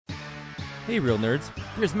Hey, Real Nerds.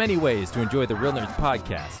 There's many ways to enjoy the Real Nerds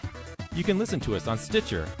podcast. You can listen to us on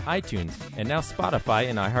Stitcher, iTunes, and now Spotify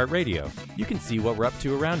and iHeartRadio. You can see what we're up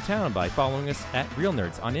to around town by following us at Real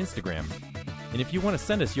Nerds on Instagram. And if you want to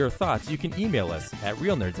send us your thoughts, you can email us at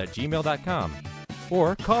realnerds@gmail.com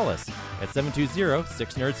or call us at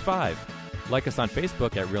 720-6nerds5. Like us on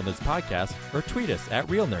Facebook at Real Nerds Podcast or tweet us at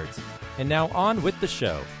Real Nerds. And now on with the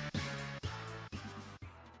show.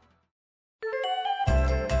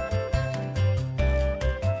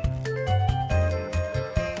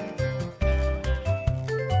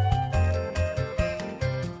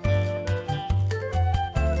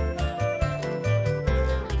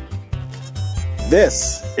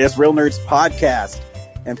 This is Real Nerds Podcast,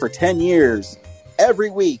 and for 10 years, every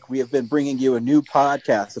week we have been bringing you a new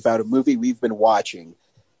podcast about a movie we've been watching.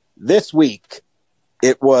 This week,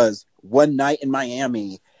 it was One Night in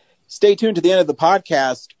Miami. Stay tuned to the end of the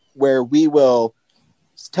podcast where we will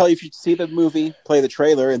tell you if you should see the movie, play the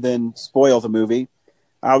trailer, and then spoil the movie.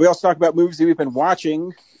 We also talk about movies that we've been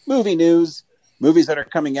watching, movie news, movies that are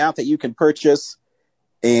coming out that you can purchase,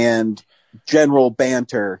 and general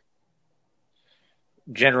banter.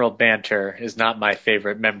 General Banter is not my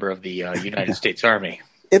favorite member of the United States Army.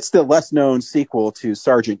 It's the less-known sequel to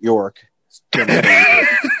Sergeant York. Yeah,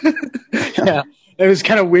 it was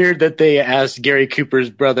kind of weird that they asked Gary Cooper's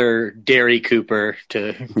brother, Derry Cooper,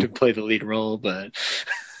 to play the lead role. But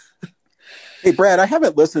hey, Brad, I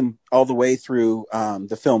haven't listened all the way through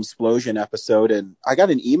the Film Splosion episode, and I got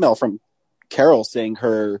an email from Carol saying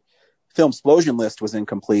her Film Splosion list was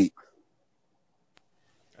incomplete.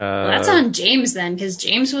 Well, that's on James then, because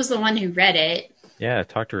James was the one who read it. Yeah,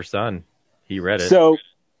 talk to her son. He read it. So,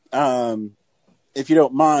 if you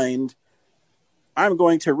don't mind, I'm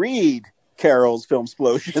going to read Carol's Film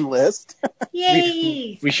Splosion list.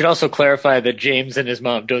 Yay! We should also clarify that James and his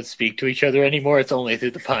mom don't speak to each other anymore. It's only through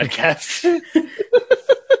the podcast.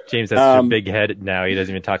 James has such a big head now. He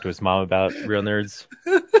doesn't even talk to his mom about Real Nerds.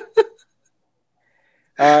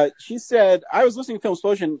 She said, I was listening to Film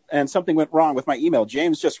Splosion and something went wrong with my email.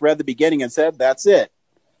 James just read the beginning and said, that's it.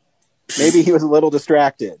 Maybe he was a little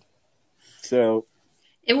distracted. So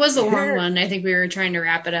it was a long one. I think we were trying to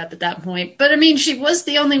wrap it up at that point. But I mean, she was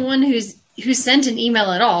the only one who sent an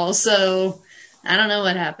email at all. So I don't know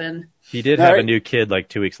what happened. He did have a new kid like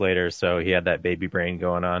 2 weeks later, so he had that baby brain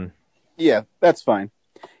going on. Yeah, that's fine.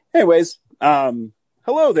 Anyways,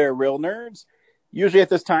 hello there, Real Nerds. Usually at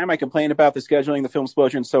this time, I complain about the scheduling the Film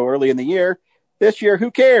Splosion so early in the year. This year,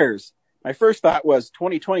 who cares? My first thought was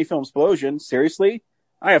 2020 Film Splosion. Seriously?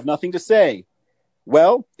 I have nothing to say.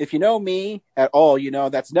 Well, if you know me at all, you know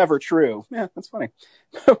that's never true. Yeah, that's funny.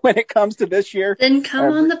 But when it comes to this year... Then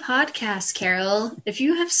come on the podcast, Carol. If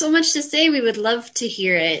you have so much to say, we would love to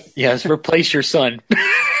hear it. Yes, replace your son.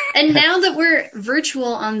 And now that we're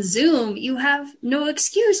virtual on Zoom, you have no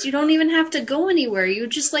excuse. You don't even have to go anywhere. You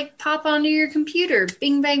just pop onto your computer.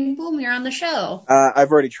 Bing, bang, boom, you're on the show.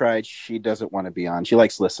 I've already tried. She doesn't want to be on. She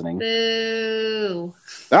likes listening. Boo.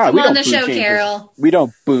 Come on the show, Carol. We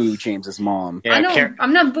don't boo James's mom. Yeah,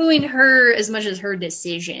 I'm not booing her as much as her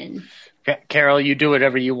decision. Carol, you do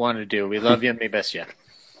whatever you want to do. We love you and we miss you.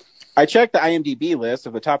 I checked the IMDb list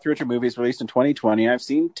of the top 300 movies released in 2020. I've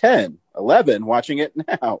seen 11 watching it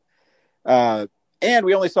now. And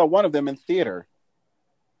we only saw one of them in theater.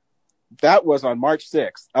 That was on March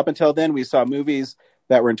 6th. Up until then, we saw movies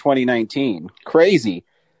that were in 2019. Crazy.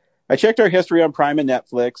 I checked our history on Prime and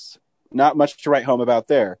Netflix. Not much to write home about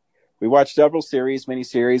there. We watched several series,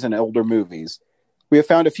 miniseries, and older movies. We have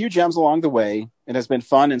found a few gems along the way. It has been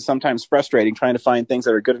fun and sometimes frustrating trying to find things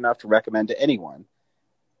that are good enough to recommend to anyone.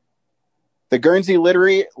 The Guernsey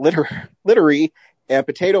Literary and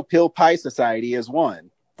Potato Pill Pie Society is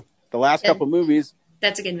one. The last couple movies...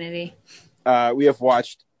 That's a good movie. We have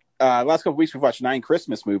watched... last couple weeks, we've watched 9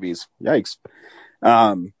 Christmas movies. Yikes.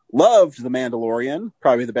 Loved The Mandalorian.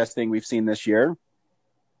 Probably the best thing we've seen this year.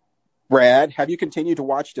 Brad, have you continued to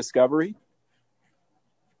watch Discovery?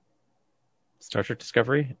 Star Trek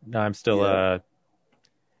Discovery? No, I'm still... Yeah.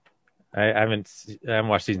 I haven't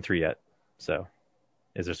watched season 3 yet. So,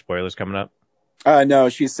 is there spoilers coming up? No,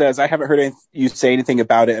 she says, I haven't heard you say anything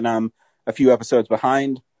about it, and I'm a few episodes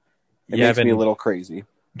behind. It makes me a little crazy.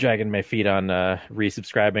 Dragging my feet on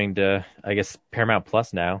resubscribing to, I guess, Paramount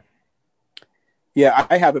Plus now. Yeah,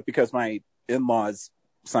 I have it because my in-laws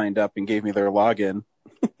signed up and gave me their login.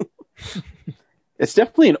 It's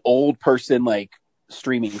definitely an old person,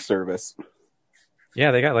 streaming service.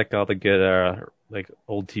 Yeah, they got, all the good,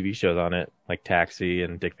 old TV shows on it, like Taxi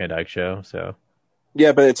and Dick Van Dyke Show, so...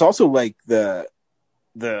 Yeah, but it's also the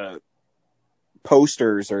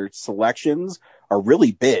posters or selections are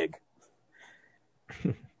really big.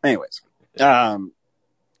 Anyways, I'm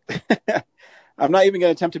not even going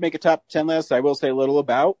to attempt to make a top 10 list. I will say a little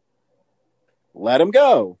about Let 'Em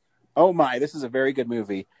Go. Oh my, this is a very good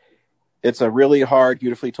movie. It's a really hard,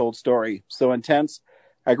 beautifully told story. So intense.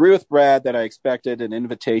 I agree with Brad that I expected an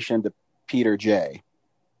invitation to Peter J.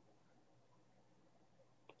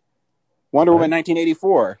 Wonder Woman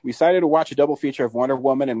 1984. We decided to watch a double feature of Wonder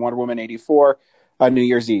Woman and Wonder Woman 84 on New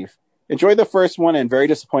Year's Eve. Enjoyed the first one and very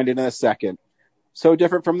disappointed in the second. So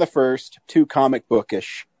different from the first, too comic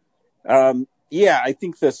bookish. Yeah, I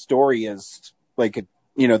think the story is like,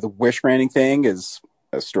 the wish granting thing is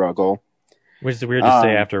a struggle. Which is weird to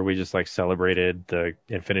say after we just like celebrated the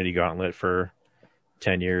Infinity Gauntlet for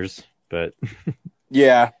 10 years, but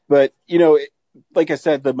yeah, but like I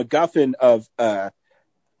said, the MacGuffin of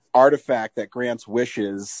artifact that grants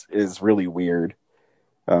wishes is really weird.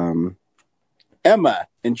 Emma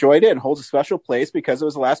enjoyed it and holds a special place because it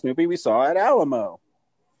was the last movie we saw at Alamo.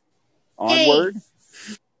 Onward. Hey.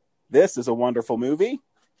 This is a wonderful movie.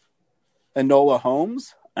 Enola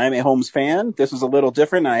Holmes. I'm a Holmes fan. This was a little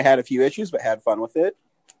different. I had a few issues, but had fun with it.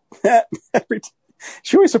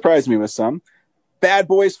 She always surprised me with some. Bad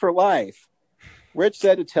Boys for Life. Rich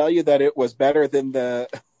said to tell you that it was better than the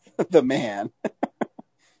Man.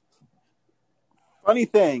 Funny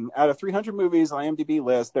thing, out of 300 movies on IMDb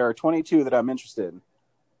list, there are 22 that I'm interested in.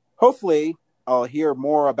 Hopefully, I'll hear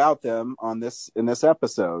more about them in this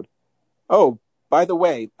episode. Oh, by the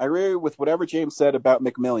way, I agree with whatever James said about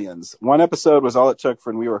McMillions. One episode was all it took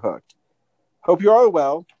for when we were hooked. Hope you're all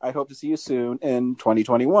well. I hope to see you soon in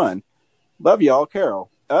 2021. Love y'all,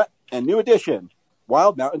 Carol. And new addition,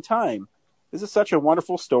 Wild Mountain Thyme. This is such a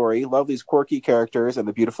wonderful story. Love these quirky characters and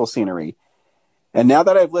the beautiful scenery. And now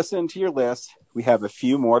that I've listened to your list, we have a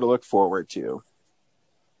few more to look forward to.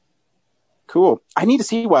 Cool. I need to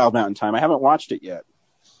see Wild Mountain Thyme. I haven't watched it yet.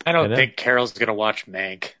 I don't think Carol's going to watch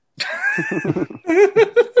Mank. I think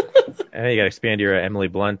you got to expand your Emily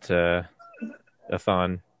Blunt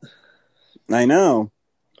a-thon. I know.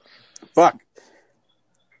 Fuck.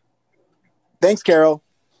 Thanks, Carol.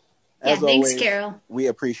 As thanks, always, Carol. We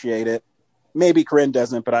appreciate it. Maybe Corinne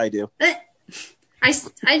doesn't, but I do. I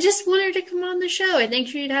just want her to come on the show. I think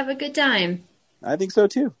she'd have a good time. I think so,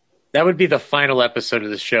 too. That would be the final episode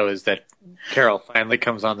of the show, is that Carol finally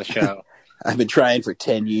comes on the show. I've been trying for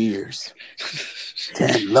 10 years.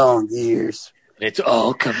 10 long years. It's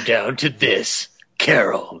all come down to this.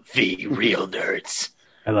 Carol v. Real Nerds.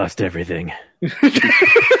 I lost everything.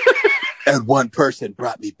 And one person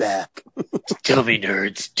brought me back. Tell me,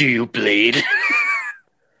 nerds, do you bleed?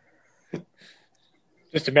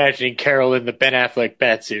 Just imagining Carol in the Ben Affleck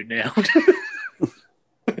batsuit now.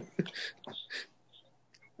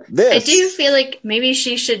 I do feel like maybe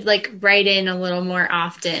she should write in a little more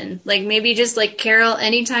often. Maybe just Carol,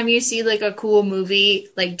 anytime you see a cool movie,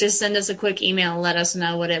 just send us a quick email and let us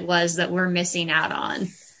know what it was that we're missing out on.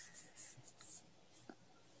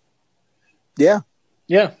 Yeah.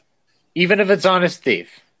 Yeah. Even if it's Honest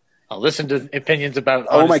Thief. I'll listen to opinions about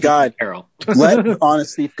Honest Thief God. Carol. Let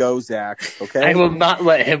Honest Thief go, Zach. Okay? I will not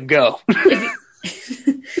let him go.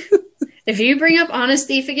 If you bring up Honest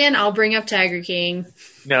Thief again, I'll bring up Tiger King.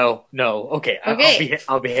 No. Okay.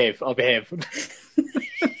 I'll behave.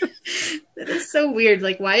 That is so weird.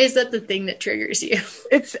 Why is that the thing that triggers you?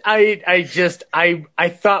 I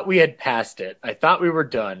thought we had passed it. I thought we were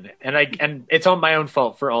done. And it's on my own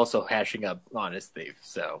fault for also hashing up Honest Thief.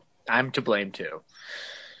 So I'm to blame too.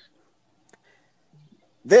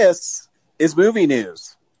 This is movie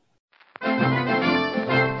news.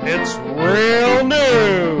 It's real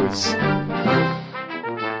news.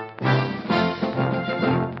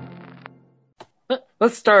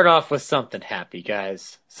 Let's start off with something happy,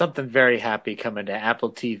 guys. Something very happy coming to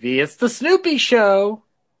Apple TV. It's the Snoopy Show.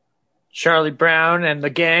 Charlie Brown and the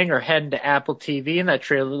gang are heading to Apple TV, and that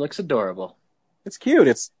trailer looks adorable. It's cute.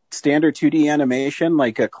 It's standard 2D animation,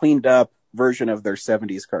 like a cleaned up version of their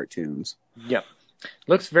 70s cartoons. Yep.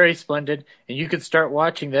 Looks very splendid, and you can start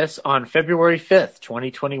watching this on February 5th,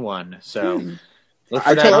 2021. So,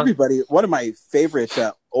 I tell everybody, one of my favorite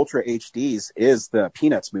Ultra HDs is the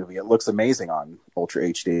Peanuts movie. It looks amazing on Ultra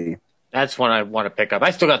HD. That's one I want to pick up.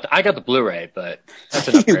 I got the Blu-ray, but that's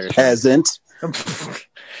an upgrade. You peasant.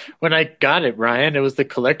 When I got it, Ryan, it was the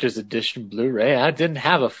collector's edition Blu-ray. I didn't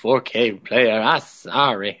have a 4K player. I'm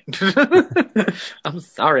sorry. I'm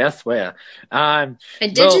sorry, I swear. I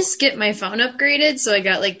did just get my phone upgraded, so I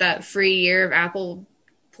got that free year of Apple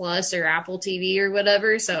Plus or Apple TV or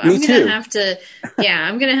whatever. So I'm gonna have to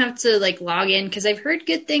log in because I've heard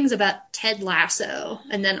good things about Ted Lasso,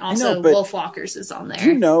 and then also Wolfwalkers is on there.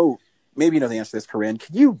 Maybe you know the answer to this, Corinne.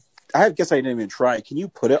 I guess I didn't even try. Can you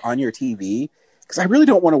put it on your TV? Because I really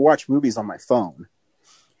don't want to watch movies on my phone.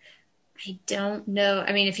 I don't know.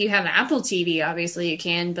 I mean, if you have Apple TV, obviously you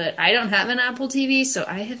can, but I don't have an Apple TV, so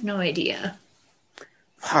I have no idea.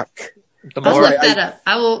 Fuck. I'll look that up.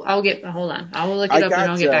 Hold on. I will look it up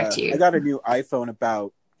and I'll get back to you. I got a new iPhone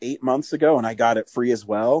about 8 months ago, and I got it free as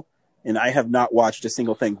well. And I have not watched a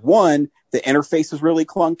single thing. One, the interface is really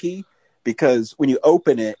clunky because when you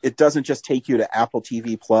open it, it doesn't just take you to Apple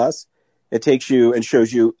TV Plus. It takes you and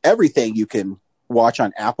shows you everything you can watch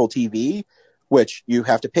on Apple TV, which you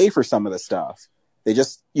have to pay for some of the stuff.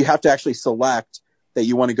 You have to actually select that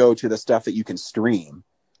you want to go to the stuff that you can stream.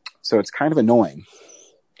 So it's kind of annoying.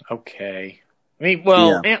 Okay. I mean,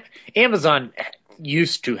 well, yeah. Amazon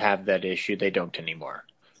used to have that issue. They don't anymore.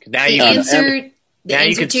 Now the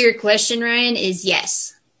answer to your question, Ryan, is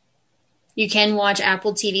yes. You can watch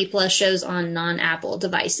Apple TV Plus shows on non-Apple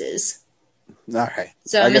devices. All right.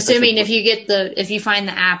 So I'm assuming if you find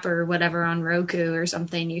the app or whatever on Roku or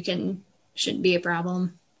something, shouldn't be a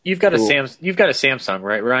problem. You've got a Samsung,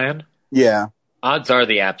 right, Ryan? Yeah. Odds are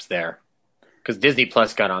the app's there because Disney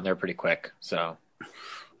Plus got on there pretty quick. So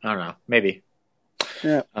I don't know, maybe.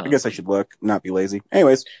 Yeah, I guess I should look, not be lazy.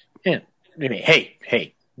 Anyways. Yeah.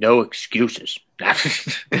 Hey, no excuses.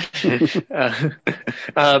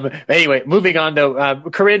 Anyway, moving on though,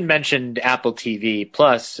 Corinne mentioned Apple TV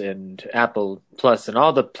Plus and Apple Plus and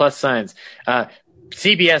all the plus signs.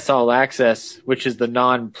 CBS All Access, which is the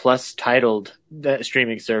non-plus titled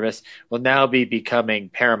streaming service, will now be becoming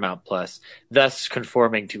Paramount Plus, thus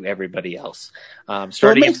conforming to everybody else.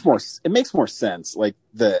 It makes more sense. Like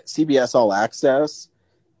the CBS All Access,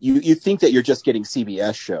 you think that you're just getting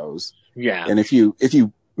CBS shows. Yeah. And if you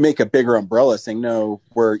make a bigger umbrella saying, no,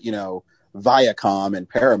 we're, Viacom and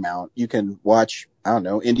Paramount, you can watch, I don't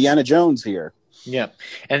know, Indiana Jones here. Yeah.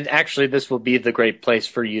 And actually, this will be the great place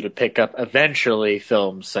for you to pick up eventually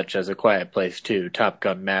films such as A Quiet Place 2, Top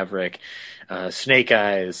Gun Maverick, Snake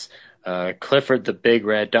Eyes, Clifford the Big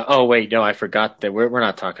Red Dog. Oh, wait, no, I forgot that we're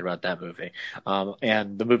not talking about that movie.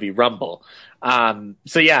 And the movie Rumble.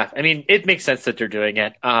 So, yeah, I mean, it makes sense that they're doing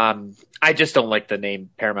it. I just don't like the name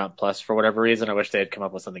Paramount Plus for whatever reason. I wish they had come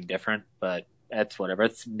up with something different, but that's whatever.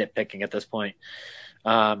 It's nitpicking at this point.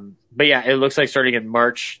 But yeah, it looks like starting in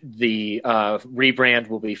March, the rebrand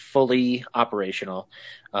will be fully operational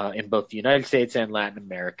in both the United States and Latin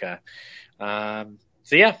America.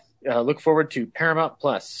 So yeah, look forward to Paramount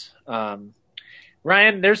Plus.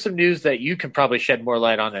 Ryan, there's some news that you can probably shed more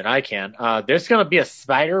light on than I can. There's going to be a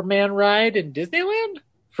Spider-Man ride in Disneyland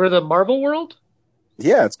for the Marvel World.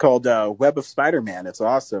 Yeah, it's called Web of Spider-Man. It's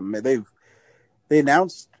awesome. They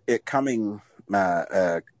announced it coming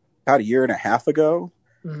about a year and a half ago,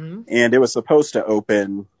 and it was supposed to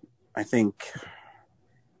open, I think,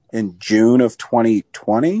 in June of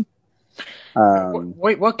 2020.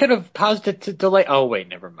 Wait, what could have caused it to delay? Oh, wait,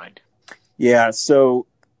 never mind. Yeah, so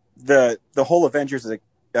the whole Avengers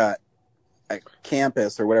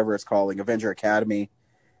campus, or whatever it's called, Avenger Academy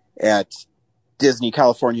at Disney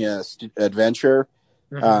California Adventure,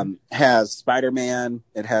 has Spider-Man,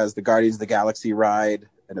 it has the Guardians of the Galaxy ride,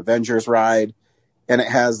 an Avengers ride, and it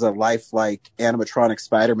has a lifelike animatronic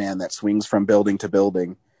Spider-Man that swings from building to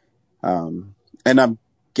building. And I'm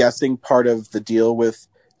guessing part of the deal with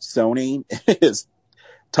Sony is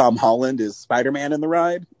Tom Holland is Spider-Man in the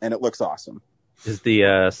ride, and it looks awesome. Is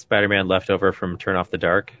the Spider-Man leftover from Turn Off the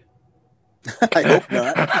Dark? I hope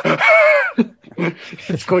not.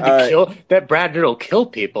 It's going to kill that Brad will kill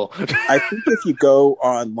people. I think if you go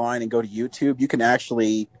online and go to YouTube, you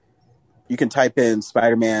can type in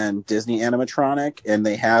Spider-Man Disney animatronic, and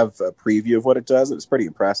they have a preview of what it does. It's pretty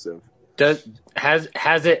impressive. Has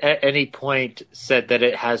it at any point said that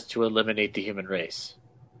it has to eliminate the human race?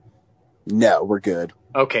 No, we're good.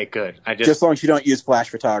 Okay, good. Just as long as you don't use flash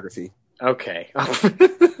photography. Okay.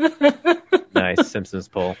 Nice Simpsons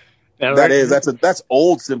poll. That's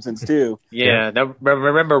old Simpsons too. Yeah. Now,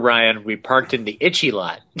 remember, Ryan, we parked in the itchy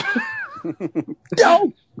lot.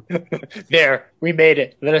 No. There, we made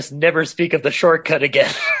it. Let us never speak of the shortcut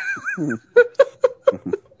again.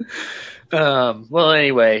 Well,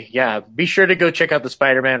 anyway, yeah, be sure to go check out the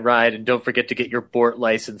Spider-Man ride, and don't forget to get your Bort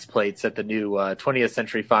license plates at the new 20th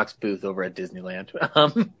Century Fox booth over at Disneyland.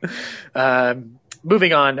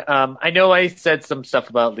 Moving on, I know I said some stuff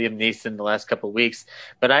about Liam Neeson the last couple of weeks,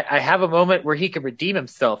 but I have a moment where he can redeem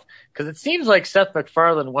himself, because it seems like Seth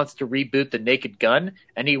MacFarlane wants to reboot The Naked Gun,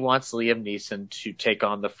 and he wants Liam Neeson to take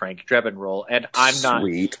on the Frank Drebin role, and I'm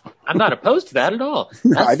not opposed to that at all.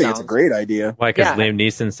 I think it's a great idea. Why? Because Liam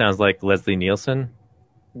Neeson sounds like Leslie Nielsen?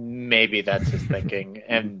 Maybe that's his thinking,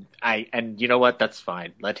 and you know what? That's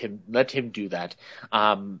fine. Let him do that.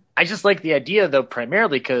 I just like the idea, though,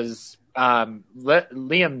 primarily because Liam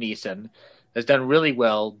Neeson has done really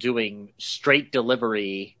well doing straight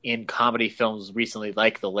delivery in comedy films recently,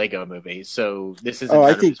 like the Lego Movie. So this is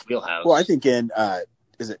his wheelhouse. Well, I think in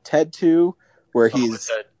is it Ted 2, where he's with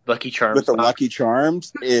the Lucky Charms with the Lucky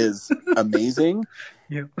Charms is amazing.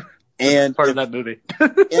 Yeah, and part of that movie.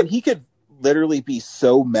 And he could literally be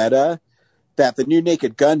so meta that the new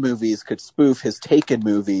Naked Gun movies could spoof his Taken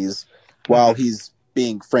movies while he's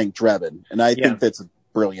being Frank Drebin, and I think that's a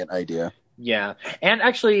brilliant idea. Yeah, and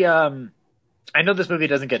actually, I know this movie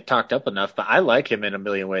doesn't get talked up enough, but I like him in A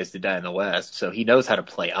Million Ways to Die in the West, so he knows how to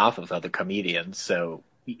play off of other comedians. So,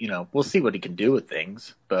 we'll see what he can do with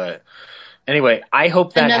things. But anyway, I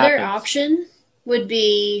hope that another happens. option would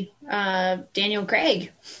be Daniel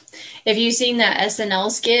Craig. If you've seen that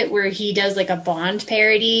SNL skit where he does like a Bond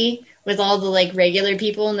parody with all the like regular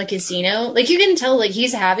people in the casino, like you can tell like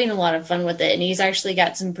he's having a lot of fun with it, and he's actually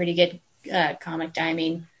got some pretty good comic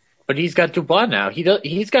timing. But he's got Dubois now.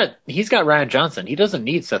 He's got Ryan Johnson. He doesn't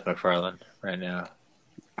need Seth MacFarlane right now.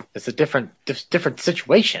 It's a different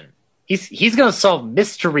situation. He's going to solve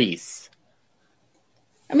mysteries.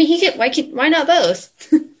 I mean, why not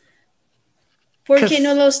both? ¿Por qué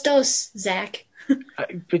no los dos, Zach?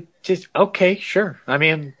 But just okay, sure. I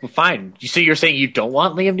mean, fine. So you're saying you don't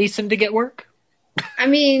want Liam Neeson to get work? I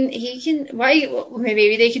mean, he can. Why?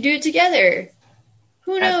 Maybe they could do it together.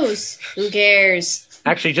 Who knows? Who cares?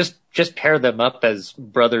 Actually, just pair them up as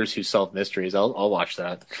brothers who solve mysteries. I'll watch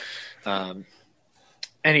that.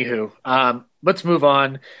 Anywho, let's move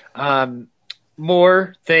on.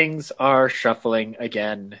 More things are shuffling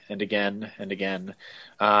again and again and again.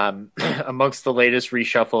 Amongst the latest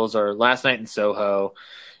reshuffles are Last Night in Soho,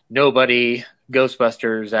 Nobody,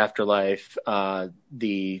 Ghostbusters Afterlife,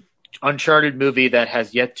 the Uncharted movie that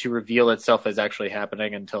has yet to reveal itself as actually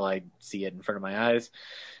happening until I see it in front of my eyes.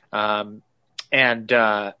 And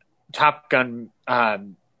Top Gun,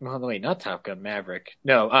 not Top Gun Maverick.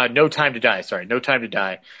 No, No Time to Die. Sorry, No Time to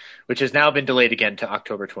Die, which has now been delayed again to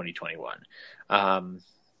October 2021.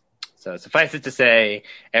 So suffice it to say,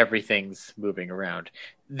 everything's moving around.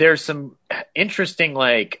 There's some interesting,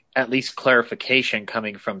 at least clarification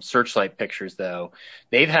coming from Searchlight Pictures, though.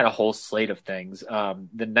 They've had a whole slate of things.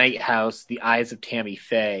 The Night House, The Eyes of Tammy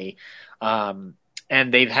Faye, and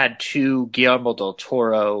they've had two Guillermo del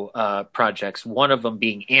Toro projects, one of them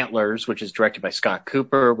being Antlers, which is directed by Scott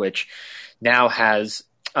Cooper, which now has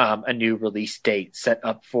a new release date set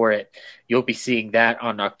up for it. You'll be seeing that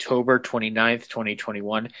on October 29th,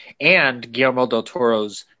 2021. And Guillermo del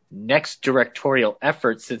Toro's next directorial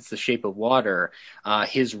effort since The Shape of Water,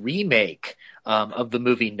 his remake of the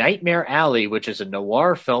movie Nightmare Alley, which is a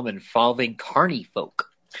noir film involving carny folk.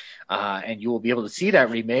 And you will be able to see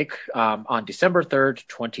that remake on December 3rd,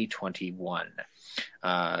 2021,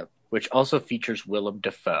 which also features Willem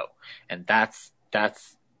Dafoe. And that's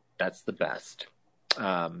the best.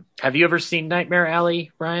 Have you ever seen Nightmare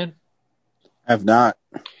Alley, Ryan? I have not.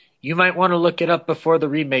 You might want to look it up before the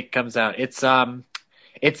remake comes out. It's a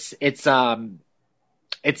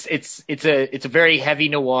very heavy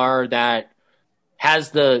noir that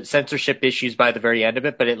has the censorship issues by the very end of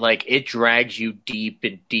it, but it drags you deep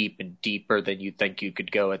and deep and deeper than you think you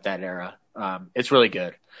could go at that era. It's really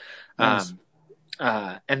good. Nice.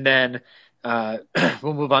 And then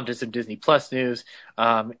we'll move on to some Disney Plus news.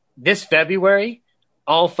 This February,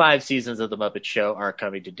 all 5 seasons of The Muppet Show are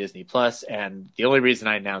coming to Disney Plus, and the only reason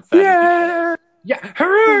I announced that is because,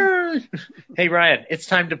 hooray! Hey Ryan, it's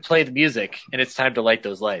time to play the music, and it's time to light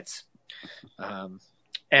those lights. So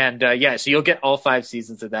you'll get all 5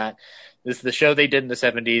 seasons of that. This is the show they did in the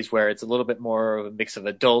 70s, where it's a little bit more of a mix of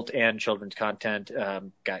adult and children's content.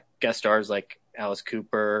 Got guest stars like Alice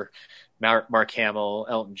Cooper, Mark Hamill,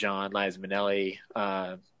 Elton John, Liza Minnelli,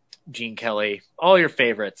 Gene Kelly, all your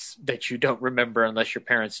favorites that you don't remember unless your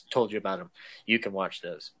parents told you about them. You can watch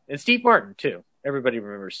those. And Steve Martin, too. Everybody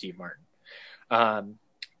remembers Steve Martin.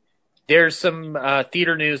 There's some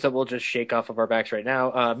theater news that we'll just shake off of our backs right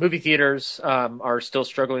now. Movie theaters are still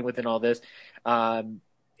struggling within all this.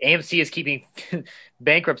 AMC is keeping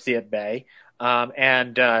bankruptcy at bay.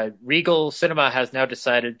 And Regal Cinema has now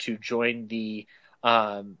decided to join the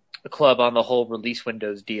club on the whole release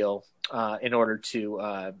windows deal in order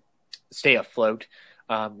to stay afloat,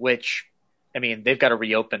 which, I mean, they've got a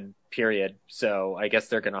reopen period, so I guess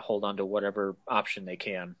they're going to hold on to whatever option they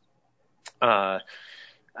can. I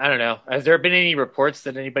don't know. Has there been any reports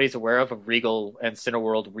that anybody's aware of Regal and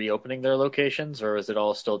Cineworld reopening their locations, or is it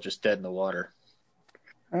all still just dead in the water?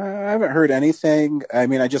 I haven't heard anything. I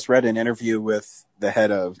mean, I just read an interview with the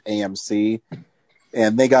head of AMC,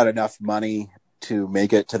 and they got enough money to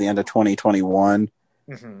make it to the end of 2021.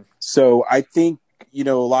 Mm-hmm. So I think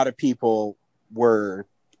a lot of people were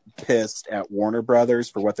pissed at Warner Brothers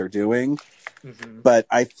for what they're doing, but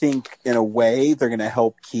I think in a way they're going to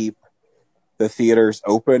help keep the theaters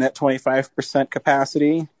open at 25%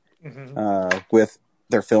 capacity with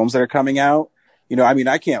their films that are coming out.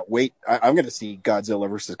 I can't wait. I'm going to see Godzilla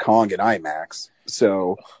versus Kong in IMAX.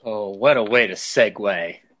 So, what a way to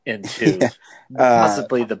segue into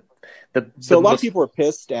possibly the. So a lot of people were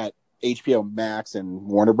pissed at HBO Max and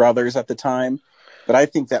Warner Brothers at the time, but I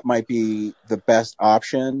think that might be the best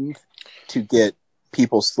option to get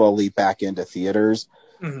people slowly back into theaters.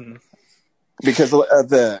 Because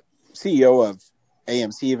the CEO of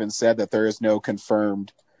AMC even said that there is no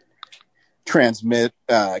confirmed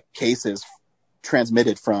cases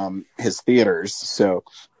transmitted from his theaters. So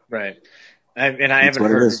right, I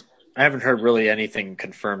haven't heard really anything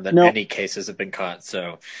confirmed that any cases have been caught.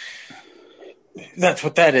 So that's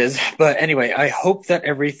what that is. But anyway, I hope that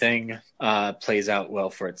everything plays out well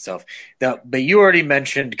for itself. But you already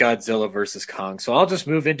mentioned Godzilla versus Kong, so I'll just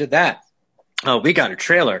move into that. Oh, we got a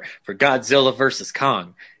trailer for Godzilla versus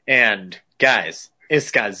Kong, and guys, it's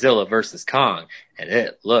Godzilla versus Kong, and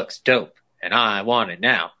it looks dope, and I want it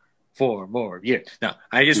now. 4 more years. No,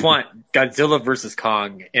 I just want Godzilla versus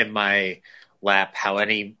Kong in my lap,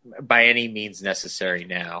 by any means necessary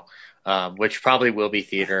now, which probably will be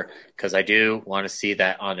theater, because I do want to see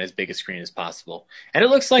that on as big a screen as possible. And it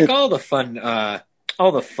looks like all the fun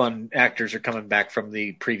actors are coming back from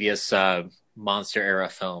the previous monster era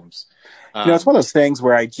films. It's one of those things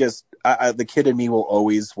where the kid in me will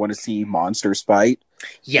always want to see monsters fight.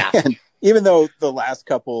 Yeah. And even though the last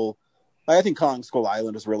couple, I think Kong Skull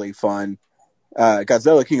Island was really fun.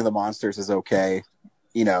 Godzilla King of the Monsters is okay,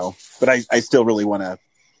 but I still really want to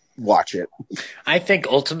watch it. I think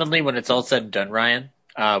ultimately when it's all said and done, Ryan,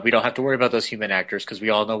 we don't have to worry about those human actors because we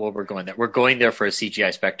all know what we're going there. We're going there for a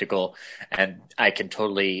CGI spectacle, and I can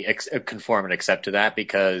totally conform and accept to that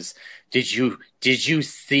because did you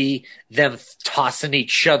see them tossing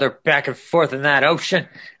each other back and forth in that ocean?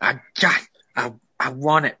 I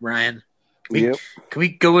want it, Ryan.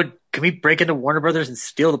 Can we break into Warner Brothers and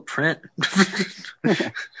steal the print?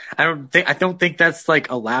 I don't think that's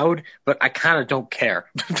allowed, but I kind of don't care.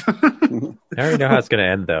 I already know how it's going to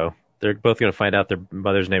end, though. They're both going to find out their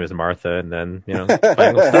mother's name is Martha, and then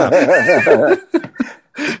fighting will stop.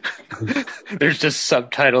 There's just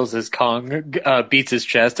subtitles as Kong beats his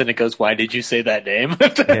chest, and it goes, "Why did you say that name?"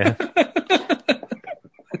 Yeah.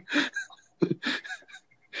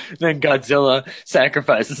 Then Godzilla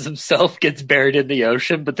sacrifices himself, gets buried in the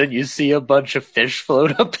ocean, but then you see a bunch of fish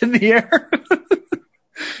float up in the air.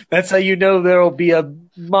 That's how you know there will be a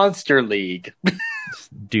monster league.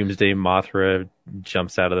 Doomsday Mothra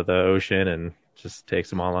jumps out of the ocean and just takes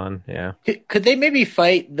them all on. Yeah. Could they maybe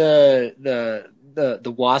fight the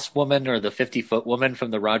Wasp woman or the 50-foot woman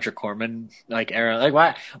from the Roger Corman era?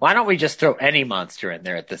 Why don't we just throw any monster in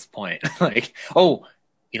there at this point?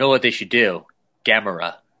 You know what they should do?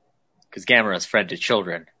 Gamera. Because Gamera's friend to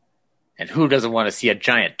children. And who doesn't want to see a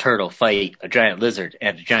giant turtle fight a giant lizard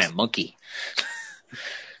and a giant monkey?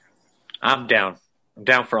 I'm down. I'm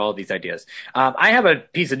down for all these ideas. I have a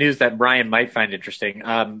piece of news that Brian might find interesting.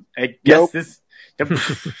 I guess this...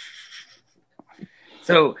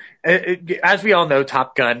 So, as we all know,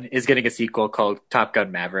 Top Gun is getting a sequel called Top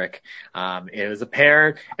Gun Maverick. It was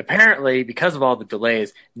apparently, because of all the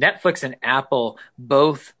delays, Netflix and Apple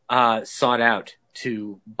both sought out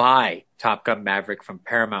to buy Top Gun Maverick from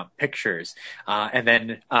Paramount Pictures. And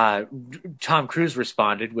then Tom Cruise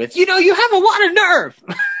responded with, you have a lot of nerve.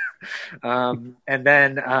 And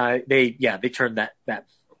then they turned that.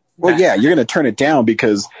 Well, yeah, you're going to turn it down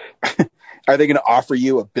because are they going to offer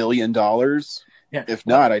you $1 billion? Yeah. If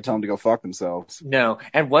not, I tell them to go fuck themselves. No.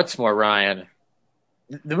 And what's more, Ryan,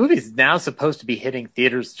 the movie is now supposed to be hitting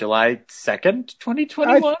theaters July 2nd,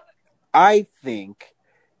 2021? I think,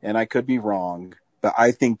 and I could be wrong, but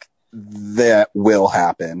I think that will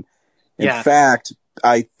happen. In fact,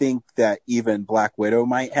 I think that even Black Widow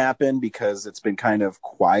might happen because it's been kind of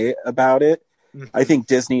quiet about it. Mm-hmm. I think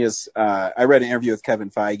Disney is, I read an interview with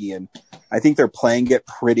Kevin Feige, and I think they're playing it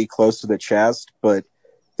pretty close to the chest, but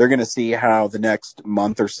they're going to see how the next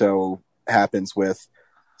month or so happens with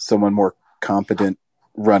someone more competent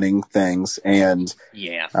running things and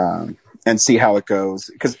see how it goes.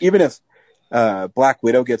 Because even if Black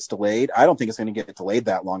Widow gets delayed, I don't think it's going to get delayed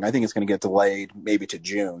that long. I think it's going to get delayed maybe to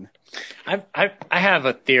June. I have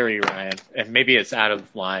a theory, Ryan, and maybe it's out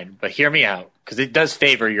of line, but hear me out because it does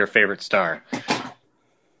favor your favorite star.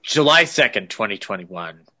 July 2nd,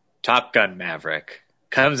 2021, Top Gun Maverick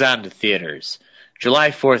comes out into theaters.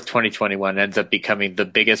 July 4th, 2021 ends up becoming the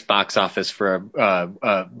biggest box office for a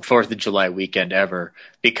 4th of July weekend ever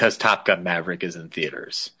because Top Gun Maverick is in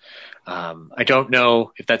theaters. I don't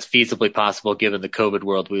know if that's feasibly possible given the COVID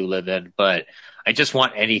world we live in, but I just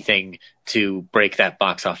want anything to break that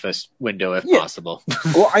box office window if possible.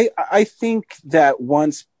 Well, I think that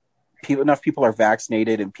once enough people are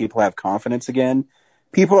vaccinated and people have confidence again,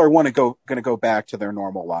 people are going to go back to their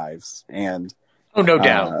normal lives. And no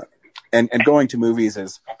doubt. And going to movies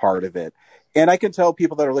is part of it. And I can tell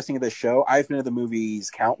people that are listening to this show, I've been to the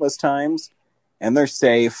movies countless times, and they're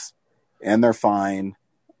safe and they're fine.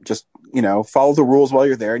 Just, follow the rules while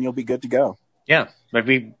you're there and you'll be good to go. Yeah, but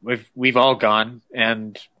we've all gone,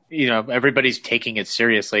 and everybody's taking it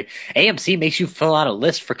seriously. AMC makes you fill out a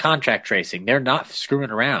list for contact tracing. They're not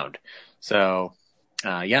screwing around. So,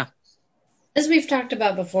 yeah. As we've talked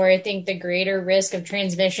about before, I think the greater risk of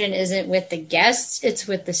transmission isn't with the guests, it's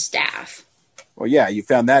with the staff. Well, yeah, you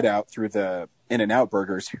found that out through the In-N-Out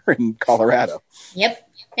burgers here in Colorado. Yep,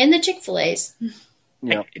 and the Chick-fil-A's.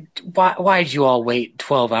 Yeah. Why did you all wait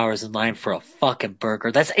 12 hours in line for a fucking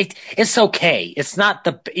burger? It's okay. It's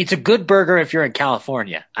a good burger if you're in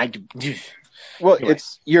California. Well,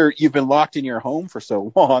 you've been locked in your home for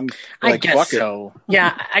so long. I guess so.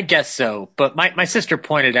 Yeah, I guess so. But my sister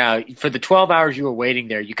pointed out for the 12 hours you were waiting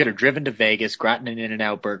there, you could have driven to Vegas, gotten an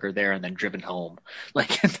In-N-Out burger there, and then driven home. I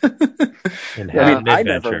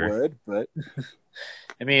never would, but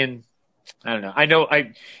I mean, I don't know.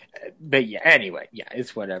 But yeah, anyway, yeah,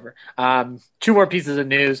 it's whatever. 2 more pieces of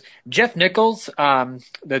news. Jeff Nichols,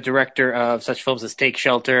 the director of such films as Take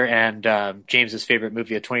Shelter and James's favorite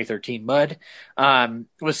movie of 2013, Mud,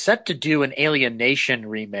 was set to do an Alien Nation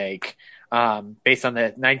remake based on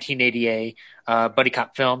the 1988 buddy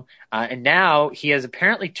cop film. And now he has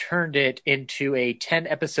apparently turned it into a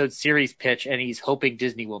 10-episode series pitch, and he's hoping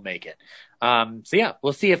Disney will make it. So yeah,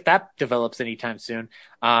 we'll see if that develops anytime soon.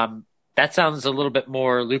 That sounds a little bit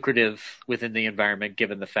more lucrative within the environment,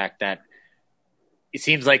 given the fact that it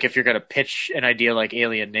seems like if you're going to pitch an idea like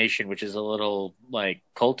Alien Nation, which is a little like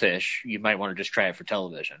cultish, you might want to just try it for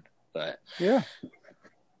television. But yeah.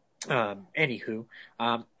 Anywho,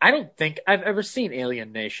 I don't think I've ever seen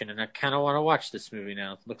Alien Nation, and I kind of want to watch this movie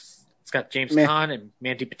now. It's got James Caan and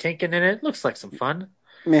Mandy Patinkin in it. Looks like some fun.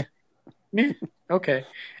 Meh. Okay.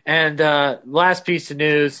 And last piece of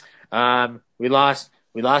news, we lost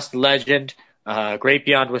legend, Great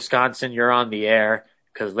Beyond Wisconsin, you're on the air,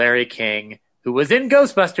 because Larry King, who was in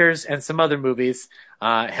Ghostbusters and some other movies,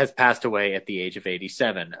 has passed away at the age of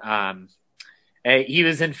 87. He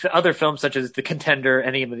was in other films such as The Contender,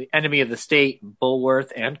 Enemy of the State,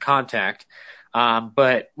 Bulworth, and Contact.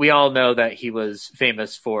 But we all know that he was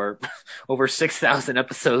famous for over 6,000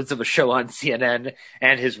 episodes of a show on CNN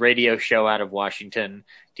and his radio show out of Washington,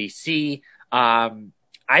 D.C.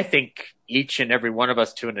 I think each and every one of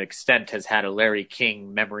us, to an extent, has had a Larry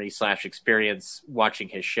King memory / experience watching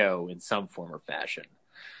his show in some form or fashion.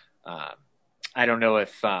 I don't know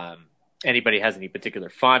if anybody has any particular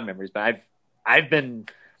fond memories, but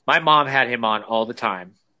my mom had him on all the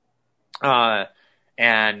time.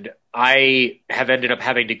 And I have ended up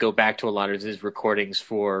having to go back to a lot of his recordings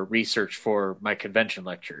for research for my convention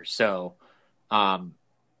lectures. So,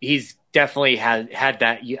 he's definitely had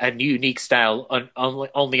a unique style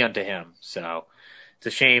only unto him. So it's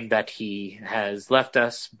a shame that he has left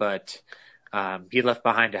us, but he left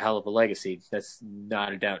behind a hell of a legacy. That's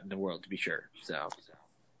not a doubt in the world, to be sure. So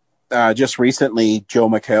just recently, Joe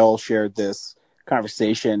McHale shared this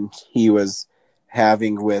conversation he was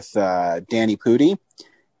having with Danny Pudi,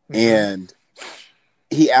 and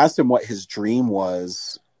he asked him what his dream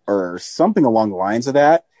was or something along the lines of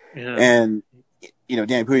that. Yeah. And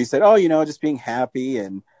Danny Pudi said, just being happy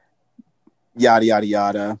and yada, yada,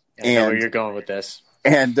 yada. I know where you're going with this.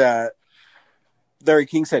 And Larry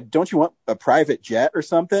King said, don't you want a private jet or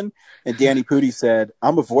something? And Danny Pudi said,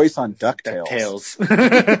 I'm a voice on DuckTales.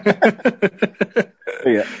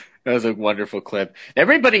 Yeah. That was a wonderful clip.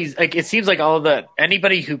 Everybody's like, it seems like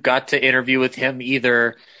anybody who got to interview with him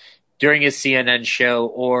either during his CNN show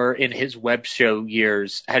or in his web show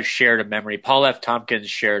years has shared a memory. Paul F. Tompkins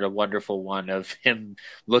shared a wonderful one of him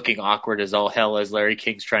looking awkward as all hell as Larry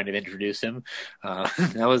King's trying to introduce him.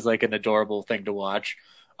 That was like an adorable thing to watch.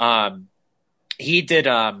 He did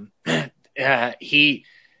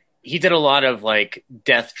he did a lot of like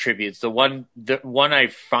death tributes. The one I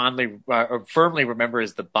fondly or firmly remember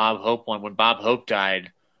is the Bob Hope one, when Bob Hope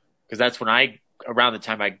died, because that's when around the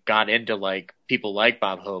time I got into like people like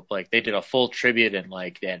Bob Hope. Like they did a full tribute and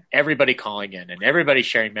everybody calling in and everybody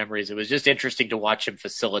sharing memories. It was just interesting to watch him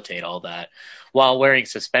facilitate all that while wearing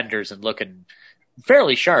suspenders and looking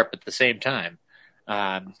fairly sharp at the same time.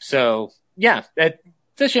 So yeah, it's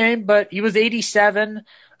a shame, but he was 87.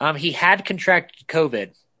 He had contracted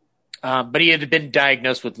COVID, but he had been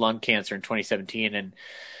diagnosed with lung cancer in 2017 and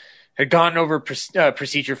had gone over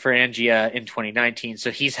procedure for angina in 2019. So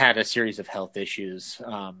he's had a series of health issues,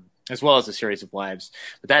 as well as a series of lives,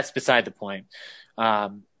 but that's beside the point.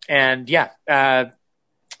 And yeah,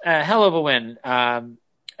 hell of a win.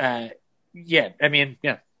 Yeah, I mean,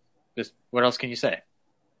 yeah, just what else can you say?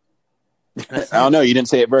 I don't know. You didn't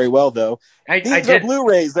say it very well, though. These are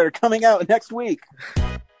Blu-rays that are coming out next week.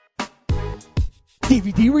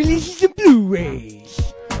 DVD releases and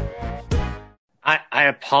Blu-rays. I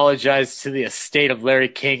apologize to the estate of Larry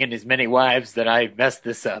King and his many wives that I messed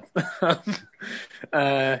this up.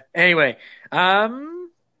 Anyway,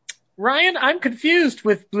 Ryan, I'm confused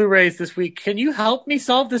with Blu-rays this week. Can you help me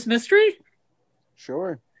solve this mystery?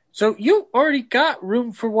 Sure. So you already got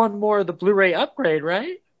room for one more of the Blu-ray upgrade,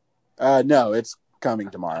 right? No, it's coming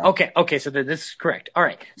tomorrow. Okay, so then this is correct. All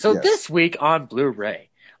right, so This week on Blu-ray,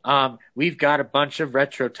 we've got a bunch of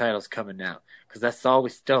retro titles coming out, because that's all we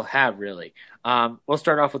still have, really. We'll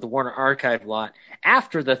start off with the Warner Archive lot.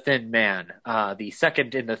 After The Thin Man, the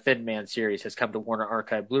second in the Thin Man series has come to Warner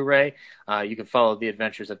Archive Blu-ray. You can follow the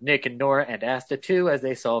adventures of Nick and Nora and Asta 2 as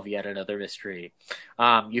they solve yet another mystery.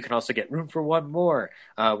 You can also get Room for One More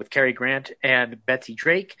with Cary Grant and Betsy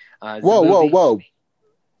Drake. Whoa.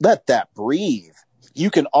 Let that breathe. You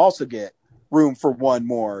can also get Room for One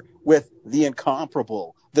More with the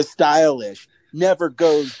incomparable, the stylish, never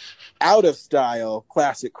goes out of style,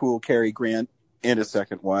 classic cool Cary Grant and his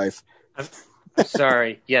second wife. I'm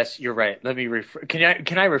sorry. Yes, you're right. Let me can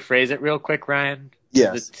I rephrase it real quick, Ryan?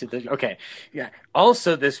 Yes. Okay. Yeah.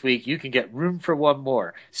 Also this week, you can get Room for One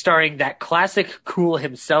More, starring that classic cool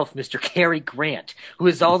himself, Mr. Cary Grant, who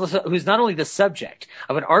is not only the subject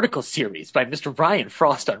of an article series by Mr. Ryan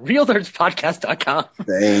Frost on RealNerdsPodcast.com.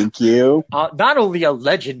 Thank you. Not only a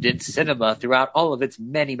legend in cinema throughout all of its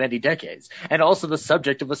many, many decades, and also the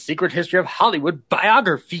subject of a Secret History of Hollywood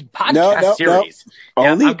biography podcast series. No.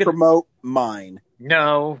 Yeah, only promote mine.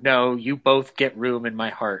 No, you both get room in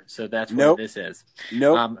my heart, so that's what this is.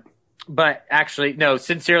 Nope. But actually, no,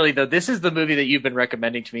 sincerely though, this is the movie that you've been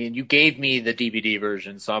recommending to me, and you gave me the DVD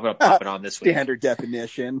version, so I'm going to pop it on this week. Standard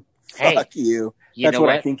definition. Hey, fuck you. That's what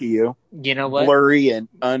I think of you. You know what? Blurry and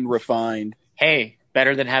unrefined. Hey,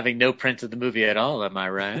 better than having no print of the movie at all, am I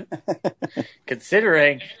right?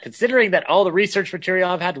 Considering that all the research material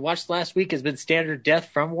I've had to watch last week has been standard def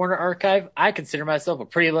from Warner Archive, I consider myself a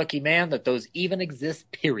pretty lucky man that those even exist,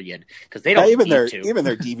 period. Because they don't even need to. Even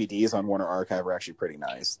their DVDs on Warner Archive are actually pretty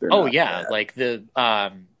nice. Like the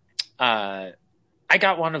I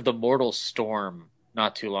got one of the Mortal Storm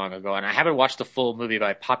not too long ago, and I haven't watched the full movie, but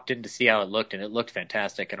I popped in to see how it looked, and it looked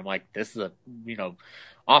fantastic. And I'm like, this is a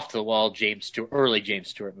off the wall early James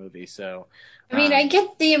Stewart movie. So I mean, I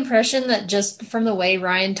get the impression that just from the way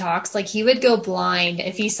Ryan talks, like he would go blind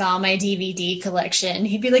if he saw my DVD collection.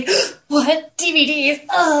 He'd be like, "What DVDs?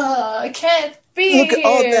 I can't be Look at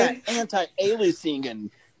all that anti-aliasing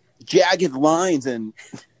and jagged lines and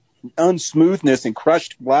unsmoothness and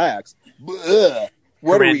crushed blacks. Ugh.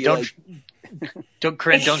 What Corinne, are we like?"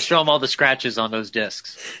 Don't show him all the scratches on those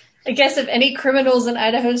discs. I guess if any criminals in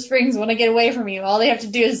Idaho Springs want to get away from you, all they have to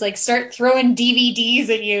do is like start throwing DVDs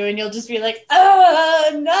at you, and you'll just be like,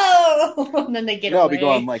 "Oh no!" And then they get away. I'll be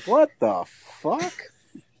going like, "What the fuck?"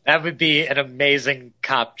 That would be an amazing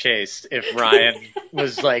cop chase if Ryan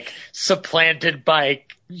was like supplanted by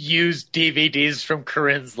used DVDs from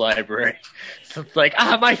Corinne's library. It's like,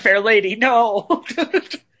 My Fair Lady, no.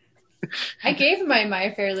 I gave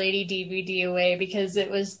My Fair Lady DVD away because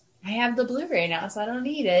I have the Blu-ray now, so I don't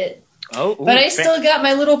need it. But I still got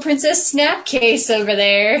my little Princess Snap case over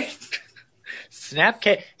there. Snap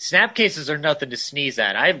cases are nothing to sneeze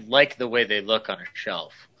at. I like the way they look on a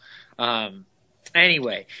shelf.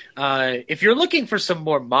 Anyway, if you're looking for some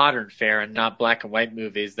more modern fare and not black and white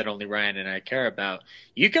movies that only Ryan and I care about,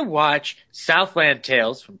 you can watch Southland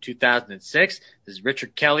Tales from 2006. This is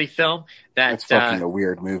Richard Kelly film. That's fucking a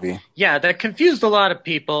weird movie. Yeah, that confused a lot of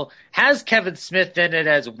people. Has Kevin Smith in it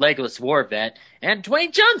as a legless war vet and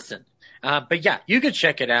Dwayne Johnson. But yeah, you can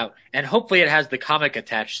check it out, and hopefully it has the comic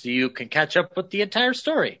attached so you can catch up with the entire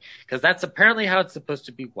story, because that's apparently how it's supposed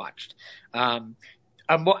to be watched.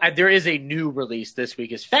 There is a new release this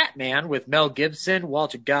week. Is Fat Man with Mel Gibson,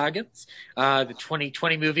 Walter Goggins, the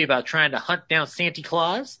 2020 movie about trying to hunt down Santa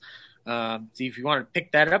Claus. So if you want to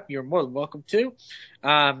pick that up, you're more than welcome to.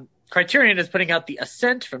 Criterion is putting out The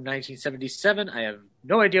Ascent from 1977. I have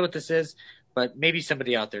no idea what this is, but maybe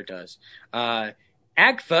somebody out there does.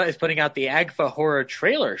 AGFA is putting out the AGFA Horror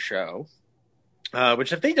Trailer Show. Which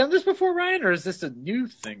have they done this before, Ryan, or is this a new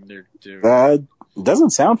thing they're doing? Doesn't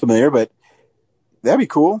sound familiar, but that'd be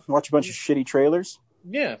cool. Watch a bunch of shitty trailers.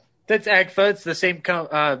 Yeah, that's AGFA. It's the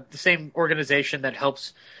same organization that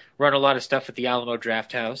helps run a lot of stuff at the Alamo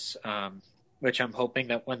Drafthouse, which I'm hoping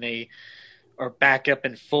that when they are back up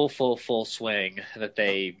in full swing, that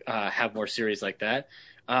they have more series like that.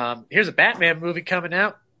 Here's a Batman movie coming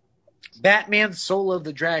out. Batman Soul of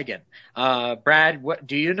the Dragon. Brad, what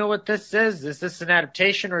do you know what this is? Is this an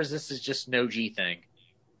adaptation or is this just an OG thing?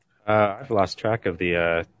 I've lost track of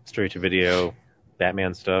the straight-to-video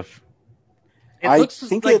Batman stuff. I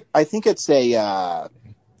think it's a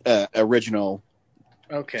original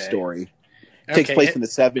story. It takes place in the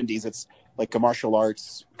 70s. It's like a martial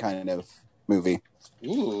arts kind of movie.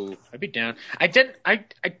 Ooh, I'd be down. Did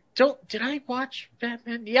I watch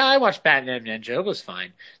Batman? Yeah, I watched Batman Ninja. It was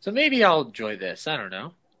fine. So maybe I'll enjoy this. I don't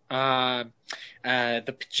know.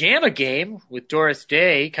 The Pajama Game with Doris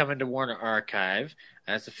Day coming to Warner Archive.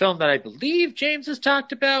 That's a film that I believe James has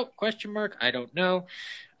talked about. ? I don't know.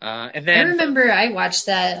 And then I remember I watched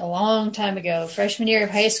that a long time ago, freshman year of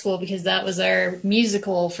high school, because that was our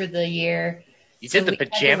musical for the year. You did the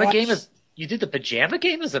Pajama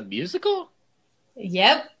Game as a musical?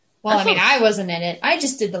 Yep. Well, I wasn't in it. I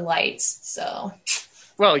just did the lights, so.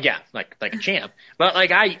 Well, yeah, like a champ. But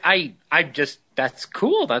like I just that's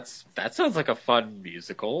cool. That sounds like a fun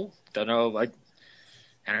musical. Don't know, I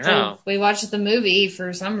don't know. We watched the movie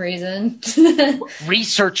for some reason.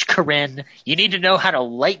 Research, Corinne. You need to know how to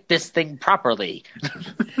light this thing properly.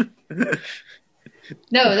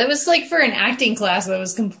 No, that was like for an acting class that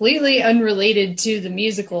was completely unrelated to the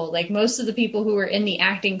musical. Like most of the people who were in the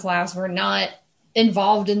acting class were not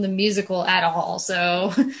involved in the musical at all.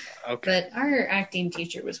 So, okay. But our acting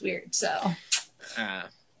teacher was weird. So,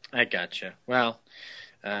 I gotcha. Well,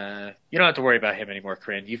 you don't have to worry about him anymore,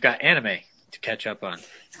 Corinne. You've got anime to catch up on.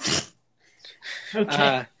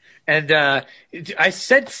 Okay. And I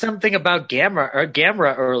said something about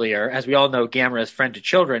Gamera earlier. As we all know, Gamera is friend to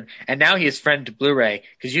children, and now he is friend to Blu-ray,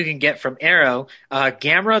 because you can get from Arrow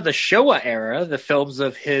Gamera, the Showa era, the films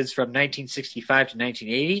of his from 1965 to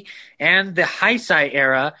 1980, and the Heisei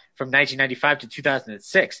era from 1995 to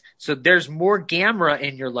 2006. So there's more Gamera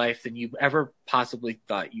in your life than you ever possibly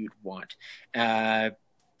thought you'd want. And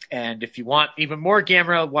if you want even more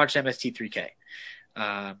Gamera, watch MST3K.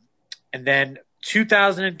 And then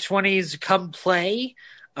 2020's Come Play,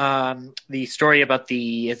 the story about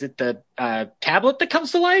the tablet that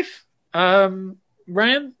comes to life?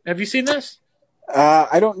 Ryan, have you seen this?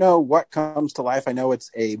 I don't know what comes to life. I know it's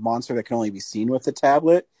a monster that can only be seen with the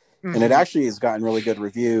tablet, and it actually has gotten really good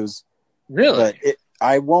reviews. Really? But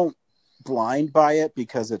I won't blind buy it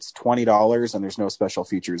because it's $20 and there's no special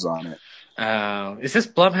features on it. Is this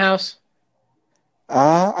Blumhouse?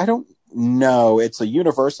 I don't know. It's a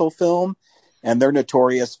Universal film, and they're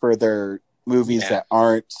notorious for their movies that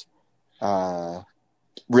aren't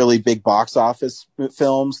really big box office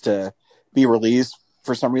films to be released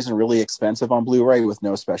for some reason really expensive on Blu-ray with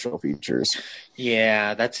no special features.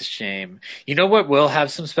 Yeah, that's a shame. You know what will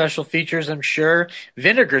have some special features, I'm sure?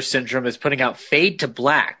 Vinegar Syndrome is putting out Fade to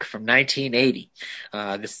Black from 1980.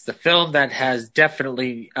 This is the film that has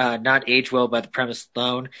definitely not aged well by the premise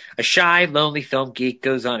alone. A shy, lonely film geek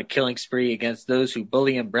goes on a killing spree against those who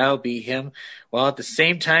bully and browbeat him, while at the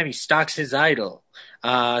same time he stalks his idol.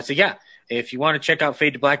 So yeah, if you want to check out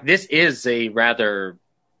Fade to Black, this is a rather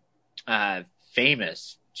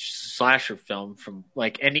famous slasher film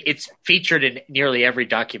and it's featured in nearly every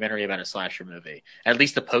documentary about a slasher movie. At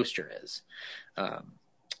least the poster is.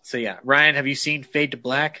 So yeah, Ryan, have you seen Fade to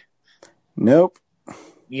Black? Nope.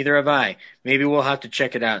 Neither have I. Maybe we'll have to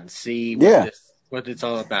check it out and see what it's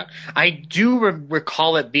all about. I do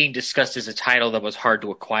recall it being discussed as a title that was hard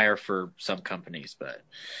to acquire for some companies, but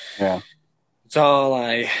yeah. That's all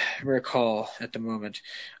I recall at the moment.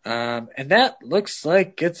 And that looks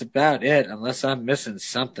like it's about it, unless I'm missing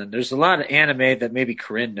something. There's a lot of anime that maybe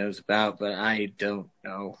Corinne knows about, but I don't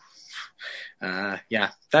know.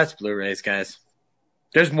 Yeah, that's Blu-rays, guys.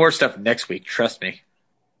 There's more stuff next week, trust me.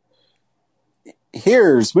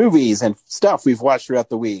 Here's movies and stuff we've watched throughout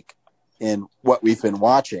the week and what we've been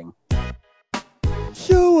watching.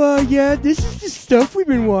 So, this is the stuff we've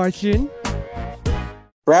been watching.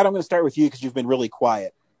 Brad, I'm going to start with you because you've been really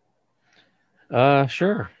quiet.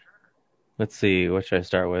 Sure. Let's see. What should I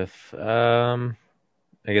start with? I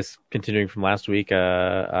guess continuing from last week,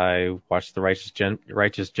 I watched The Righteous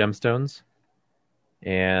Gemstones,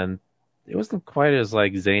 and it wasn't quite as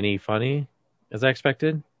zany funny as I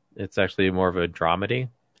expected. It's actually more of a dramedy.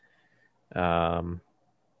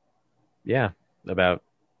 Yeah, about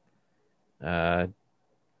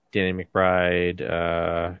Danny McBride.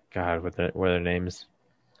 God, what are their names?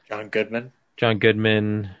 John Goodman. John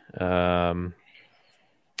Goodman.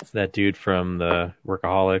 That dude from the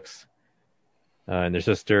Workaholics. And their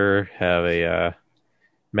sister have a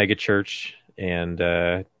mega church, and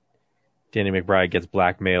Danny McBride gets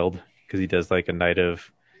blackmailed because he does like a night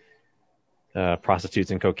of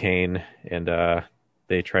prostitutes and cocaine, and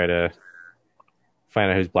they try to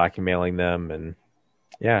find out who's blackmailing them. And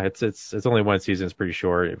yeah, it's only one season. It's pretty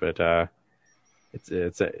short, but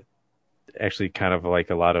it's actually kind of like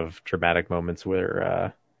a lot of dramatic moments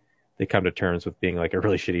where they come to terms with being like a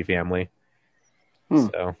really shitty family.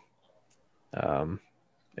 So, and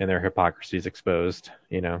their hypocrisy is exposed,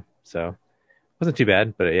 so it wasn't too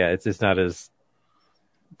bad, but yeah, it's not as,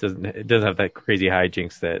 it doesn't have that crazy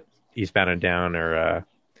hijinks that Eastbound and Down or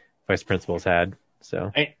Vice Principals had.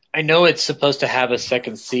 So I know it's supposed to have a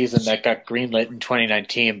second season that got greenlit in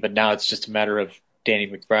 2019, but now it's just a matter of Danny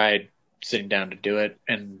McBride sitting down to do it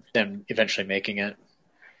and then eventually making it.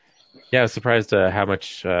 Yeah, I was surprised how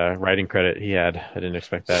much writing credit he had. I didn't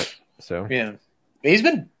expect that. So yeah,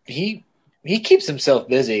 he keeps himself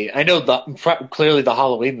busy. I know clearly the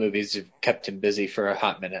Halloween movies have kept him busy for a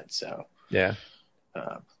hot minute. So yeah,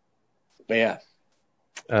 but yeah.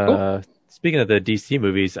 Cool. Speaking of the DC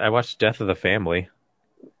movies, I watched Death of the Family,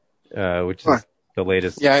 which is the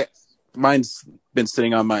latest. Yeah, mine's been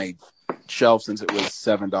sitting on my shelf since it was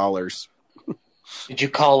 $7. Did you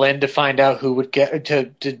call in to find out who would get to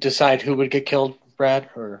decide who would get killed, Brad?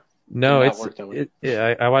 Or no,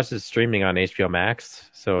 I watched it streaming on HBO Max,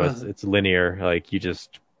 so it's linear. Like you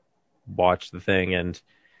just watch the thing, and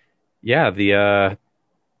yeah, the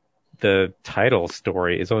title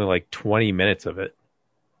story is only like 20 minutes of it.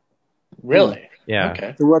 Really? Yeah.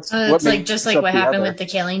 Okay. So it's like just like what happened with The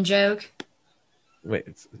Killing Joke.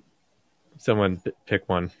 Wait, someone pick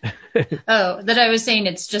one. Oh, that I was saying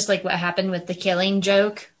it's just like what happened with The Killing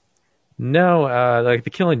Joke. No, like The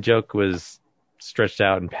Killing Joke was stretched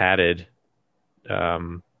out and padded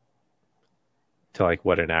to like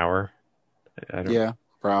what, an hour? Yeah,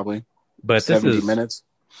 probably. But 70 minutes.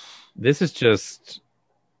 This is just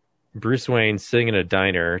Bruce Wayne sitting in a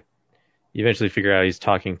diner. You eventually figure out he's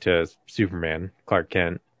talking to Superman, Clark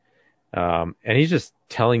Kent, and he's just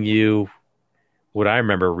telling you what I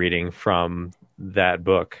remember reading from that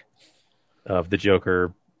book of the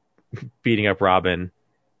Joker beating up Robin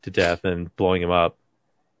to death and blowing him up,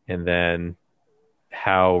 and then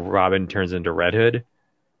how Robin turns into Red Hood.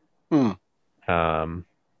 Yeah,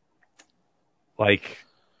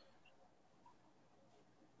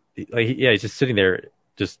 he's just sitting there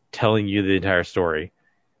just telling you the entire story.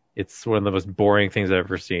 It's one of the most boring things I've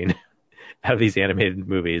ever seen out of these animated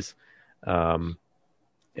movies. And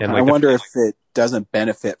I wonder if it doesn't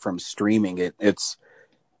benefit from streaming it. It's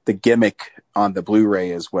the gimmick on the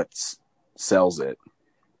Blu-ray is what sells it.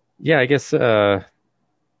 Yeah, I guess you got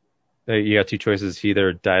two choices. He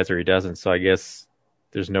either dies or he doesn't. So I guess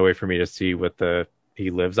there's no way for me to see what the he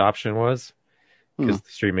lives option was, because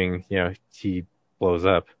the streaming, he blows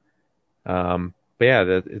up. But yeah,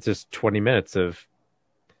 it's just 20 minutes of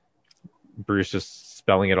Bruce just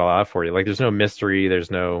spelling it all out for you. Like there's no mystery. There's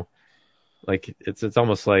no, like, it's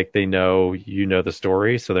almost like they know the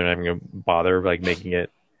story, so they're not even gonna bother like making it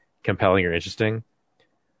compelling or interesting.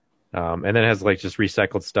 And then it has like just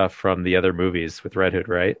recycled stuff from the other movies with Red Hood,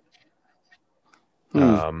 right?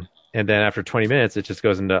 And then after 20 minutes, it just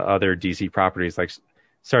goes into other DC properties. Like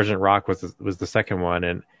Sergeant Rock was the second one,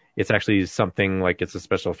 and it's actually something like it's a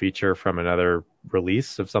special feature from another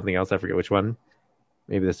release of something else. I forget which one.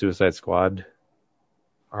 Maybe the Suicide Squad,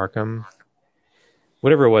 Arkham,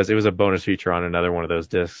 whatever it was a bonus feature on another one of those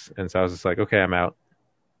discs. And so I was just like, okay, I'm out.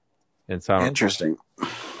 And so Interesting.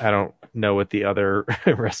 I don't know what the other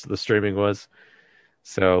rest of the streaming was.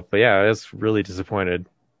 So, but yeah, I was really disappointed.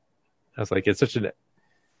 I was like, it's such an,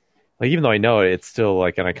 like, even though I know it, it's still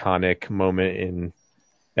like an iconic moment in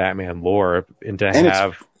Batman lore.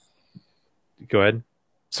 Go ahead.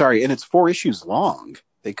 Sorry, and it's 4 issues long.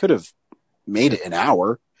 They could have made it an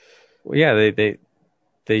hour. Well, yeah,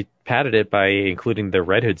 they padded it by including the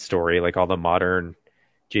Red Hood story, like all the modern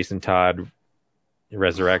Jason Todd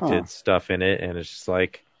resurrected stuff in it, and it's just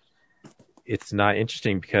like, it's not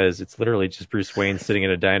interesting because it's literally just Bruce Wayne sitting in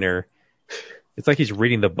a diner. It's like he's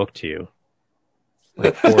reading the book to you,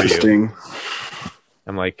 like for you.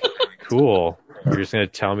 I'm like, cool. You're just gonna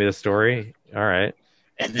tell me the story? All right.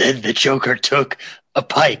 And then the Joker took a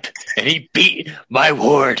pipe and he beat my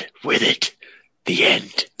ward with it. The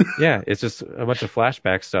end. Yeah, it's just a bunch of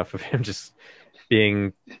flashback stuff of him just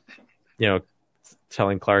being,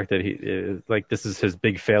 telling Clark that he, like, this is his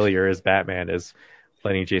big failure as Batman, is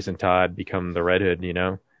letting Jason Todd become the Red Hood,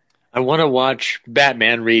 I want to watch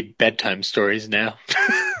Batman read bedtime stories now.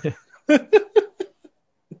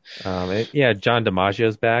 John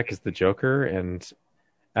DiMaggio's back as the Joker, and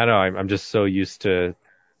I don't know. I'm just so used to,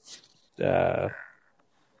 the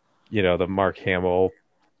Mark Hamill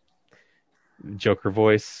Joker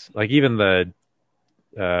voice. Like even the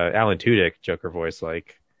Alan Tudyk Joker voice,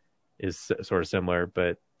 like, is sort of similar,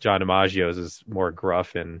 but John DiMaggio's is more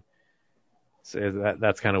gruff, and so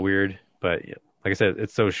that's kind of weird. But like I said,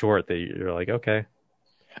 it's so short that you're like, okay.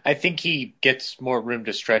 I think he gets more room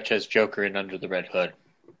to stretch as Joker in Under the Red Hood.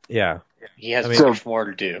 Yeah. He has much more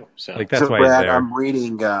to do. So like that's why Brad, he's there. I'm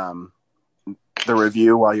reading the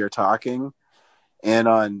review while you're talking, and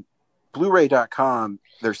on Blu-ray.com,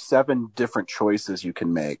 there's 7 different choices you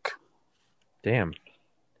can make. Damn.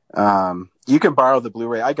 You can borrow the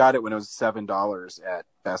Blu-ray. I got it when it was $7 at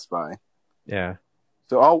Best Buy. Yeah.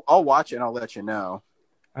 So I'll watch it and I'll let you know.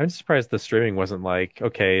 I'm surprised the streaming wasn't like,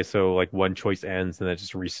 okay, so like one choice ends and then it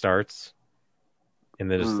just restarts, and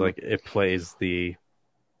then just like it plays the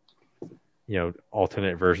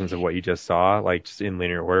alternate versions of what you just saw, like just in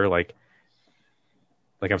linear order. Like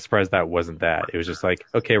I'm surprised that wasn't that. It was just like,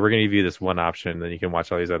 okay, we're gonna give you this one option, and then you can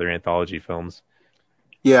watch all these other anthology films.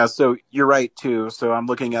 Yeah, so you're right too. So I'm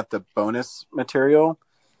looking at the bonus material,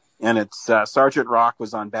 and it's Sergeant Rock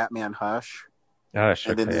was on Batman Hush. Hush,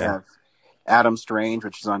 and then they have Adam Strange,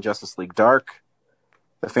 which is on Justice League Dark,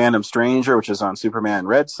 The Phantom Stranger, which is on Superman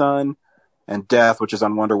Red Sun, and Death, which is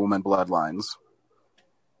on Wonder Woman Bloodlines.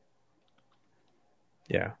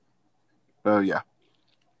 Yeah. Oh, yeah.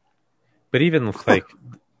 But even like,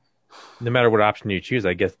 no matter what option you choose,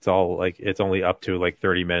 I guess it's all like it's only up to like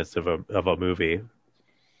 30 minutes of a movie.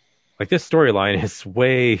 Like this storyline is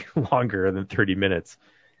way longer than 30 minutes.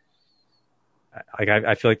 Like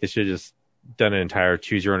I feel like they should have just done an entire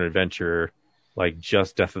choose your own adventure, like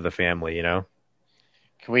just Death of the Family, Can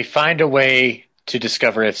we find a way to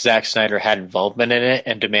discover if Zack Snyder had involvement in it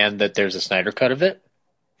and demand that there's a Snyder cut of it?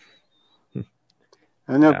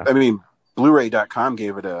 I know. Yeah. I mean, Blu-ray.com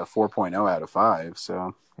gave it a 4.0 out of 5.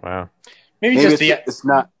 So wow. Maybe it's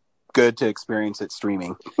not good to experience it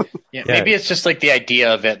streaming. Maybe it's just like the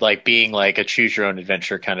idea of it like being like a choose your own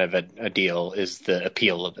adventure kind of a deal is the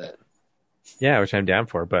appeal of it. Yeah, which I'm down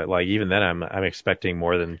for, but like even then I'm expecting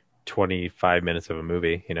more than 25 minutes of a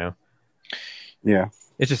movie, Yeah.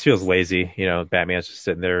 It just feels lazy, Batman's just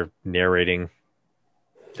sitting there narrating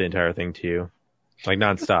the entire thing to you, like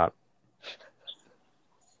nonstop.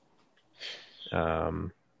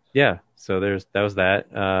 Yeah, so that was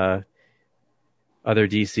that. Other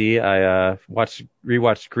DC, I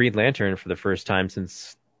rewatched Green Lantern for the first time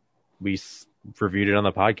since we reviewed it on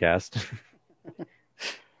the podcast.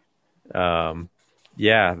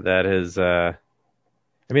 Yeah, that is. I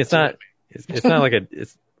mean, it's not like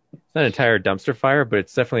it's not an entire dumpster fire, but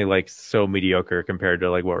it's definitely like so mediocre compared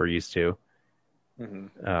to like what we're used to.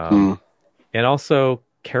 Mm-hmm. And also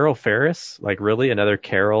Carol Ferris, like really another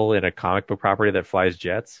Carol in a comic book property that flies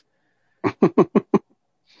jets.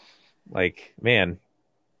 Like, man,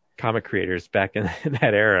 comic creators back in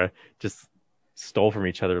that era just stole from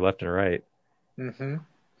each other left and right. Mm-hmm.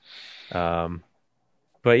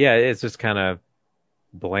 But yeah, it's just kind of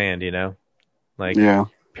bland, Like,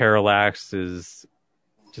 Parallax is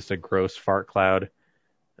just a gross fart cloud.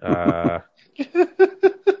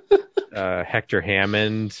 Hector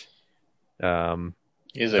Hammond.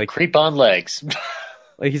 He's a creep on legs.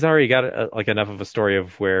 Like he's already got like enough of a story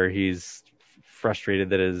of where he's frustrated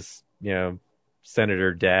that his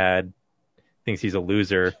senator dad thinks he's a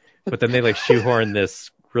loser, but then they like shoehorn this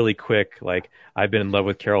really quick like I've been in love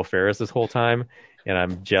with Carol Ferris this whole time, and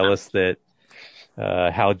I'm jealous that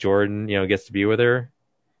Hal Jordan gets to be with her.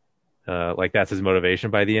 Like that's his motivation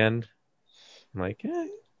by the end. I'm like,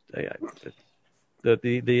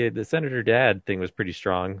 the senator dad thing was pretty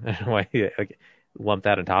strong. I don't know why he lumped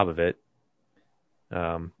that on top of it.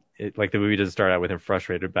 Like the movie doesn't start out with him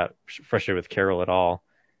frustrated with Carol at all.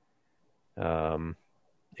 And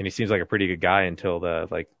he seems like a pretty good guy until the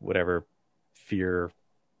like whatever fear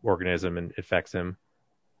organism infects him.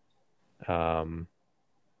 Yeah.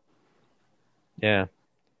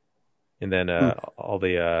 And then all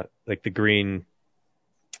the like the green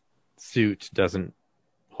suit doesn't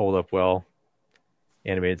hold up well.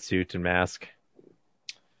 Animated suit and mask.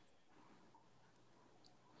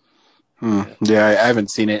 Yeah, I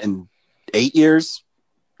haven't seen it in 8 years,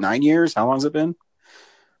 9 years. How long has it been?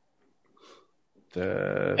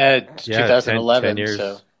 2011. 10 years.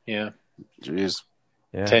 So yeah, jeez,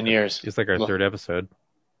 yeah, 10 years. It's like our third episode.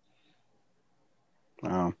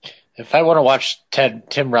 Oh, if I want to watch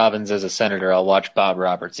Tim Robbins as a senator, I'll watch Bob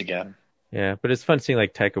Roberts again. Yeah, but it's fun seeing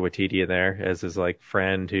like Taika Waititi in there as his like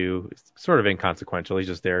friend who is sort of inconsequential. He's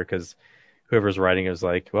just there because whoever's writing it was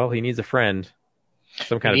like, well, he needs a friend,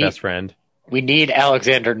 some kind of best friend. We need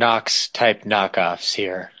Alexander Knox type knockoffs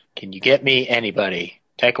here. Can you get me anybody?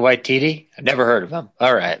 Taika Waititi? I've never heard of him.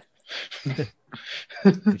 All right. You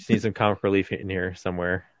just need some comic relief in here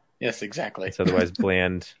somewhere. Yes, exactly. It's otherwise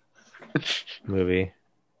bland movie.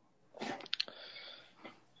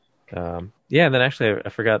 Yeah, and then actually I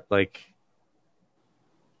forgot, like,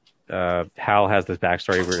 Hal has this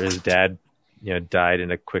backstory where his dad, died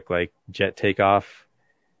in a quick like jet takeoff.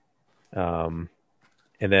 And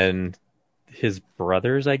then his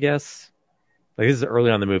brothers, I guess, like this is early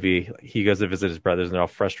on in the movie, he goes to visit his brothers and they're all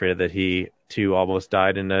frustrated that he too almost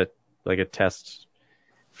died in a test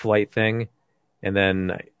flight thing. And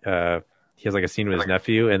then he has like a scene with his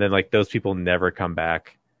nephew, and then like those people never come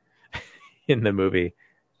back in the movie.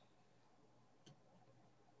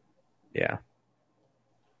 Yeah.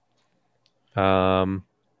 Oh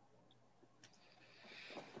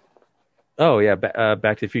yeah,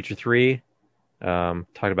 Back to the Future 3.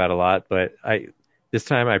 Talked about a lot, but this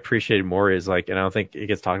time I appreciated more is like, and I don't think it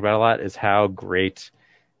gets talked about a lot, is how great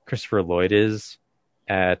Christopher Lloyd is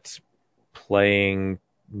at playing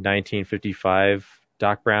 1955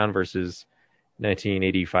 Doc Brown versus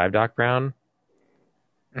 1985 Doc Brown.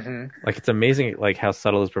 Mm-hmm. Like, it's amazing like how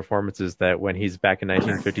subtle his performance is, that when he's back in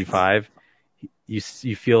 1955 you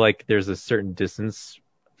feel like there's a certain distance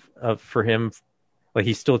for him, like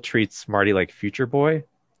he still treats Marty like Future Boy,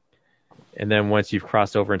 and then once you've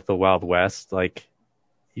crossed over into the Wild West, like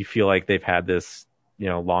you feel like they've had this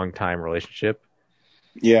long time relationship.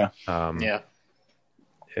 Yeah.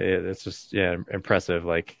 It's just impressive,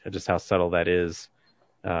 like just how subtle that is.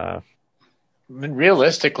 I mean,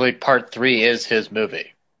 realistically, Part 3 is his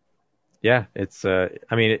movie. Yeah, it's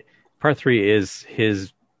Part 3 is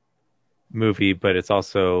his movie, but it's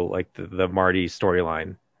also like the Marty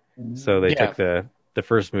storyline. So they took the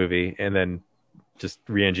first movie and then just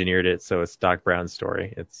re-engineered it so it's Doc Brown's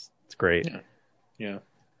story. It's great. Yeah.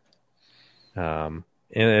 And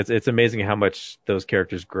it's amazing how much those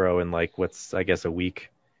characters grow in like what's, I guess, a week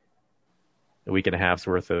and a half's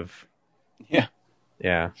worth of.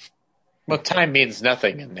 Yeah. Well, time means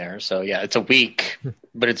nothing in there, so yeah, it's a week,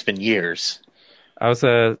 but it's been years. As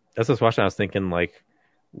I was watching, I was thinking, like,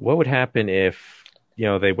 what would happen if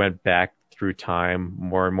they went back through time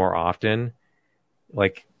more and more often?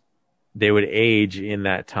 Like, they would age in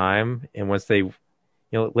that time, and once they,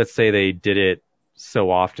 let's say they did it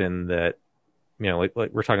so often that, like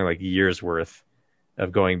we're talking like years worth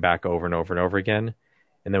of going back over and over and over again,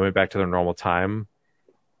 and then went back to their normal time.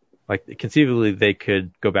 Like, conceivably, they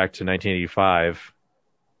could go back to 1985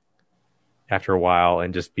 after a while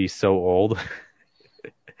and just be so old,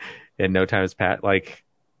 and no time has passed. Like,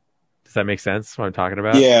 does that make sense? What I'm talking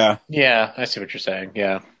about? Yeah, I see what you're saying.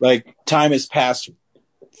 Yeah, like time has passed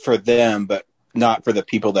for them, but not for the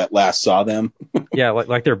people that last saw them. Yeah,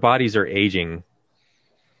 like their bodies are aging,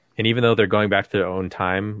 and even though they're going back to their own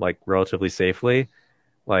time, like relatively safely,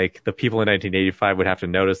 like the people in 1985 would have to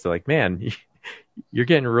notice. They're like, man, you're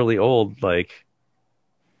getting really old. Like,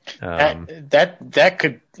 that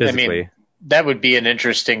could physically. I mean, that would be an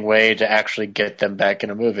interesting way to actually get them back in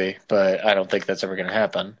a movie, but I don't think that's ever going to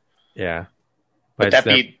happen. Yeah, but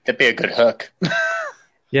that'd be a good hook.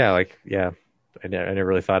 Yeah, I never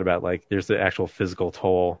really thought about, like, there's the actual physical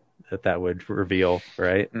toll that would reveal,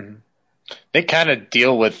 right? Mm-hmm. They kind of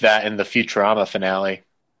deal with that in the Futurama finale,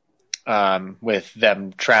 with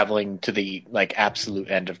them traveling to the like absolute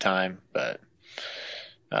end of time. But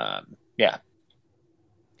yeah.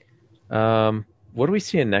 What are we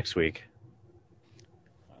seeing next week?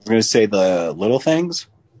 I was going to say The Little Things.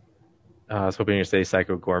 I was hoping you'd say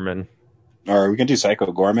Psycho Gorman. Or we can do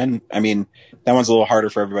Psycho Gorman. I mean, that one's a little harder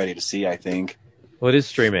for everybody to see, I think. Well, it is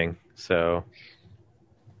streaming, so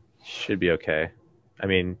should be okay. I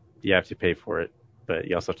mean, you have to pay for it, but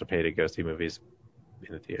you also have to pay to go see movies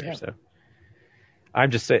in the theater. Yeah. So I'm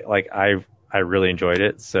just saying, like, I really enjoyed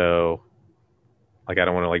it. So, like, I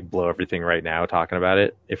don't want to like blow everything right now talking about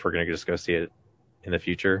it if we're gonna just go see it in the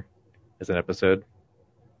future as an episode.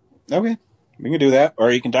 Okay, we can do that,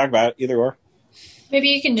 or you can talk about it, either or. Maybe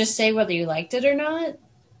you can just say whether you liked it or not.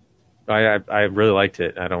 I really liked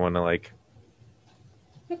it. I don't want to like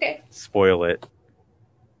spoil it.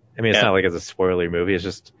 I mean, it's not like it's a spoilery movie. It's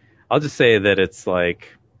just, I'll just say that it's like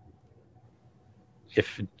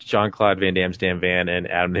if Jean-Claude Van Damme's Dan Van and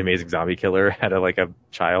Adam the Amazing Zombie Killer had a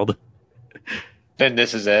child. Then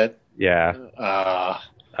this is it. Yeah.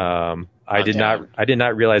 I did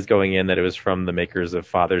not realize going in that it was from the makers of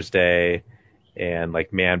Father's Day and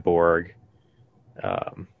like Manborg.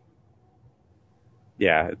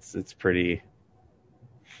 yeah, it's pretty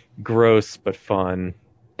gross but fun.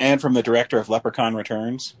 And from the director of Leprechaun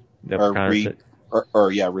Returns, Returns,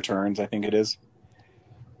 I think it is.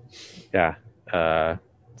 Yeah.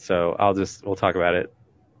 So we'll talk about it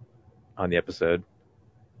on the episode.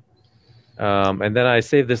 And then I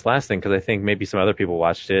saved this last thing because I think maybe some other people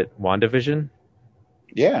watched it. WandaVision.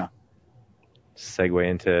 Yeah. Segue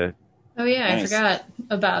into. Oh yeah, nice. I forgot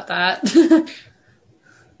about that.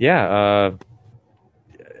 Yeah.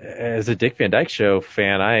 As a Dick Van Dyke Show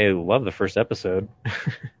fan, I love the first episode.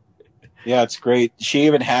 Yeah, it's great. She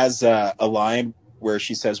even has a line where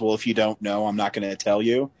she says, "Well, if you don't know, I'm not going to tell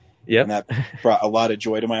you." Yep. And that brought a lot of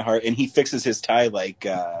joy to my heart. And he fixes his tie like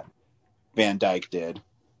Van Dyke did.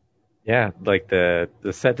 Yeah, like the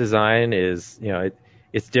set design is,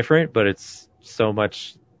 it's different, but it's so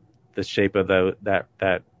much the shape of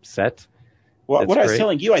that set. Well, what I was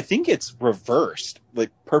telling you, I think it's reversed, like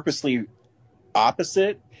purposely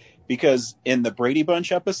opposite, because in the Brady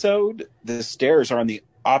Bunch episode, the stairs are on the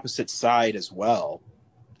opposite side as well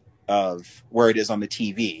of where it is on the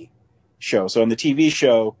TV show. So in the TV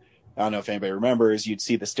show, I don't know if anybody remembers, you'd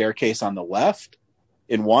see the staircase on the left.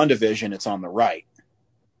 In WandaVision, it's on the right.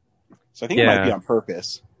 So I think it might be on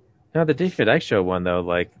purpose. No, the Dick Van Dyke Show one though,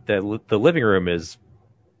 like the living room is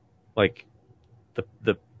like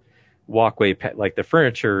the walkway, like the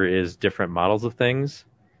furniture is different models of things.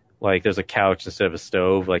 Like there's a couch instead of a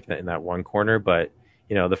stove, like in that one corner, but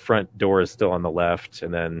the front door is still on the left,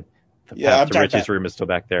 and then the path to Richie's room is still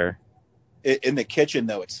back there. In the kitchen,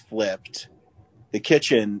 though, it's flipped. The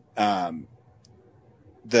kitchen, the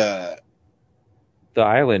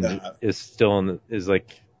island is still is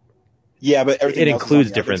like. Yeah, but everything it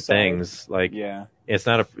includes different things. Like, it's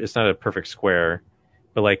not a perfect square,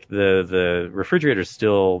 but like the refrigerator is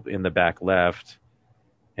still in the back left,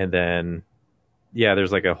 and then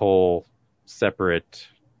there's like a whole separate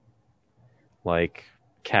like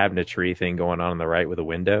cabinetry thing going on the right with a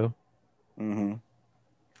window. Mm-hmm.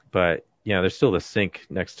 But there's still the sink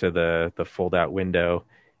next to the fold out window,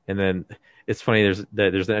 and then it's funny.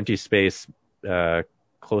 There's an empty space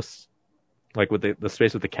close, like with the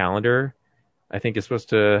space with the calendar. I think it's supposed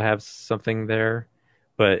to have something there,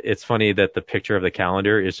 but it's funny that the picture of the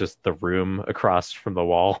calendar is just the room across from the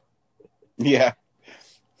wall. Yeah,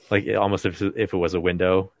 like almost if it was a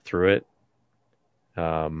window through it.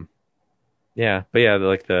 Yeah, but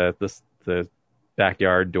like the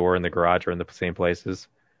backyard door and the garage are in the same places.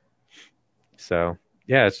 So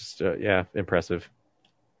it's just impressive.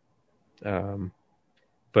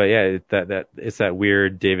 But that it's that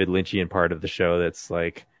weird David Lynchian part of the show that's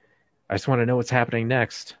like, I just want to know what's happening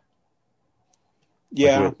next.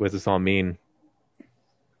 Yeah, like, what does this all mean?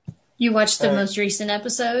 You watched the most recent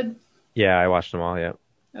episode? Yeah, I watched them all. Yeah.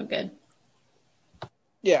 Oh, good.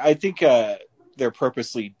 Yeah, I think they're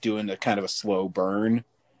purposely doing a kind of a slow burn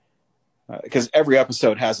because every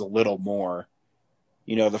episode has a little more.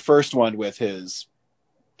 The first one with his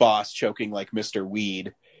boss choking like Mr.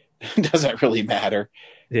 Weed doesn't really matter.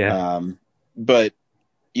 Yeah. But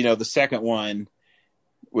the second one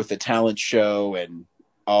with the talent show and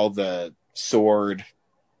all the sword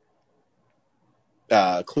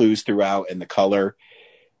clues throughout and the color.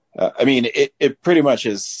 I mean, it pretty much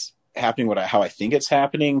is happening how I think it's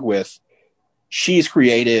happening with. She's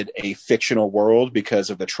created a fictional world because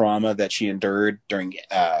of the trauma that she endured during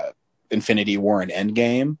Infinity War and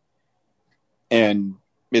Endgame. And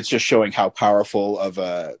it's just showing how powerful of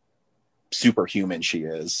a superhuman she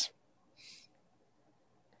is.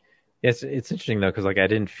 It's interesting though, because like I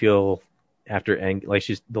didn't feel after like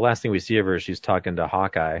she's the last thing we see of her, she's talking to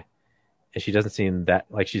Hawkeye, and she doesn't seem that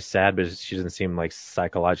like she's sad, but she doesn't seem like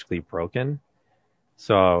psychologically broken.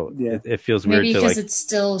 So it feels weird. Maybe because it's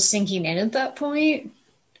still sinking in at that point.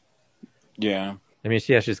 Yeah, I mean,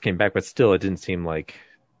 she just came back, but still, it didn't seem like.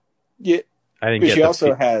 Yeah, I didn't get. She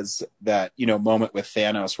also has that moment with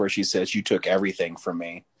Thanos where she says, "You took everything from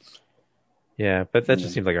me." Yeah, but that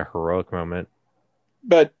just seems like a heroic moment.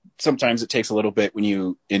 But sometimes it takes a little bit when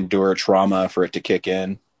you endure trauma for it to kick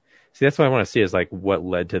in. See, that's what I want to see is like what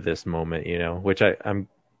led to this moment, which I'm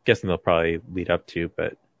guessing they'll probably lead up to.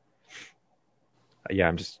 But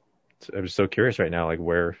I'm just so curious right now, like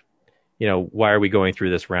where, why are we going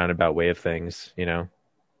through this roundabout way of things,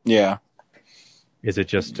 Yeah. Is it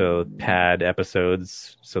just to pad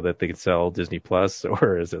episodes so that they can sell Disney Plus,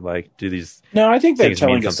 or is it like, do these? No, I think they're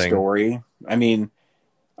telling a story. I mean,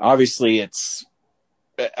 obviously it's,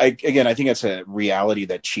 I think it's a reality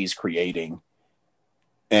that she's creating.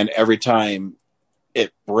 And every time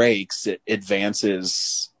it breaks, it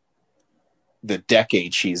advances the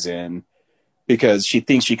decade she's in because she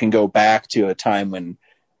thinks she can go back to a time when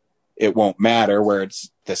it won't matter, where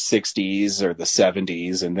it's the 60s or the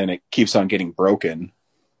 70s, and then it keeps on getting broken.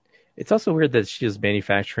 It's also weird that she is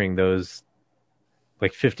manufacturing those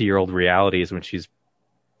like 50-year-old realities when she's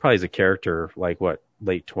probably as a character like what,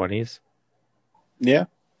 late 20s. Yeah.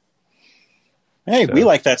 Hey, we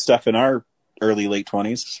like that stuff in our early late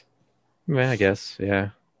 20s. Yeah, I guess. Yeah.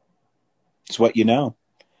 It's what you know.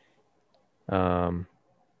 I'm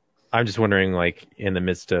just wondering, like, in the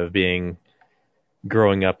midst of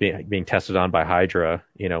growing up, being tested on by Hydra,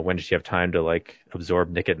 when does she have time to like absorb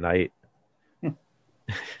Nick at Night?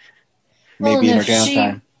 Maybe in her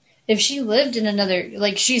downtime. If she lived in another,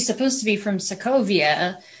 like, she's supposed to be from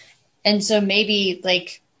Sokovia, and so maybe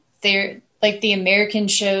like the American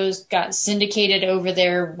shows got syndicated over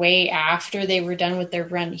there way after they were done with their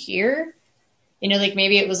run here. Like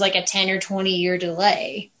maybe it was like a 10 or 20 year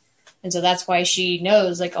delay. And so that's why she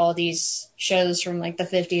knows like all these shows from like the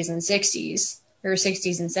 50s and 60s or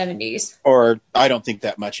 60s and 70s. Or I don't think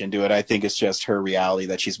that much into it. I think it's just her reality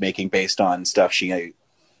that she's making based on stuff she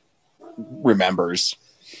remembers.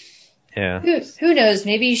 Yeah. Who knows?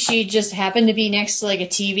 Maybe she just happened to be next to like a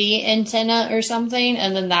TV antenna or something,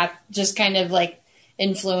 and then that just kind of like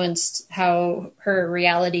influenced how her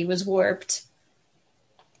reality was warped.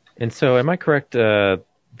 And so, am I correct? The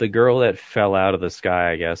girl that fell out of the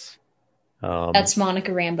sky, I guess. That's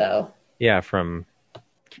Monica Rambeau. Yeah, from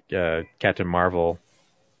Captain Marvel.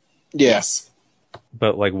 Yes.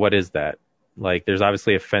 But like, what is that? Like, there's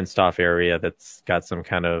obviously a fenced-off area that's got some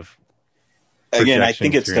kind of. Again, I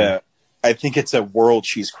think it's a world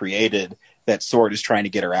she's created that Sword is trying to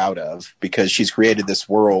get her out of, because she's created this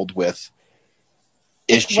world with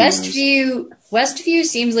issues. Westview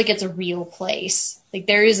seems like it's a real place. Like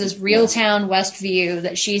there is this real town, Westview,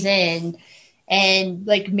 that she's in, and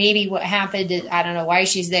like maybe what happened, I don't know why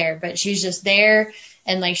she's there, but she's just there,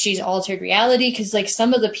 and like she's altered reality because like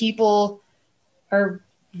some of the people are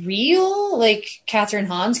real. Like Catherine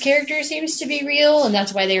Hahn's character seems to be real, and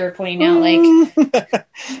that's why they were pointing out like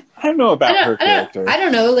I don't know about her character. I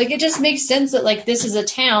don't know. Like it just makes sense that like this is a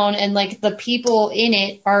town and like the people in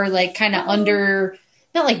it are like kind of under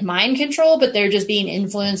not like mind control, but they're just being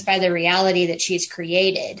influenced by the reality that she's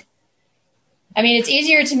created. I mean, it's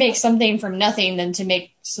easier to make something from nothing than to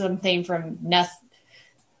make something from nothing.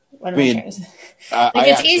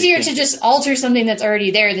 It's easier to just alter something that's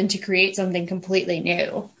already there than to create something completely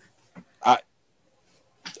new. I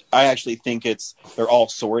actually think they're all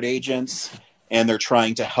Sword agents, and they're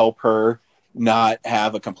trying to help her not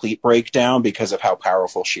have a complete breakdown because of how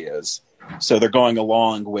powerful she is. So they're going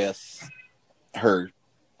along with her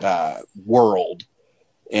world,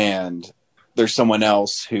 and there's someone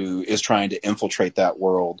else who is trying to infiltrate that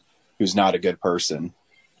world who's not a good person.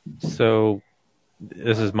 So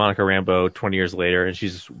this is Monica Rambeau 20 years later, and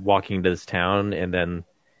she's walking to this town, and then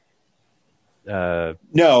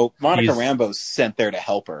no, Monica Rambeau's sent there to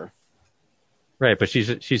help her. Right, but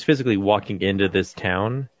she's physically walking into this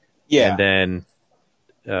town. Yeah. And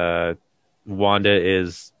then Wanda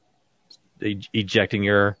is ejecting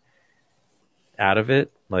her out of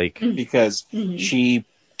it, like because she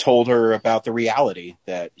told her about the reality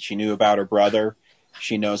that she knew about her brother.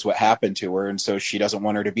 She knows what happened to her, and so she doesn't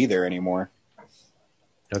want her to be there anymore.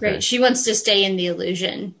 Okay. Right. She wants to stay in the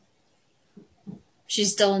illusion.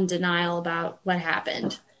 She's still in denial about what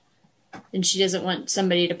happened, and she doesn't want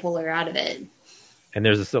somebody to pull her out of it. And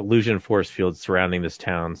there's this illusion force field surrounding this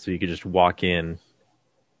town, so you could just walk in.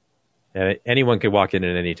 Anyone could walk in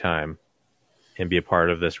at any time and be a part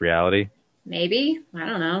of this reality. Maybe. I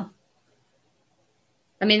don't know.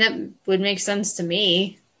 I mean, that would make sense to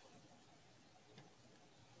me.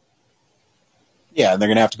 Yeah, and they're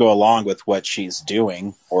going to have to go along with what she's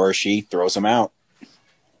doing, or she throws them out.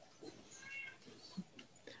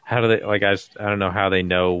 How do they, like, I don't know how they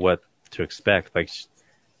know what to expect. Like,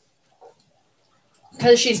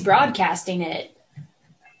 because she's broadcasting it.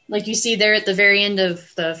 Like you see there at the very end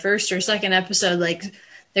of the first or second episode, like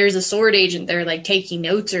there's a Sword agent there, like taking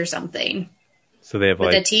notes or something. So they have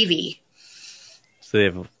with a TV. So they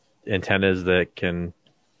have antennas that can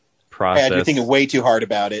process. You're thinking way too hard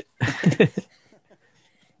about it.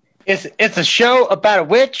 It's a show about a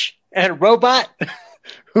witch and a robot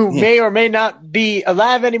who may or may not be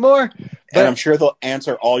alive anymore. And I'm sure they'll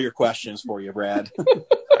answer all your questions for you, Brad.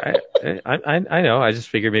 I know. I just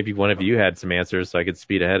figured maybe one of you had some answers so I could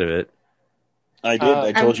speed ahead of it. I did.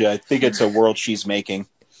 I told you. I think it's a world she's making.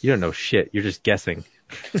 You don't know shit. You're just guessing.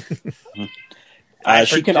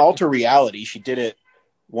 She can alter reality. She did it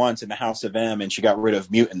once in the House of M, and she got rid of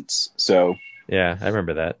mutants. So yeah, I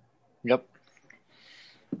remember that. Yep.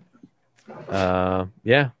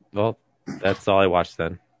 Yeah. Well, that's all I watched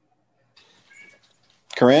then.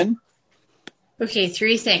 Corinne, Okay,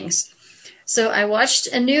 3 things. So I watched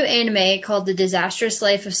a new anime called The Disastrous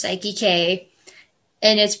Life of Saiki K,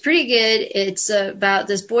 and it's pretty good. It's about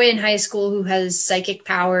this boy in high school who has psychic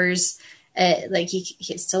powers. Like he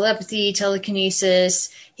has telepathy, telekinesis,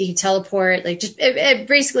 he can teleport, like just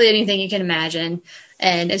basically anything you can imagine.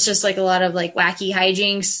 And it's just like a lot of like wacky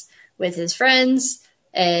hijinks with his friends,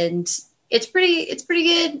 and it's pretty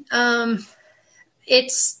good.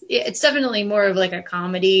 It's definitely more of like a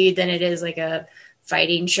comedy than it is like a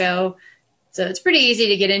fighting show. So it's pretty easy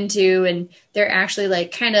to get into, and they're actually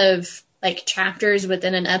like kind of like chapters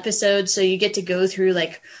within an episode. So you get to go through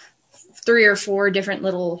like 3 or 4 different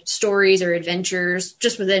little stories or adventures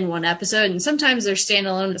just within one episode. And sometimes they're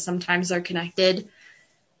standalone, but sometimes they're connected.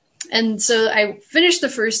 And so I finished the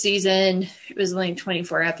first season. It was only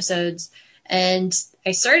 24 episodes. And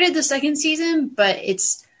I started the second season, but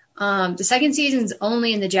it's the second season's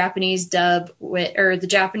only in the Japanese dub or the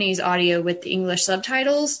Japanese audio with the English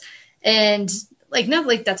subtitles. And like, not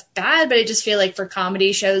like that's bad, but I just feel like for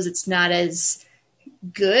comedy shows, it's not as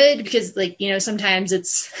good because like, you know, sometimes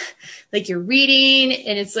it's like you're reading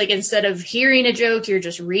and it's like, instead of hearing a joke, you're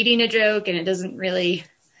just reading a joke, and it doesn't really,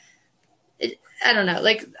 I don't know.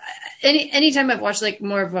 Like anytime I've watched like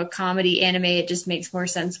more of a comedy anime, it just makes more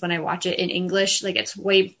sense when I watch it in English. Like it's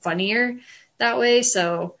way funnier that way.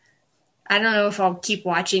 So I don't know if I'll keep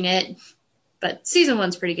watching it, but season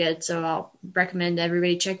 1's pretty good. So I'll recommend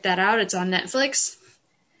everybody check that out. It's on Netflix.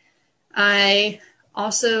 I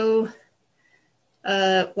also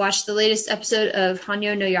watched the latest episode of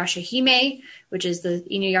Hanyo no Yashahime, which is the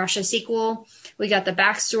Inuyasha sequel. We got the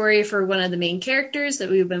backstory for one of the main characters that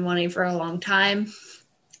we've been wanting for a long time.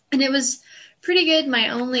 And it was pretty good. My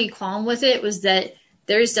only qualm with it was that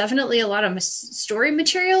there's definitely a lot of story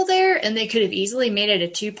material there, and they could have easily made it a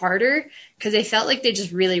 2-parter because they felt like they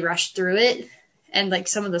just really rushed through it. And like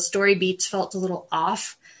some of the story beats felt a little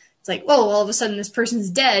off. It's like, whoa, all of a sudden this person's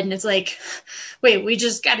dead. And it's like, wait, we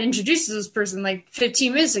just got introduced to this person like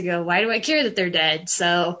 15 minutes ago. Why do I care that they're dead?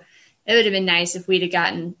 So it would have been nice if we'd have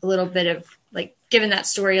gotten a little bit of like given that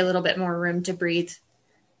story a little bit more room to breathe.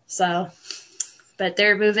 So, but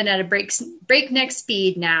they're moving at a breakneck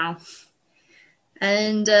speed now.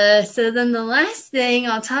 And so then the last thing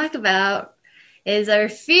I'll talk about is our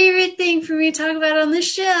favorite thing for me to talk about on the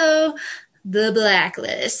show, The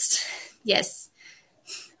Blacklist. Yes.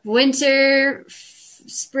 Winter,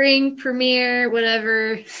 spring premiere,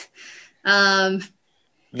 whatever. The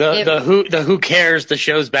Who Cares, the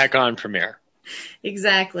show's back on premiere.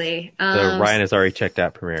 Exactly. So Ryan has already checked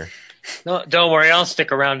out premiere. No, don't worry, I'll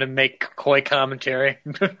stick around and make coy commentary.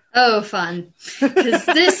 Oh, fun. Because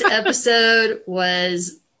this episode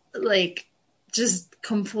was like just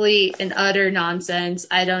complete and utter nonsense.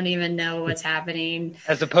 I don't even know what's happening.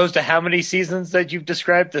 As opposed to how many seasons that you've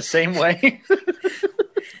described the same way?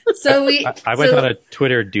 So I went on a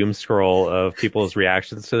Twitter doom scroll of people's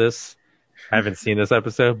reactions to this. I haven't seen this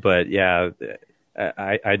episode, but yeah,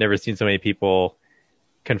 I'd never seen so many people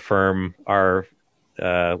confirm our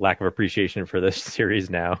lack of appreciation for this series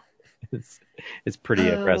now. It's pretty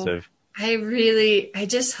impressive. I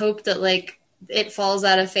just hope that like it falls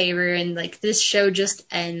out of favor and like this show just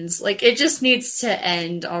ends. Like it just needs to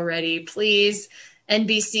end already. Please,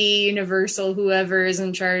 NBC, Universal, whoever is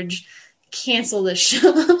in charge, cancel this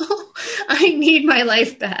show. I need my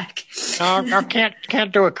life back. No,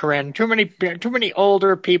 can't do it, Corinne. Too many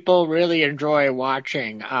older people really enjoy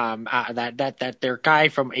watching that their guy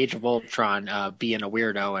from Age of Ultron being a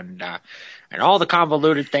weirdo and all the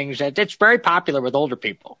convoluted things. That it's very popular with older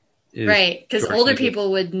people. Right, because older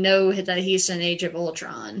people would know that he's in Age of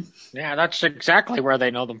Ultron. Yeah, that's exactly where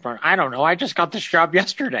they know them from. I don't know. I just got this job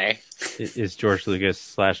yesterday. Is George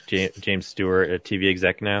Lucas / James Stewart a TV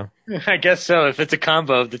exec now? I guess so. If it's a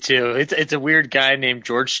combo of the two, it's a weird guy named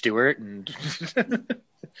George Stewart and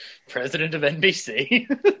president of NBC.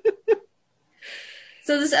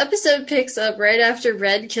 So this episode picks up right after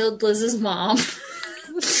Red killed Liz's mom.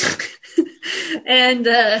 And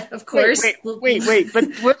of course, wait!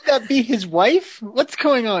 But wouldn't that be his wife? What's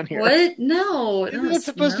going on here? What? No, isn't it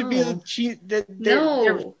supposed to be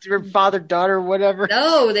their father-daughter, whatever?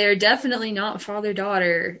 No, they're definitely not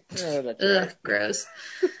father-daughter. Oh, ugh, gross.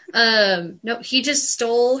 No, he just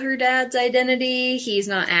stole her dad's identity. He's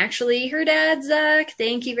not actually her dad, Zach.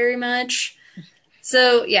 Thank you very much.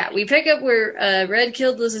 So, yeah, we pick up where Red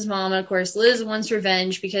killed Liz's mom, and of course, Liz wants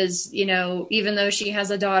revenge because, you know, even though she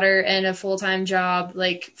has a daughter and a full-time job,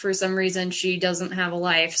 like, for some reason, she doesn't have a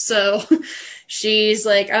life. So, she's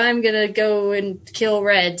like, I'm gonna go and kill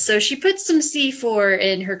Red. So, she puts some C4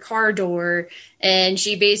 in her car door, and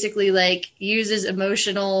she basically, like, uses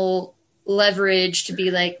emotional leverage to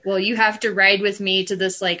be like, well, you have to ride with me to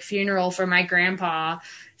this like funeral for my grandpa.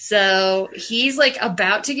 So he's like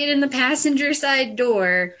about to get in the passenger side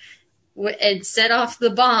door and set off the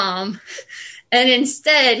bomb. And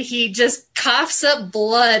instead he just coughs up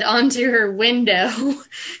blood onto her window.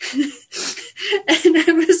 And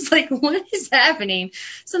I was like, what is happening?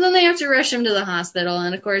 So then they have to rush him to the hospital.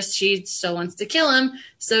 And of course she still wants to kill him.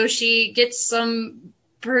 So she gets some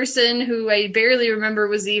person who I barely remember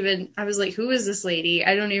I was like, who is this lady?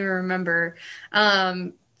 I don't even remember.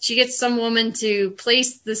 She gets some woman to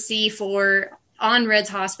place the C4 on Red's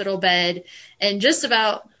hospital bed and just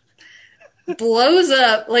about blows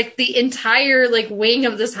up like the entire like wing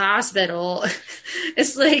of this hospital.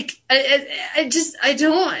 It's like,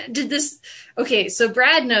 okay, so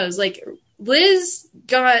Brad knows, like, Liz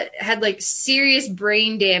had like serious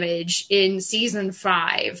brain damage in season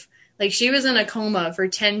 5. Like, she was in a coma for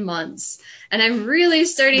 10 months. And I'm really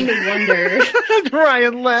starting to wonder.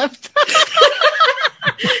 Ryan left.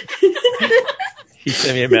 He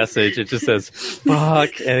sent me a message. It just says,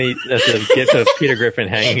 fuck. And that's a gift of Peter Griffin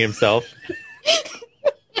hanging himself.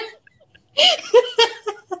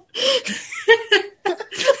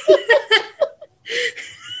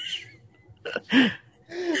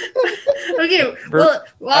 Okay, well,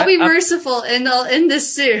 I'll be merciful and I'll end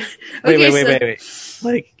this soon. Okay, wait.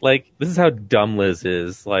 Like, this is how dumb Liz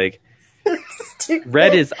is. Like,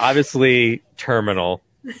 Red is obviously terminal,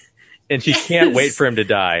 and she can't wait for him to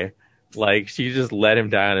die. Like, she just let him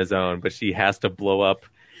die on his own, but she has to blow up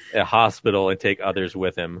a hospital and take others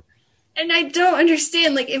with him. And I don't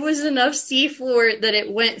understand. Like, it was enough C4 that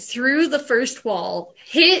it went through the first wall,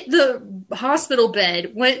 hit the hospital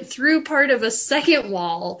bed, went through part of a second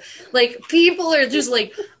wall. Like, people are just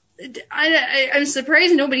like, I'm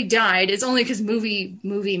surprised nobody died. It's only because movie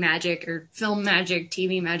magic or film magic,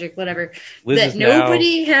 TV magic, whatever, that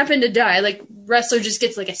nobody happened to die. Like, Wrestler just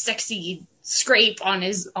gets like a sexy scrape on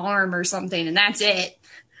his arm or something, and that's it.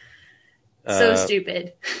 So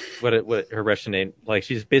stupid. What her Russian name? Like,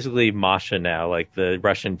 she's basically Masha now, like the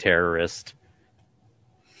Russian terrorist.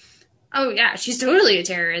 Oh yeah, she's totally a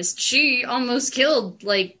terrorist. She almost killed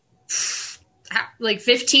like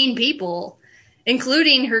 15 people,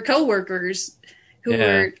 including her coworkers who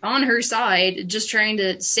were on her side, just trying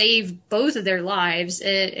to save both of their lives.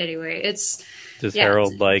 Anyway, does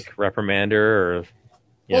Harold like reprimand her or?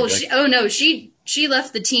 Well, she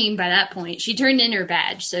left the team by that point. She turned in her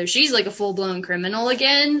badge. So she's like a full-blown criminal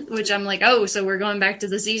again, which I'm like, oh, so we're going back to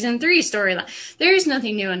the season 3 storyline. There's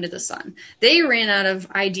nothing new under the sun. They ran out of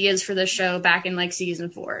ideas for the show back in like season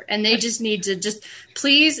 4. And they just need to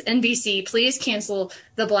please, NBC, please cancel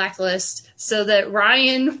the Blacklist so that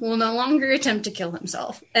Ryan will no longer attempt to kill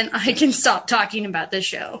himself. And I can stop talking about this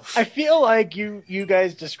show. I feel like you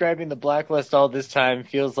guys describing the Blacklist all this time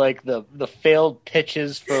feels like the failed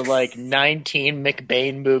pitches for like 19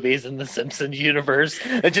 McBain movies in the Simpsons universe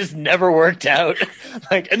that just never worked out.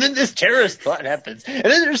 Like, and then this terrorist thought happens, and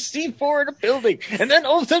then there's C4 in a building, and then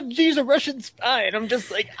all of a sudden she's a Russian spy, and I'm just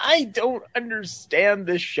like, I don't understand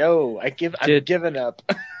this show. I'm giving up.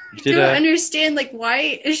 I don't understand, like,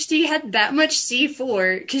 why she had that much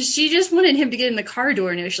C4, because she just wanted him to get in the car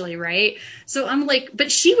door initially, right? So I'm like,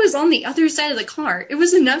 but she was on the other side of the car. It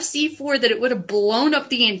was enough C4 that it would have blown up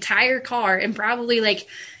the entire car and probably, like,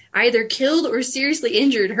 either killed or seriously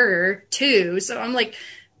injured her, too. So I'm like,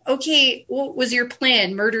 okay, what was your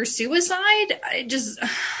plan? Murder-suicide?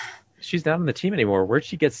 She's not on the team anymore. Where'd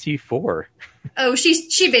she get C4? Oh,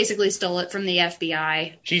 she basically stole it from the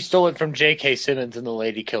FBI. She stole it from J.K. Simmons and the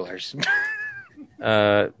Lady Killers.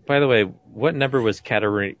 By the way, what number was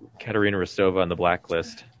Katerina Rostova on the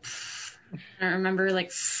Blacklist? I don't remember,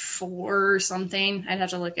 like 4 or something. I'd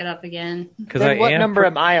have to look it up again. What number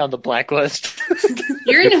am I on the Blacklist?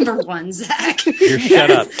 You're number 1, Zach. You're shut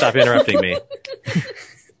up. Stop interrupting me.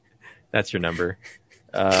 That's your number.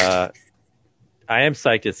 I am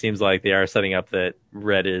psyched. It seems like they are setting up that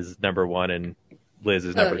Red is number 1 and Liz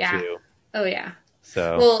is number 2. Oh, yeah.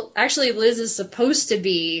 So, well, actually, Liz is supposed to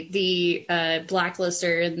be the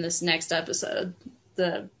blacklister in this next episode.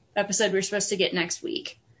 The episode we're supposed to get next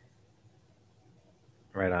week.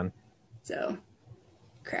 Right on. So,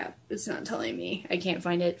 crap. It's not telling me. I can't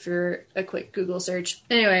find it for a quick Google search.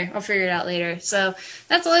 Anyway, I'll figure it out later. So,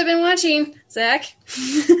 that's all I've been watching. Zach,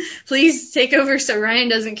 please take over so Ryan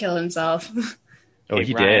doesn't kill himself. Oh,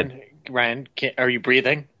 he did. Ryan, are you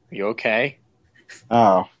breathing? Are you okay?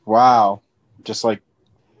 Oh, wow. Just like,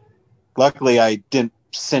 luckily I didn't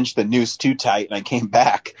cinch the noose too tight and I came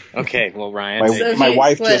back. Okay, well, Ryan. My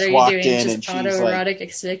wife just walked in and she's autoerotic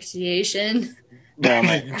asphyxiation. No,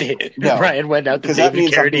 no. Ryan went out because that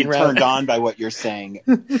means I'm being turned on by what you're saying.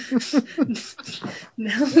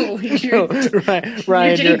 No, Ryan, you're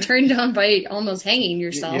getting turned on by almost hanging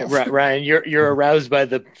yourself. Yeah, Ryan, you're aroused by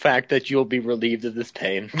the fact that you'll be relieved of this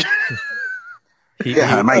pain.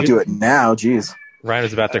 I might do it now. Jeez. Ryan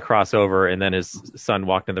was about to cross over, and then his son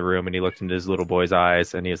walked in the room, and he looked into his little boy's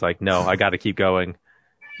eyes, and he was like, "No, I got to keep going."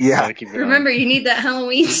 Yeah. Remember, you need that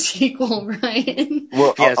Halloween sequel, Ryan.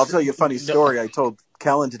 Well, yes. I'll tell you a funny story. I told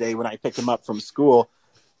Kellen today when I picked him up from school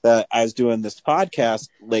that I was doing this podcast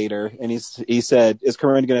later, and he said, "Is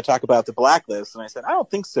Corinne going to talk about the Blacklist?" And I said, "I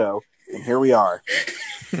don't think so." And here we are.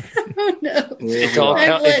 Oh no! It's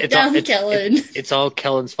all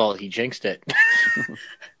Kellen's fault. He jinxed it.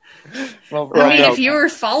 Well, I mean, if you were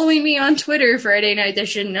following me on Twitter Friday night, that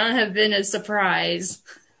should not have been a surprise.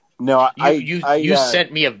 No, you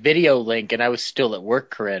sent me a video link, and I was still at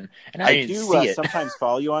work, Corinne, and I didn't see it. Sometimes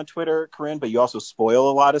follow you on Twitter, Corinne, but you also spoil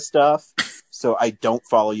a lot of stuff, so I don't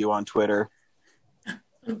follow you on Twitter.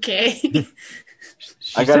 Okay.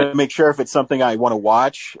 I got to make sure if it's something I want to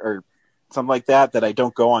watch or something like that I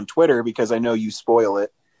don't go on Twitter because I know you spoil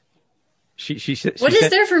it. What is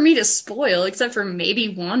there for me to spoil except for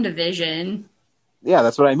maybe WandaVision? Yeah,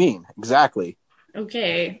 that's what I mean. Exactly.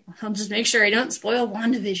 Okay, I'll just make sure I don't spoil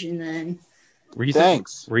WandaVision then.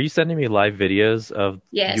 Thanks. Were you sending me live videos of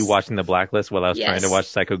you watching The Blacklist while I was trying to watch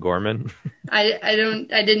Psycho Gorman? I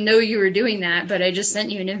didn't know you were doing that, but I just sent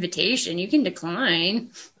you an invitation. You can decline.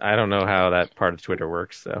 I don't know how that part of Twitter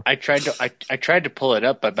works, so I tried to pull it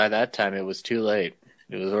up, but by that time it was too late.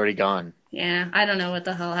 It was already gone. Yeah, I don't know what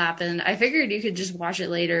the hell happened. I figured you could just watch it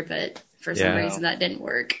later, but for some reason that didn't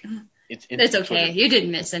work. It's okay. Twitter. You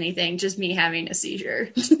didn't miss anything. Just me having a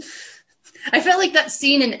seizure. I felt like that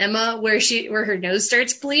scene in Emma where her nose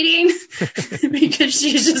starts bleeding because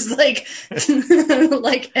she's just like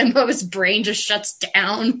Emma's brain just shuts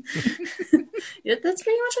down. That's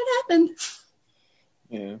pretty much what happened.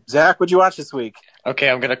 Yeah. Zach, what'd you watch this week? Okay,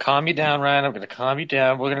 I'm going to calm you down, Ryan. I'm going to calm you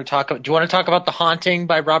down. We're going to talk. Do you want to talk about The Haunting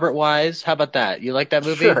by Robert Wise? How about that? You like that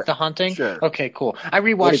movie, sure. The Haunting? Sure. Okay, cool. I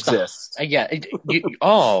rewatched it exists.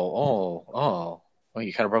 Well,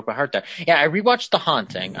 you kind of broke my heart there. Yeah, I rewatched The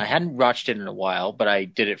Haunting. I hadn't watched it in a while, but I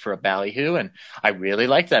did it for a ballyhoo, and I really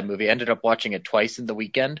liked that movie. I ended up watching it twice in the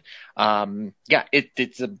weekend. The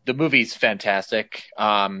movie's fantastic.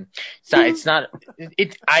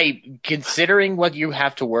 Considering what you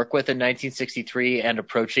have to work with in 1963 and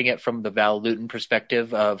approaching it from the Val Lewton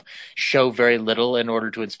perspective of show very little in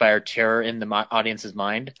order to inspire terror in the audience's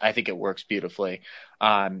mind, I think it works beautifully.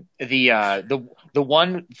 The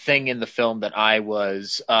one thing in the film that I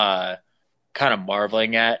was kind of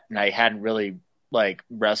marveling at, and I hadn't really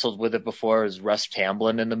wrestled with it before, is Russ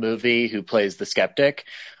Tamblyn in the movie, who plays the skeptic.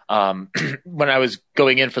 When I was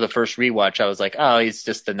going in for the first rewatch, I was like, oh, he's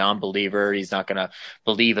just a non-believer. He's not going to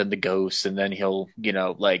believe in the ghosts. And then he'll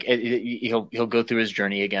go through his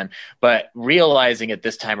journey again. But realizing it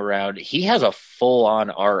this time around, he has a full-on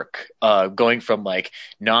arc, going from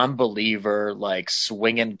non-believer,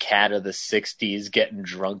 swinging cat of the 60s, getting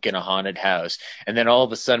drunk in a haunted house. And then all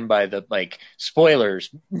of a sudden by the, spoilers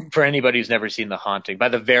for anybody who's never seen The Haunting, by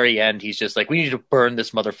the very end, he's just like, we need to burn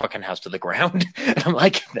this motherfucking house to the ground. And I'm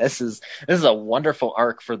like, this is a wonderful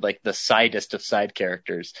arc for the sidest of side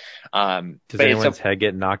characters. Does anyone's head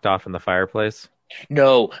get knocked off in the fireplace?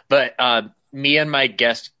 No, but me and my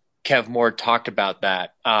guest Kev Moore talked about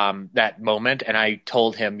that moment, and I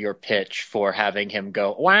told him your pitch for having him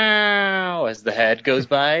go wow as the head goes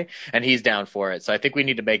by, and he's down for it. So I think we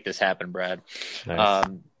need to make this happen, Brad. Nice.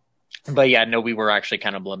 But yeah, no, we were actually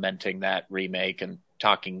kind of lamenting that remake and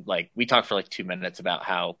talking we talked for 2 minutes about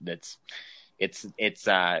how it's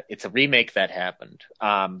a remake that happened,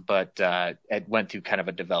 but it went through kind of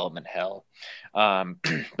a development hell.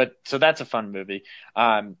 But so that's a fun movie.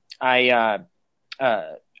 I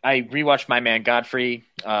rewatched My Man Godfrey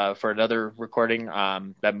for another recording.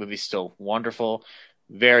 That movie's still wonderful,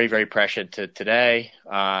 very, very prescient to today.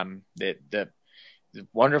 The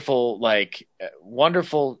wonderful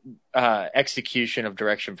execution of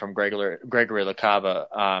direction from Gregory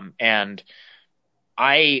LaCava, and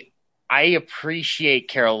I appreciate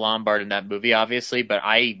Carole Lombard in that movie, obviously, but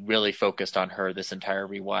I really focused on her this entire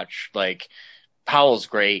rewatch. Powell's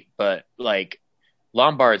great, but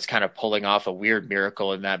Lombard's kind of pulling off a weird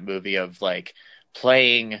miracle in that movie of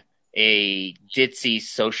playing a ditzy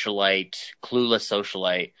socialite, clueless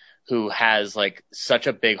socialite who has such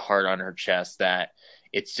a big heart on her chest that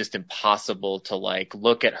it's just impossible to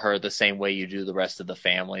look at her the same way you do the rest of the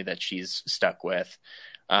family that she's stuck with.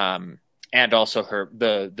 and also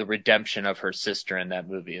the redemption of her sister in that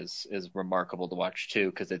movie is remarkable to watch too,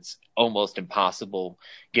 because it's almost impossible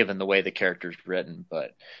given the way the character's written,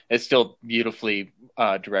 but it's still beautifully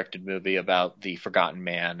directed movie about the forgotten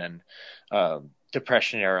man and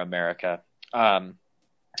Depression era America. I've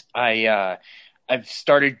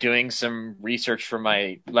started doing some research for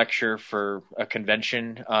my lecture for a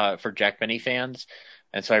convention for Jack Benny fans,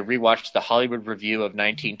 and so I rewatched the Hollywood Review of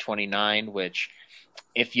 1929, which,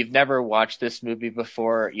 if you've never watched this movie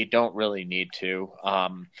before, you don't really need to.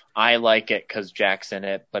 I like it because Jack's in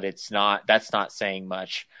it, but that's not saying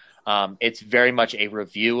much. It's very much a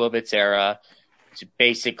review of its era. It's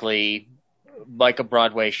basically like a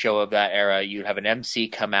Broadway show of that era. You have an MC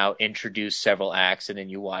come out, introduce several acts, and then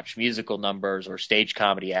you watch musical numbers or stage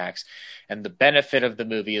comedy acts. And the benefit of the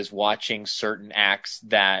movie is watching certain acts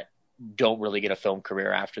that don't really get a film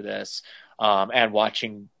career after this. And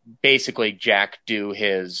watching basically Jack do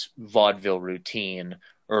his vaudeville routine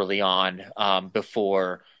early on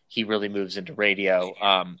before he really moves into radio.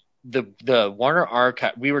 The Warner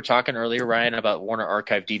Archive, we were talking earlier, Ryan, about Warner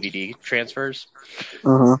Archive DVD transfers.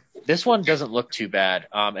 Uh-huh. This one doesn't look too bad.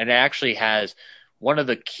 And it actually has, one of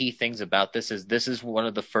the key things about this is one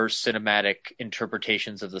of the first cinematic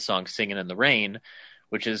interpretations of the song Singin' in the Rain,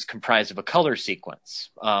 which is comprised of a color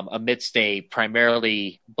sequence amidst a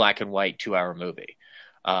primarily black and white 2-hour movie.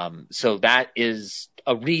 So that is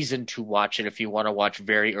a reason to watch it if you want to watch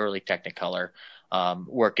very early Technicolor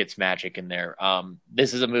work its magic in there.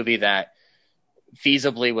 This is a movie that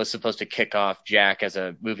feasibly was supposed to kick off Jack as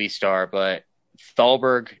a movie star, but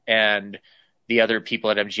Thalberg and the other people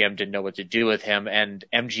at MGM didn't know what to do with him, and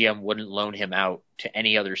MGM wouldn't loan him out to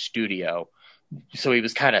any other studio. So he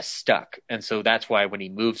was kind of stuck. And so that's why when he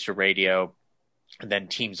moves to radio and then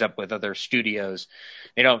teams up with other studios,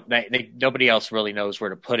 nobody else really knows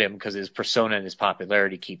where to put him because his persona and his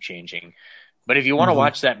popularity keep changing. But if you want to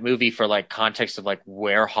watch that movie for like context of like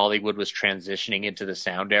where Hollywood was transitioning into the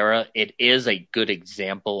sound era, it is a good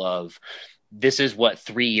example of this is what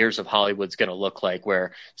 3 years of Hollywood's going to look like,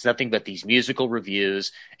 where it's nothing but these musical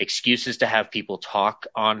reviews, excuses to have people talk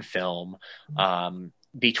on film.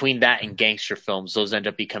 Between that and gangster films, those end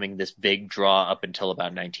up becoming this big draw up until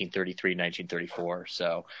about 1933, 1934.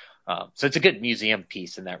 So it's a good museum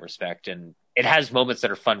piece in that respect. And it has moments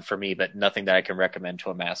that are fun for me, but nothing that I can recommend to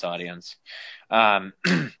a mass audience. I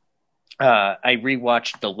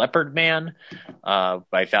rewatched The Leopard Man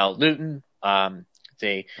by Val Lewton. It's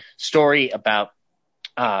a story about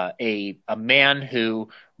a man who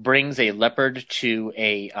brings a leopard to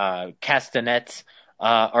a castanet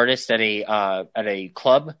artist at a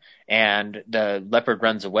club, and the leopard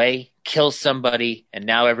runs away, kills somebody, and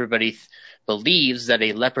now everybody believes that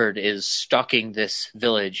a leopard is stalking this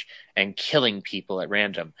village and killing people at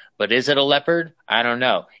random. But is it a leopard? I don't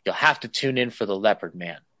know. You'll have to tune in for The Leopard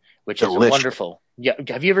Man, which is wonderful. Yeah,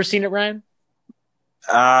 have you ever seen it, Ryan?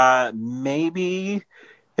 Maybe.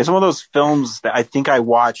 It's one of those films that I think I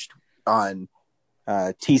watched on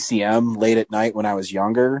TCM late at night when I was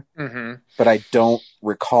younger, but I don't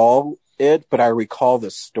recall it, but I recall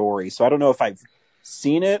the story. So I don't know if I've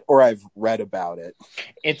seen it or I've read about it.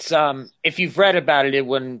 It's if you've read about it, it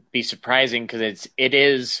wouldn't be surprising because it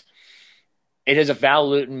is a Val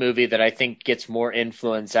Lewton movie that I think gets more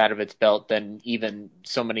influence out of its belt than even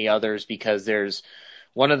so many others, because there's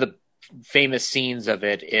one of the famous scenes of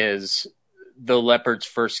it is the leopard's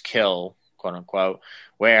first kill, quote unquote,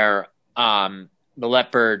 where the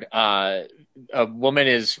leopard, a woman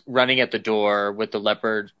is running at the door with the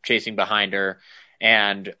leopard chasing behind her,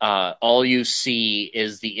 and all you see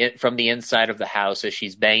is from the inside of the house as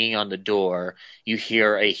she's banging on the door, you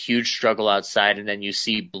hear a huge struggle outside, and then you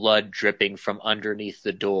see blood dripping from underneath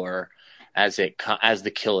the door as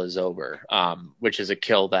the kill is over, which is a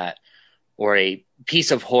kill or a piece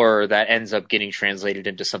of horror that ends up getting translated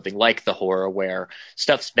into something like The Horror, where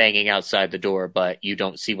stuff's banging outside the door, but you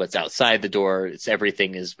don't see what's outside the door.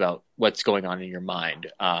 Everything is about what's going on in your mind.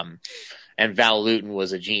 And Val Lewton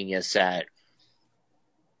was a genius at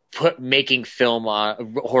making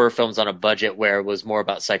horror films on a budget where it was more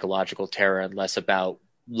about psychological terror and less about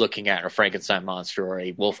looking at a Frankenstein monster or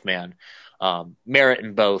a Wolfman. Merit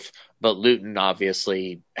in both, but Lewton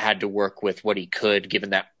obviously had to work with what he could,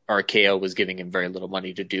 given that RKO was giving him very little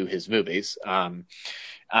money to do his movies.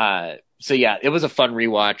 So yeah, it was a fun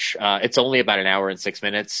rewatch. It's only about an hour and 6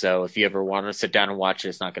 minutes, so if you ever want to sit down and watch it,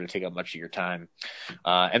 it's not going to take up much of your time.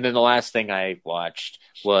 And then the last thing I watched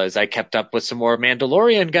was I kept up with some more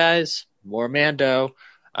Mandalorian, guys. More Mando.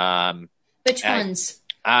 Which ones?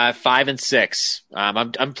 5 and 6.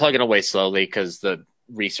 I'm plugging away slowly because the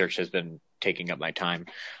research has been taking up my time.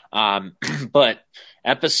 But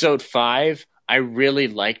Episode 5, I really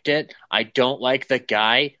liked it. I don't like the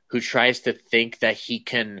guy who tries to think that he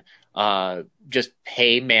can just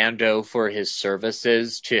pay Mando for his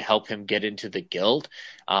services to help him get into the guild.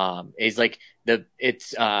 He's like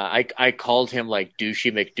I called him like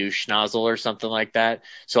douchey McDouche nozzle or something like that.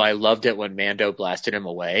 So I loved it when Mando blasted him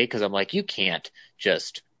away, because I'm like, you can't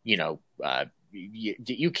just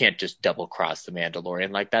you can't just double cross the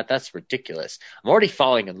Mandalorian like that. That's ridiculous. I'm already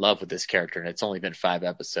falling in love with this character, and it's only been 5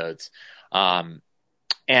 episodes. But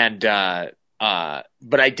I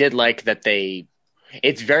did like that the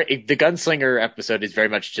gunslinger episode is very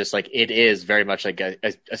much just like, it is very much like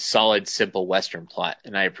a solid, simple Western plot.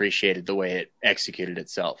 And I appreciated the way it executed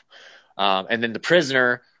itself. And then the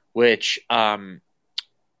prisoner, which,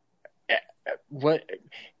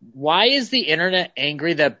 why is the internet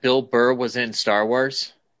angry that Bill Burr was in Star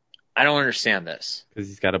Wars? I don't understand this. Because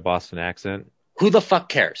he's got a Boston accent. Who the fuck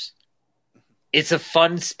cares? It's a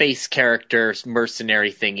fun space character,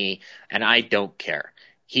 mercenary thingy, and I don't care.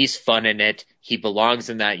 He's fun in it. He belongs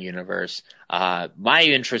in that universe. My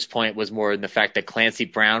interest point was more in the fact that Clancy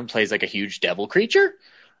Brown plays like a huge devil creature.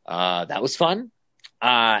 That was fun.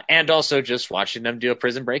 And also just watching them do a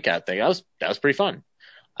prison breakout thing. That was pretty fun.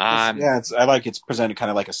 I like it's presented kind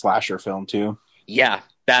of like a slasher film too. Yeah,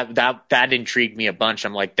 that intrigued me a bunch.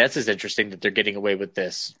 I'm like, this is interesting that they're getting away with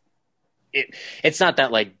this. It's not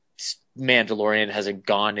that like Mandalorian hasn't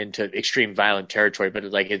gone into extreme violent territory, but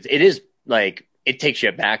it is like, it takes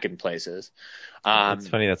you back in places. It's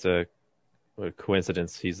funny. That's a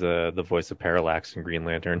coincidence. He's the voice of Parallax in Green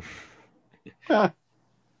Lantern.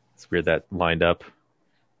 It's weird that lined up.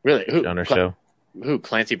 Really? Who on our show? Who?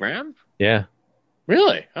 Clancy Brown? Yeah.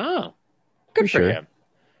 Really? Oh, good for sure. him.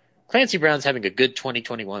 Clancy Brown's having a good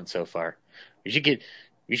 2021 so far. You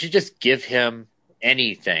should just give him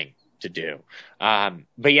anything to do.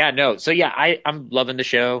 But yeah, no. So yeah, I'm loving the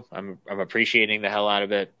show. I'm appreciating the hell out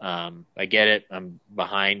of it. I get it. I'm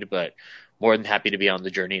behind, but more than happy to be on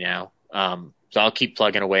the journey now. So I'll keep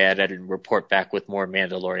plugging away at it and report back with more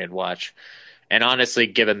Mandalorian watch. And honestly,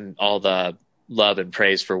 given all the love and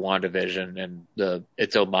praise for WandaVision and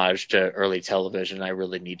its homage to early television, I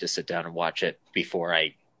really need to sit down and watch it before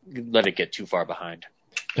I let it get too far behind.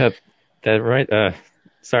 That right.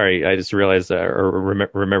 Sorry, I just realized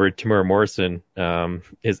remembered Tamura Morrison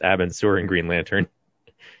is Abin Sur in Green Lantern.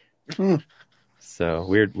 So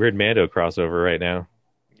weird Mando crossover right now.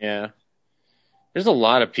 Yeah. There's a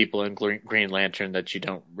lot of people in Green Lantern that you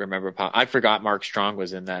don't remember. I forgot Mark Strong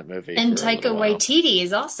was in that movie. And Taika Waititi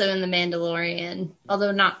is also in The Mandalorian,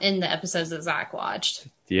 although not in the episodes that Zach watched.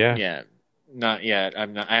 Yeah. Yeah. Not yet.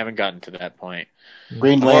 I haven't gotten to that point.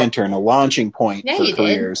 Green Lantern, a launching point for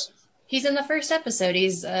careers. He's in the first episode.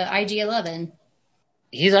 He's IG-11.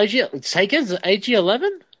 He's Taika's IG-11?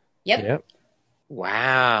 Yep.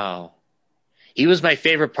 Wow. He was my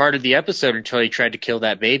favorite part of the episode until he tried to kill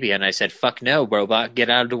that baby, and I said, fuck no, robot, get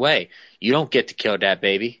out of the way. You don't get to kill that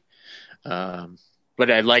baby. But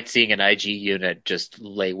I liked seeing an IG unit just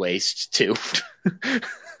lay waste, too.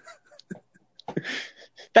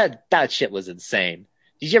 That shit was insane.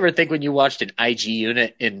 Did you ever think when you watched an IG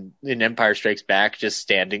unit in Empire Strikes Back just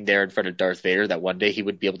standing there in front of Darth Vader that one day he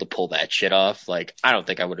would be able to pull that shit off? Like, I don't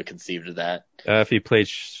think I would have conceived of that. If you played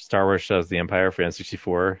Star Wars shows The Empire for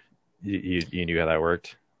N64, you knew how that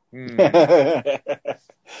worked. Nice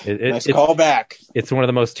callback. It's one of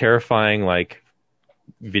the most terrifying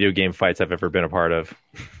video game fights I've ever been a part of.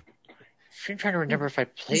 I'm trying to remember if I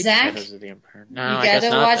played Zach, Shadows of the Empire. No, you I guess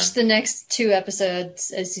gotta not, watch then. the next 2 episodes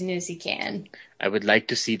as soon as you can. I would like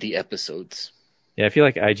to see the episodes. Yeah, I feel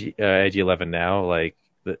like IG-11 now, I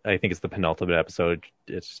think it's the penultimate episode.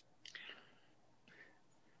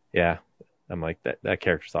 I'm like, that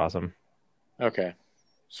character's awesome. Okay.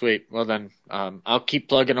 Sweet. Well then, I'll keep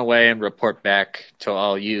plugging away and report back to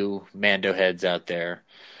all you Mando heads out there.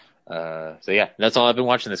 So yeah, that's all I've been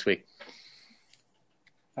watching this week.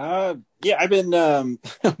 I've been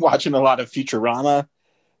watching a lot of Futurama.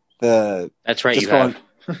 That's right, you have.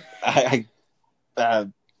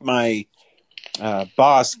 My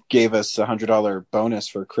boss gave us $100 bonus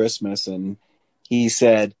for Christmas, and he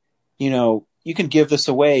said, you can give this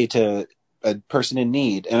away to a person in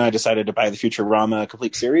need. And I decided to buy the Futurama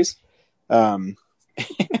complete series. And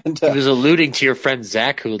he was alluding to your friend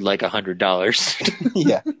Zach, who would like $100.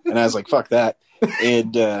 Yeah, and I was like, "Fuck that!"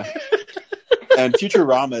 And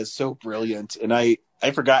Futurama is so brilliant, and I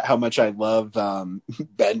forgot how much I love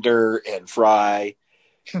Bender and Fry.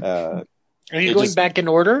 Are you going back in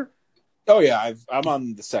order? Oh yeah, I'm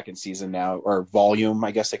on the second season now, or volume, I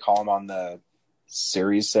guess they call them on the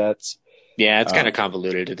series sets. Yeah, it's kind of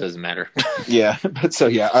convoluted. It doesn't matter. Yeah, but so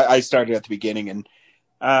yeah, I started at the beginning, and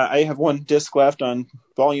I have one disc left on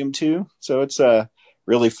Volume 2, so it's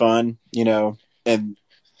really fun, and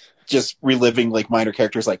just reliving like minor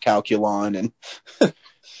characters like Calculon, and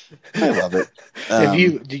I love it.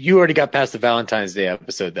 You already got past the Valentine's Day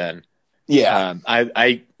episode then? Yeah.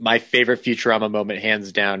 My favorite Futurama moment,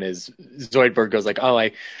 hands down, is Zoidberg goes like, "Oh,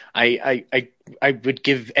 I would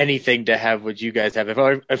give anything to have what you guys have.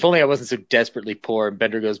 If only I wasn't so desperately poor." And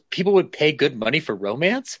Bender goes, "People would pay good money for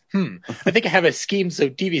romance? I think I have a scheme so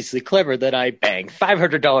deviously clever that I bang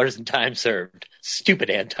 $500 in time served. Stupid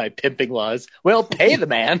anti-pimping laws. Well, pay the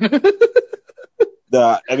man."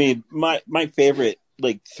 My favorite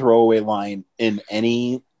like throwaway line in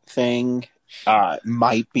anything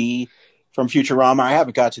might be from Futurama. I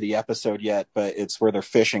haven't got to the episode yet, but it's where they're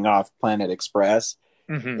fishing off Planet Express,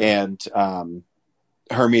 and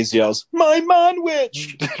Hermes yells, "My man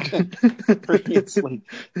witch!" It's like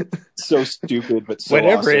so stupid, but so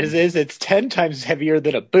whatever awesome. it is, it's 10 times heavier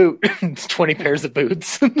than a boot. It's 20 pairs of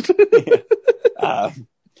boots.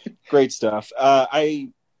 Great stuff. I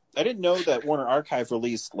didn't know that Warner Archive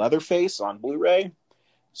released Leatherface on Blu-ray,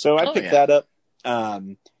 so I picked that up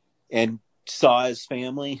and saw his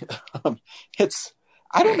family.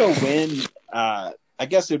 I don't know when. I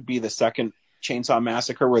guess it'd be the second Chainsaw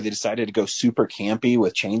Massacre where they decided to go super campy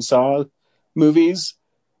with chainsaw movies,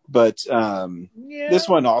 but this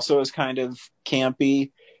one also is kind of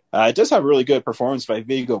campy. It does have a really good performance by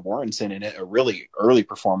Viggo Mortensen in it, a really early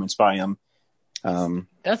performance by him.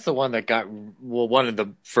 That's the one that got one of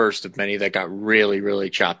the first of many that got really, really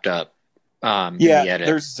chopped up. In the edit.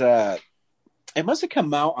 There's it must have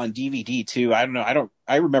come out on DVD too. I don't know.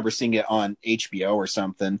 I remember seeing it on HBO or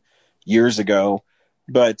something years ago,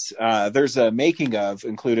 but there's a making of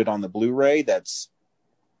included on the Blu-ray that's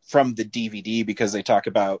from the DVD, because they talk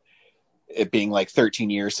about it being like 13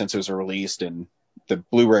 years since it was released, and the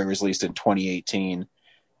Blu-ray was released in 2018.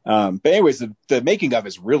 But anyways, the making of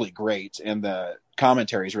is really great, and the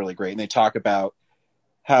commentary is really great. And they talk about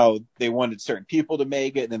how they wanted certain people to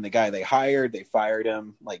make it, and then the guy they hired, they fired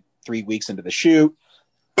him like 3 weeks into the shoot.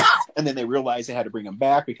 And then they realized they had to bring him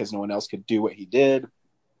back because no one else could do what he did.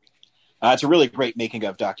 It's a really great making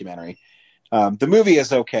of documentary. The movie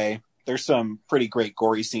is okay. There's some pretty great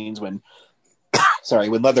gory scenes when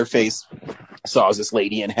Leatherface saws this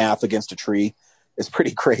lady in half against a tree. It's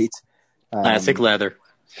pretty great. Classic leather.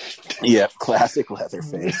 Yeah, classic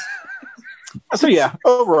Leatherface. So yeah,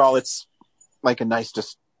 overall it's like a nice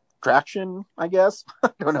distraction, I guess.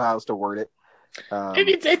 I don't know how else to word it.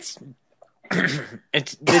 That's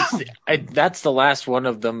the last one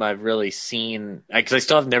of them I've really seen, because I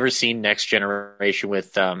still have never seen Next Generation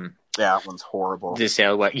with that one's horrible.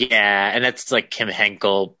 And that's like Kim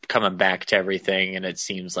Henkel coming back to everything, and it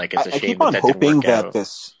seems like it's a shame. I keep on that hoping didn't work that out.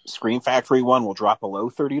 this Scream Factory one will drop below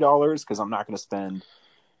 $30, because I'm not going to spend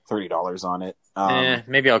 $30 on it.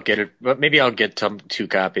 Maybe I'll get it, but maybe I'll get 2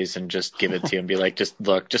 copies and just give it to you and be like, just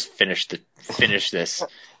finish this.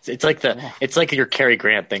 It's like your Cary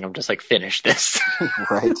Grant thing. I'm just like, finish this.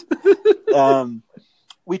 Right.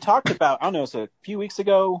 We talked about, I don't know, so a few weeks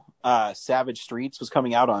ago, Savage Streets was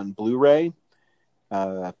coming out on Blu-ray,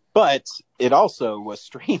 but it also was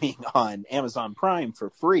streaming on Amazon Prime for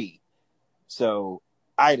free. So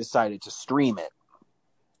I decided to stream it.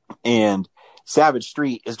 And Savage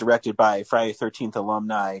Street is directed by Friday the 13th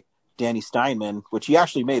alumni Danny Steinman, which he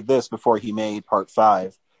actually made this before he made Part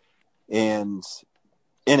 5. And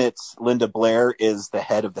in it, Linda Blair is the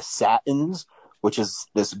head of the Satins, which is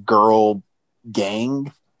this girl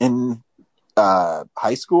gang in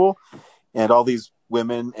high school. And all these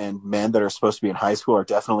women and men that are supposed to be in high school are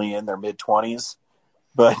definitely in their mid-20s.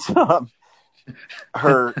 But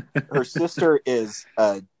her sister is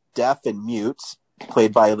deaf and mute,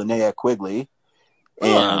 played by Linnea Quigley.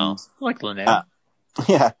 And I like Linnea.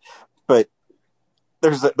 Yeah, but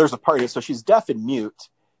there's a party, so she's deaf and mute,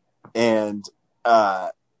 and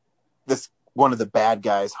this one of the bad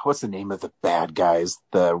guys. What's the name of the bad guys?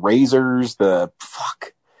 The Razors. I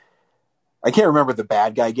can't remember the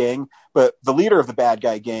bad guy gang, but the leader of the bad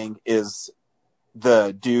guy gang is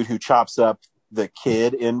the dude who chops up the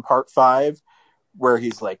kid in Part 5, where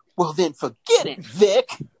he's like, "Well, then forget it, Vic."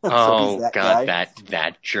 Oh, so God,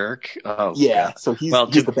 that jerk. Oh, yeah. God. So he's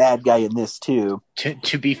the bad guy in this too.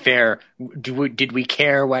 To be fair, did we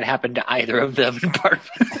care what happened to either of them in Part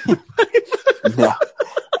 5? No.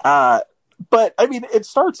 But I mean, it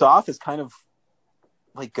starts off as kind of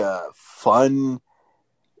like a fun,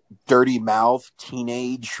 dirty mouth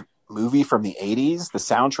teenage movie from the 80s. The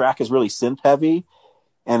soundtrack is really synth heavy,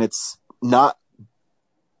 and it's not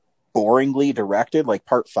boringly directed like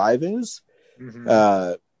Part 5 is.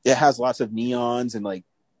 Mm-hmm. It has lots of neons and like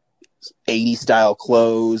 80s style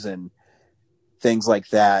clothes and things like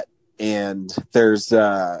that. And there's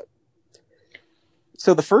so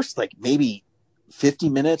the first like maybe 50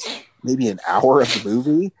 minutes, maybe an hour of the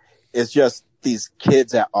movie is just these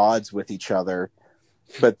kids at odds with each other.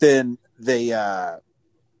 But then they the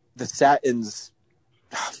Satins,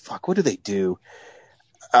 what do?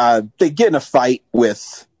 They get in a fight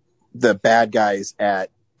with the bad guys at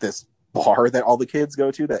this bar that all the kids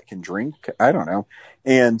go to that can drink. I don't know.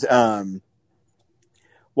 And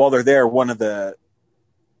while they're there, one of the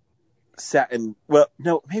Satin, well,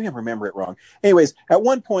 no, maybe I remember it wrong. Anyways, at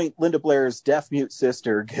one point, Linda Blair's deaf mute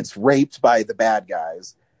sister gets raped by the bad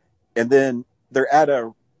guys. And then they're at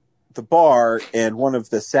the bar, and one of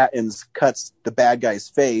the Satins cuts the bad guy's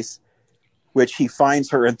face, which he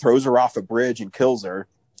finds her and throws her off a bridge and kills her.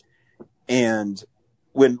 And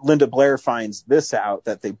when Linda Blair finds this out,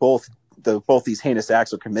 that they both these heinous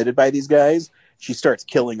acts are committed by these guys, she starts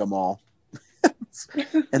killing them all.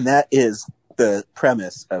 And that is the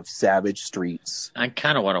premise of Savage Streets. I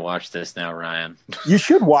kind of want to watch this now, Ryan. You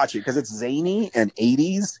should watch it because it's zany and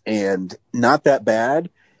 80s and not that bad.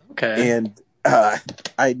 Okay. And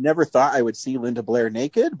I never thought I would see Linda Blair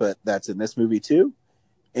naked, but that's in this movie too.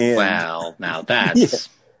 And well, now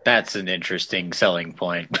that's an interesting selling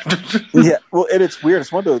point. Yeah, well, and it's weird.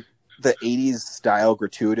 It's one of the 80s style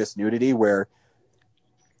gratuitous nudity where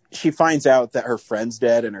she finds out that her friend's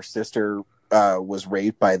dead and her sister was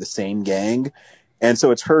raped by the same gang. And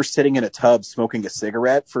so it's her sitting in a tub smoking a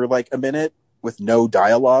cigarette for like a minute with no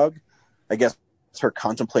dialogue. I guess it's her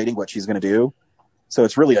contemplating what she's going to do. So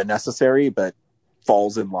it's really unnecessary, but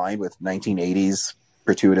falls in line with 1980s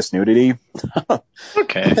gratuitous nudity.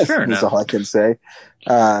 Okay, fair enough. That's all I can say.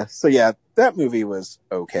 So yeah, that movie was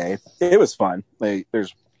okay. It was fun.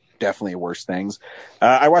 There's definitely worse things.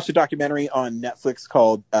 I watched a documentary on Netflix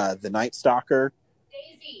called The Night Stalker,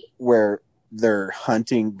 where they're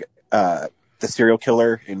hunting the serial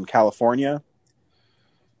killer in California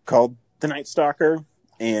called The Night Stalker.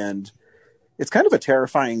 And it's kind of a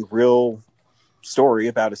terrifying real story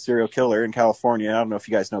about a serial killer in California. I don't know if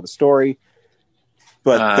you guys know the story,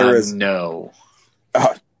 but there is no.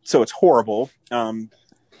 So it's horrible.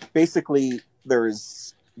 Basically,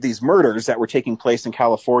 there's these murders that were taking place in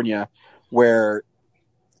California where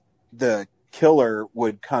the killer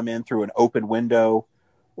would come in through an open window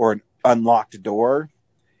or an unlocked door,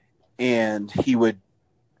 and he would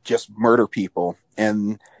just murder people.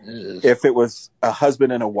 And if it was a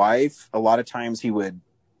husband and a wife, a lot of times he would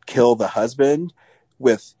kill the husband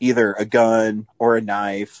with either a gun or a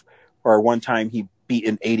knife, or one time he beat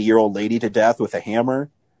an 80-year-old lady to death with a hammer,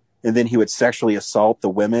 and then he would sexually assault the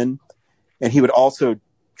women. And he would also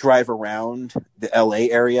drive around the LA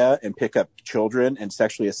area and pick up children and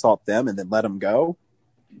sexually assault them and then let them go.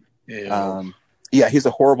 Yeah, he's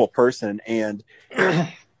a horrible person. And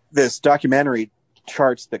this documentary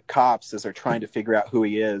charts the cops as they're trying to figure out who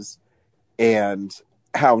he is, and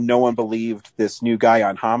how no one believed this new guy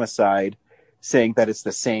on Homicide saying that it's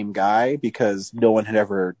the same guy, because no one had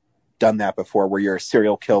ever done that before, where you're a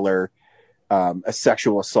serial killer, a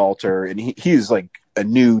sexual assaulter, and he's like a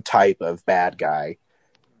new type of bad guy.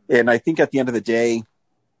 And I think at the end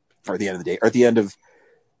of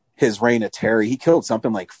his reign of terror, he killed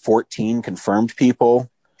something like 14 confirmed people,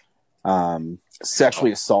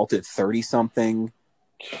 sexually assaulted 30 something.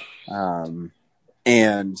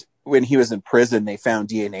 And when he was in prison, they found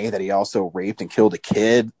DNA that he also raped and killed a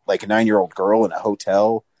kid, like a 9-year-old girl in a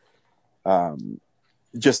hotel.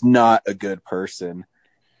 Just not a good person.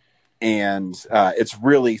 And it's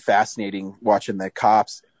really fascinating watching the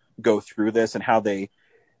cops go through this and how they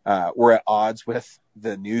were at odds with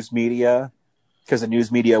the news media, because the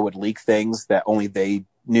news media would leak things that only they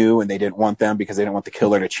knew, and they didn't want them because they didn't want the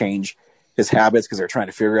killer to change his habits, because they're trying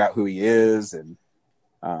to figure out who he is. And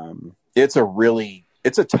it's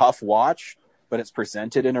a tough watch, but it's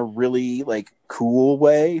presented in a really like cool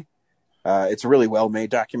way. It's a really well made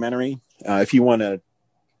documentary. If you want to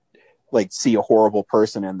like see a horrible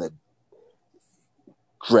person in the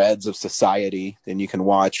dreads of society, then you can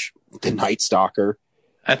watch The Night Stalker.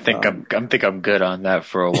 I think I'm good on that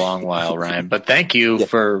for a long while, Ryan. But thank you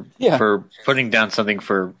for putting down something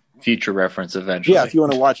for future reference eventually. Yeah, if you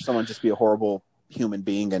want to watch someone just be a horrible human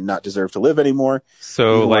being and not deserve to live anymore,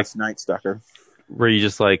 so like Night Stalker. Were you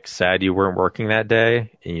just like sad you weren't working that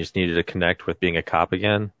day and you just needed to connect with being a cop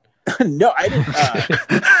again? No, I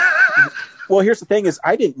didn't. Well, here's the thing: is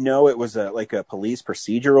I didn't know it was a police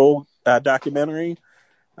procedural documentary,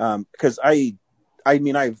 because I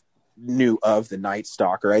knew of the Night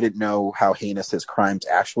Stalker. I didn't know how heinous his crimes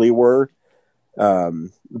actually were,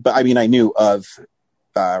 but I mean, I knew of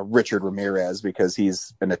Richard Ramirez because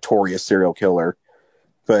he's a notorious serial killer.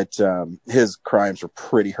 But his crimes were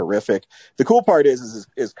pretty horrific. The cool part is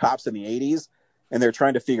cops in the 80s, and they're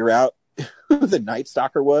trying to figure out who the Night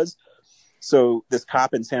Stalker was. So this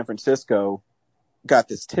cop in San Francisco got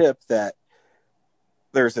this tip that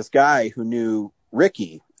there's this guy who knew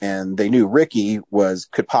Ricky, and they knew Ricky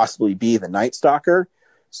could possibly be the Night Stalker.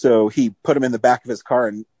 So he put him in the back of his car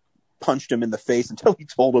and punched him in the face until he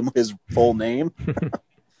told him his full name.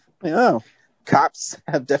 Cops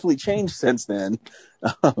have definitely changed since then.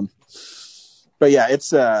 But yeah,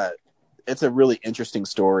 it's a really interesting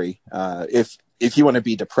story. If you want to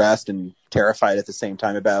be depressed and terrified at the same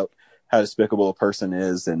time about how despicable a person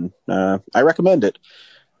is, and I recommend it.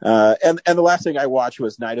 And the last thing I watched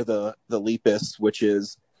was Night of the Lepus, which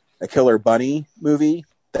is a killer bunny movie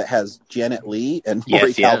that has Janet Leigh and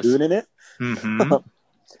Rory Calhoun in it. Mm-hmm.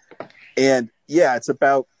 And yeah, it's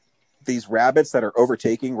about these rabbits that are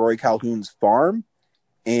overtaking Rory Calhoun's farm,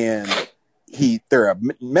 and they're a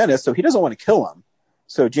menace, so he doesn't want to kill them.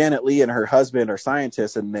 So Janet Leigh and her husband are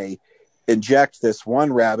scientists, and they inject this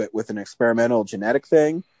one rabbit with an experimental genetic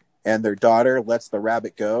thing, and their daughter lets the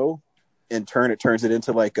rabbit go. In turn, it turns it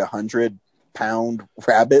into like 100-pound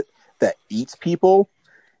rabbit that eats people,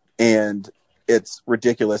 and it's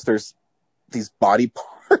ridiculous. There's these body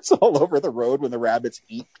parts all over the road when the rabbits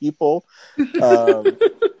eat people.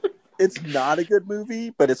 It's not a good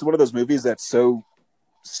movie, but it's one of those movies that's so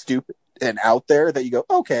stupid and out there that you go,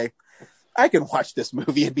 okay, I can watch this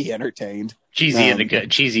movie and be entertained. Cheesy in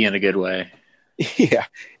a good way. Yeah,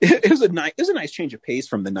 it was a nice change of pace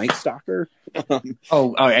from the Night Stalker.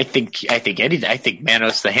 I think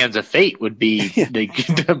Manos: The Hands of Fate would be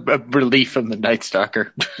the relief from the Night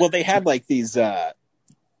Stalker. Well, they had like these up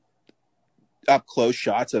close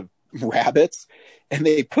shots of rabbits, and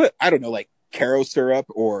they put, I don't know, like Caro syrup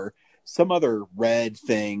or some other red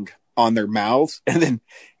thing on their mouths, and then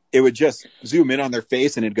it would just zoom in on their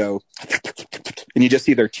face and it'd go, and you just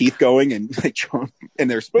see their teeth going, and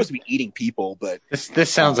and they're supposed to be eting people, but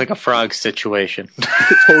this sounds like a frog situation.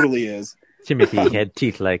 It totally is. Timothy had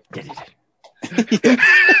teeth like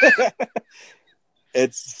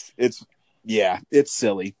it's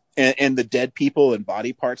silly, and the dead people and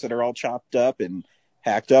body parts that are all chopped up and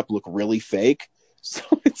hacked up look really fake. So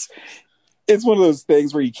it's one of those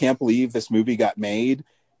things where you can't believe this movie got made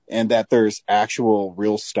and that there's actual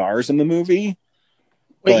real stars in the movie.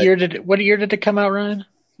 What year did it come out, Ryan?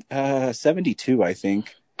 72, I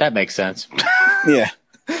think. That makes sense. Yeah.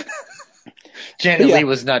 Janet Leigh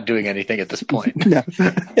was not doing anything at this point. No.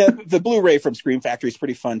 Yeah, the Blu-ray from Scream Factory is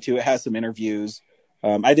pretty fun too. It has some interviews.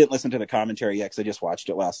 I didn't listen to the commentary yet because I just watched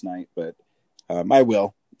it last night, but I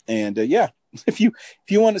will. And if you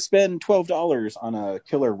want to spend $12 on a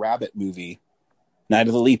killer rabbit movie, Night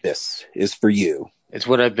of the Lepus is for you. It's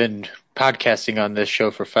what I've been podcasting on this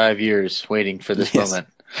show for 5 years, waiting for this moment.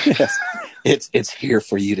 Yes, it's here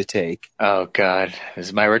for you to take. Oh God, this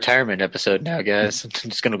is my retirement episode now, guys. I'm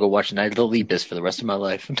just gonna go watch Night of the Lepus for the rest of my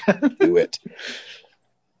life. Do it.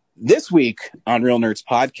 This week on Real Nerds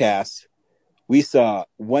Podcast, we saw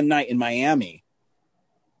One Night in Miami.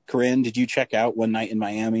 Corinne, did you check out One Night in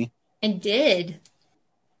Miami? I did.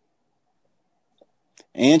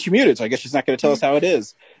 And she muted, so I guess she's not going to tell us how it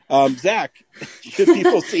is. Zach, should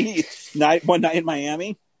people see One Night in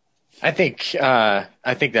Miami? I think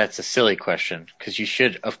that's a silly question because you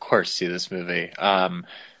should, of course, see this movie.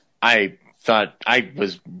 I thought I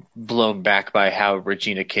was blown back by how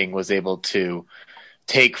Regina King was able to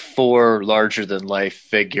take 4 larger-than-life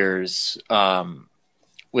figures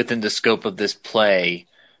within the scope of this play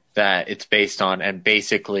that it's based on and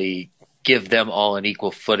basically give them all an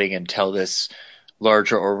equal footing and tell this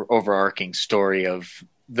larger or overarching story of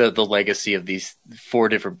the legacy of these 4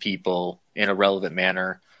 different people in a relevant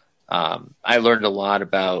manner. I learned a lot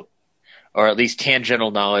about, or at least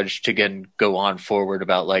tangential knowledge to go on forward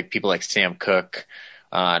about like people like Sam Cooke.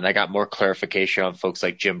 And I got more clarification on folks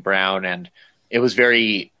like Jim Brown. And it was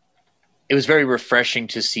very refreshing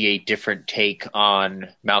to see a different take on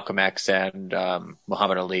Malcolm X and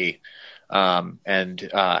Muhammad Ali. And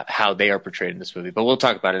how they are portrayed in this movie. But we'll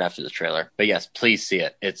talk about it after the trailer. But yes, please see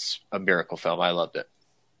it. It's a miracle film. I loved it.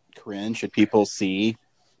 Corinne, should people see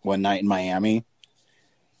One Night in Miami?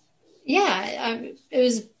 Yeah, it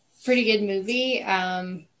was a pretty good movie.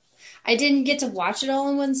 I didn't get to watch it all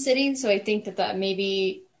in one sitting, so I think that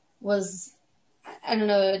maybe was, I don't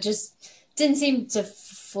know, it just didn't seem to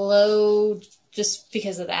flow just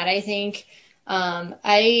because of that, I think.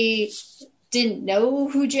 I didn't know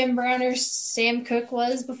who Jim Brown or Sam Cooke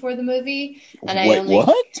was before the movie, and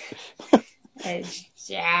what? I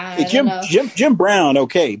don't know. Jim Brown,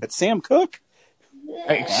 okay, but Sam Cooke? All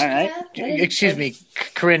right. Excuse me,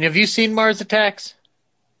 Corinne, have you seen Mars Attacks?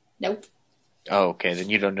 Nope. Oh, okay, then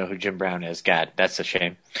you don't know who Jim Brown is. God, that's a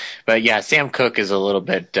shame. But yeah, Sam Cooke is a little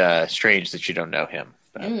bit strange that you don't know him.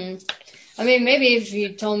 I mean, maybe if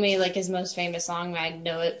you told me like his most famous song, I'd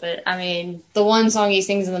know it. But I mean, the one song he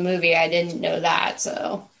sings in the movie, I didn't know that.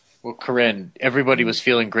 So. Well, Corinne, everybody was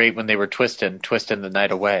feeling great when they were twisting the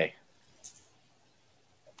night away.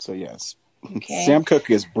 So yes, okay. Sam Cooke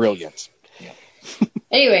is brilliant. Yeah.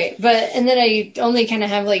 Anyway, and then I only kind of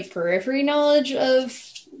have like periphery knowledge of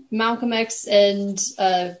Malcolm X and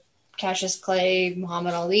Cassius Clay,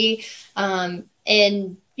 Muhammad Ali,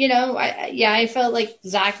 and you know, I felt like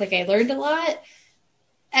Zach, like I learned a lot.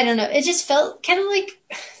 I don't know. It just felt kind of like,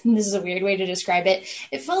 this is a weird way to describe it.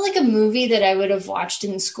 It felt like a movie that I would have watched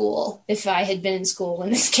in school if I had been in school when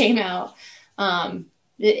this came out.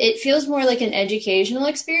 It feels more like an educational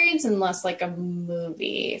experience and less like a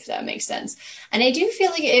movie, if that makes sense. And I do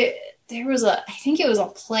feel like I think it was a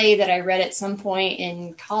play that I read at some point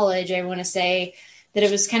in college. I want to say that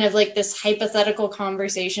it was kind of like this hypothetical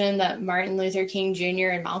conversation that Martin Luther King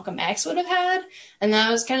Jr. and Malcolm X would have had. And that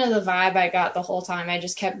was kind of the vibe I got the whole time. I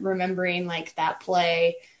just kept remembering like that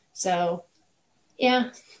play. So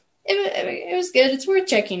yeah, it was good. It's worth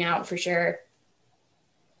checking out for sure.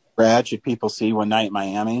 Brad, should people see One Night in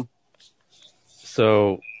Miami?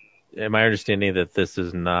 So am I understanding that this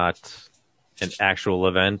is not an actual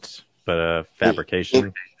event, but a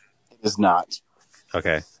fabrication? It is not.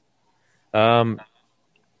 Okay.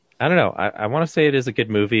 I don't know. I want to say it is a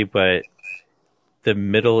good movie, but the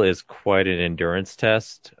middle is quite an endurance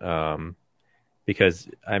test because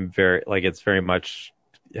it's very much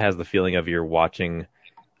has the feeling of you're watching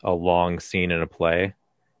a long scene in a play.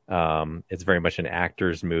 It's very much an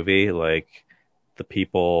actor's movie. Like the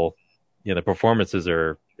people, the performances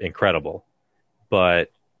are incredible,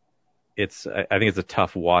 but I think it's a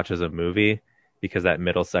tough watch as a movie because that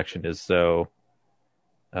middle section is so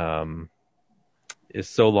long,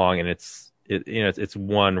 and it's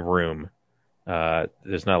one room.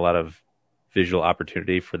 There's not a lot of visual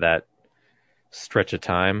opportunity for that stretch of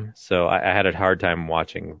time, so I had a hard time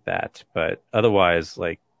watching that. But otherwise,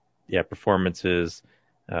 performances,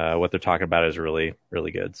 what they're talking about is really,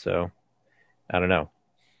 really good. So I don't know.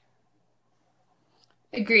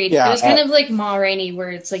 Agreed. Yeah, it was kind of like Ma Rainey, where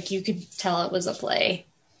it's like you could tell it was a play.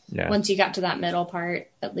 Yeah. Once you got to that middle part,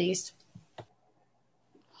 at least.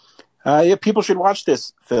 People should watch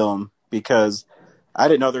this film because I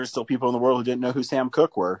didn't know there were still people in the world who didn't know who Sam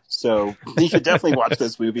Cooke were. So you should definitely watch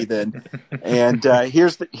this movie then. And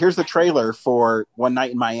here's the trailer for One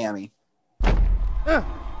Night in Miami.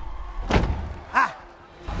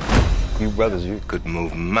 You brothers, you could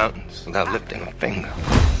move mountains without lifting a finger.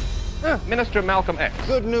 Minister Malcolm X.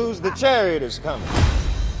 Good news, the chariot is coming.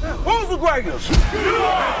 Who's the greatest?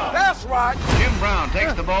 That's right. Jim Brown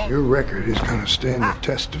takes the ball. Your record is going to stand the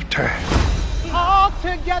test of time. All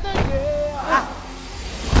together, yeah.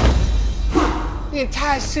 The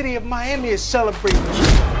entire city of Miami is celebrating.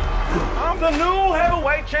 I'm the new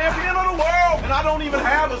heavyweight champion of the world, and I don't even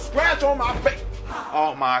have a scratch on my face.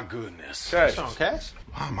 Oh, my goodness. Cash. On, Cash?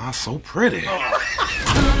 Why am I so pretty?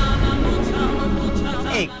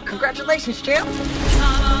 Hey, congratulations, champ.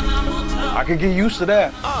 I could get used to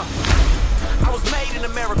that. I was made in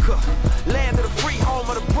America, land of the free, home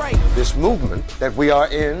of the brave. This movement that we are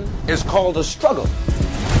in is called a struggle.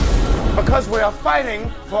 Because we are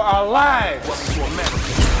fighting for our lives. Welcome to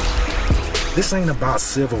America. This ain't about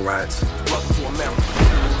civil rights. Welcome to America.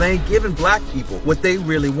 They ain't giving black people what they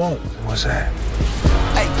really want. What's that?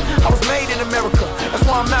 Hey, I was made in America. That's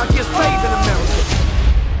why I'm out here saving America.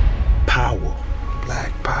 Power.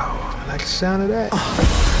 Black power. I like the sound of that.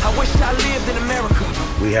 I wish I lived in America.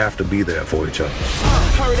 We have to be there for each other.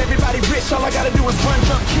 Heard everybody rich, all I gotta do is run,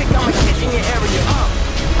 jump, kick. I'm a kid in your area.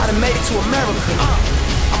 I done made it to America.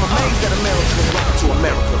 I'm amazed at America. Welcome to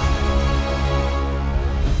America.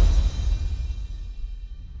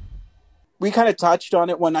 We kind of touched on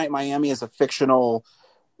it. One Night in Miami as a fictional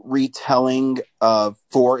retelling of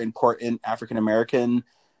 4 important African American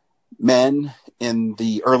men in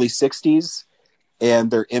the early 60s.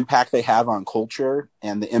 And their impact they have on culture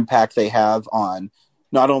and the impact they have on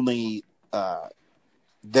not only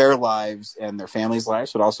their lives and their families'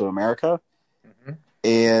 lives, but also America. Mm-hmm.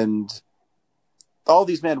 And all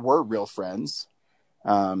these men were real friends.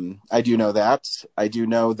 I do know that. I do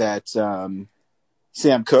know that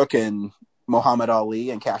Sam Cooke and Muhammad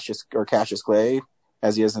Ali and Cassius Clay,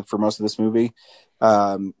 as he is for most of this movie,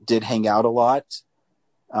 did hang out a lot.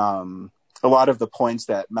 A lot of the points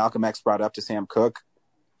that Malcolm X brought up to Sam Cooke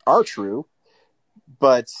are true,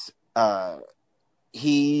 but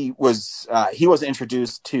he was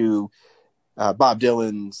introduced to Bob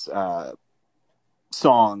Dylan's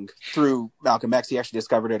song through Malcolm X. He actually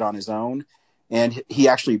discovered it on his own, and he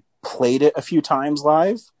actually played it a few times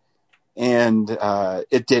live, and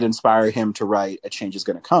it did inspire him to write A Change Is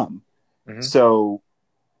Gonna Come. Mm-hmm. So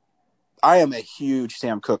I am a huge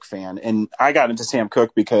Sam Cooke fan, and I got into Sam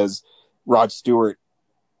Cooke because Rod Stewart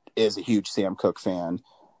is a huge Sam Cooke fan,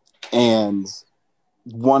 and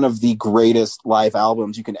one of the greatest live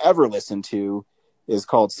albums you can ever listen to is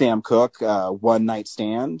called Sam Cooke, One Night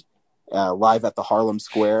Stand, live at the Harlem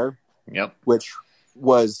Square, which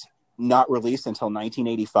was not released until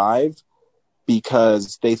 1985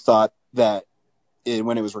 because they thought that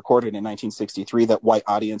when it was recorded in 1963 that white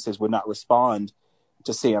audiences would not respond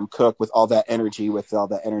to Sam Cooke with all that energy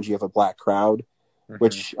of a black crowd,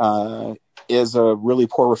 which is a really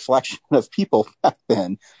poor reflection of people back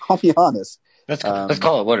then. I'll be honest. Let's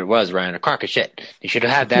call it what it was, Ryan. A crock of shit. You should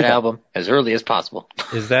have had that album as early as possible.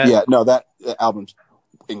 Is that? Yeah, no, that album's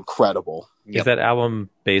incredible. Is that album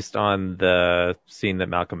based on the scene that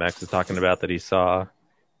Malcolm X is talking about that he saw?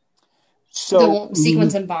 So the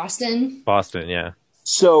sequence in Boston? Boston, yeah.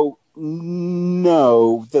 So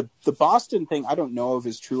no, the Boston thing I don't know if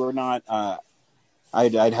is true or not.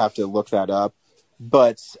 I'd have to look that up,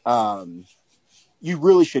 but you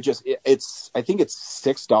really should just. I think it's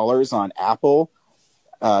 $6 on Apple.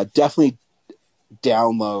 Definitely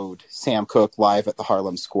download Sam Cooke live at the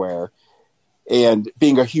Harlem Square. And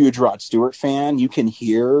being a huge Rod Stewart fan, you can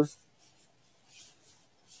hear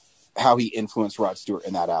how he influenced Rod Stewart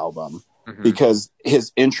in that album. Mm-hmm. Because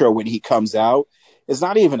his intro when he comes out is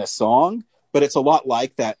not even a song, but it's a lot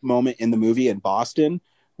like that moment in the movie in Boston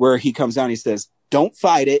where he comes out and he says, "Don't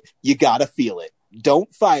fight it, you gotta feel it.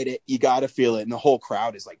 Don't fight it, you gotta feel it." And the whole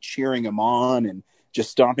crowd is like cheering him on and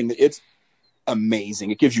just stomping. It's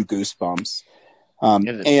amazing. It gives you goosebumps.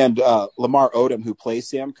 And Lamar Odom, who plays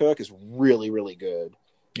Sam Cooke, is really, really good.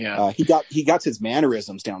 Yeah, he got his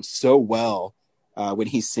mannerisms down so well when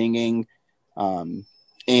he's singing.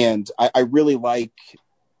 And I really like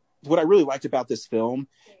what I really liked about this film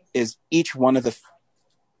is each one of the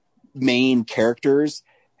main characters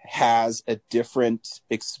has a different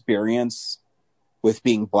experience with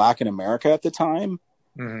being black in America at the time.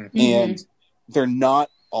 Mm-hmm. And they're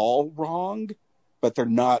not all wrong, but they're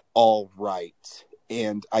not all right.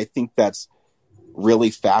 And I think that's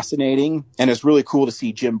really fascinating. And it's really cool to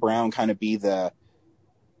see Jim Brown kind of be the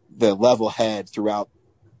level head throughout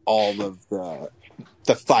all of the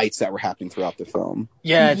fights that were happening throughout the film.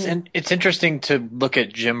 Yeah, it's interesting to look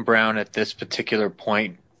at Jim Brown at this particular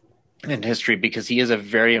point in history because he is a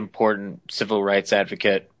very important civil rights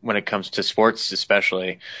advocate when it comes to sports,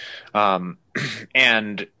 especially.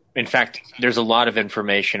 And in fact, there's a lot of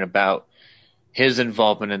information about his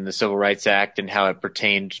involvement in the Civil Rights Act and how it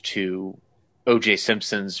pertained to O.J.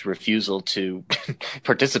 Simpson's refusal to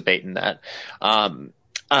participate in that.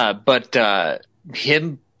 But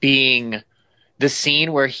him being the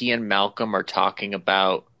scene where he and Malcolm are talking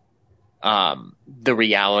about the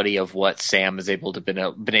reality of what Sam has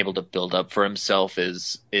been able to build up for himself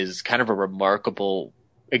is kind of a remarkable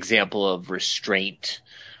example of restraint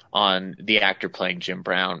on the actor playing Jim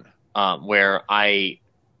Brown, where I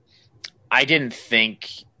didn't think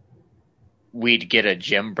we'd get a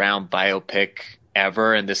Jim Brown biopic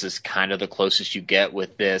ever, and this is kind of the closest you get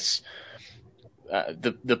with this.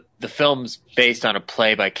 The film's based on a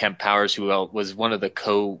play by Kemp Powers, who was one of the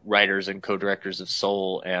co-writers and co-directors of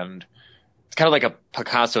Soul, and it's kind of like a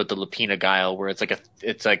Picasso at the Lapina Guile, where it's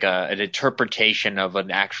like an interpretation of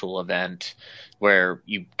an actual event, where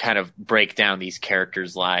you kind of break down these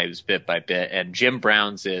characters' lives bit by bit. And Jim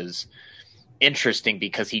Brown's is interesting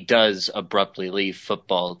because he does abruptly leave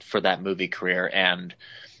football for that movie career, and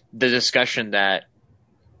the discussion that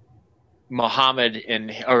Muhammad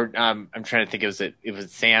I'm trying to think, it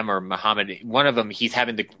was Sam or Muhammad, one of them, he's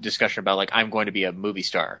having the discussion about like, I'm going to be a movie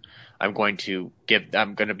star. I'm going to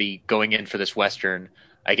be going in for this Western.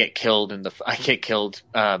 I get killed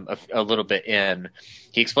a little bit in.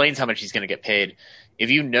 He explains how much he's going to get paid. If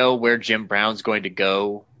you know where Jim Brown's going to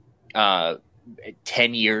go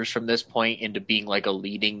 10 years from this point into being like a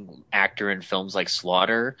leading actor in films like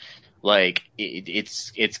Slaughter, like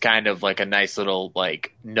it's kind of like a nice little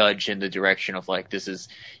like nudge in the direction of like,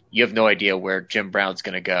 you have no idea where Jim Brown's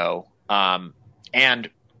going to go. And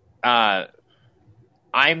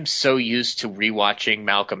I'm so used to rewatching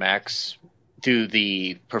Malcolm X through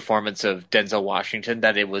the performance of Denzel Washington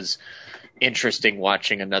that it was interesting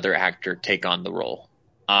watching another actor take on the role.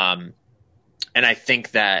 And I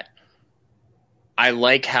think that I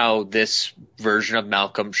like how this version of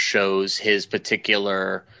Malcolm shows his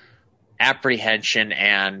particular apprehension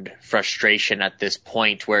and frustration at this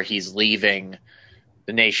point where he's leaving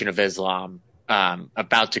the Nation of Islam,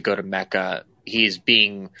 about to go to Mecca. He's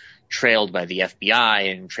being trailed by the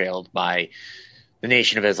FBI and trailed by the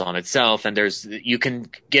Nation of Islam itself. And you can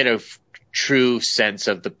get a true sense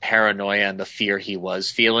of the paranoia and the fear he was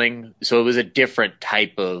feeling. So it was a different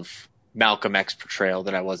type of Malcolm X portrayal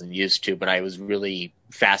that I wasn't used to, but I was really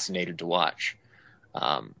fascinated to watch.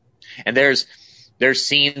 And there's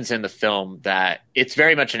scenes in the film that it's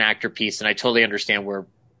very much an actor piece, and I totally understand where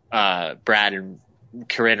Brad and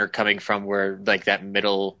Corinne are coming from, where like that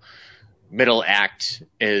middle act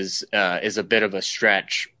is a bit of a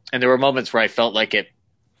stretch. And there were moments where I felt like it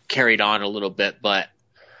carried on a little bit, but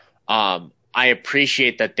I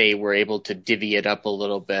appreciate that they were able to divvy it up a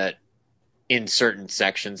little bit in certain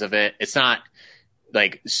sections of it. It's not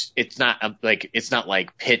like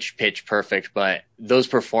pitch perfect, but those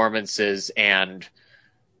performances and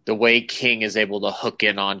the way King is able to hook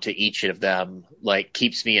in onto each of them, like,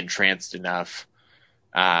 keeps me entranced enough.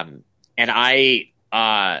 And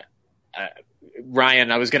Ryan,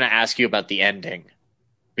 I was going to ask you about the ending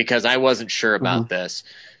because I wasn't sure about this.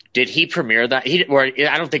 Did he premiere that?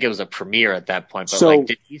 I don't think it was a premiere at that point, but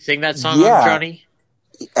did he sing that song on Johnny?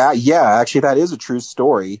 Yeah, actually, that is a true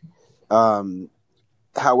story.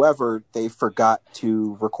 However, they forgot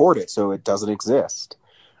to record it, so it doesn't exist.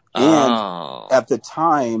 And at the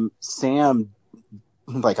time, Sam,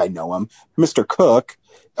 like I know him, Mr. Cook,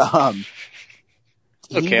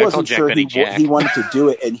 he wasn't sure he wanted to do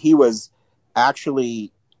it, and he was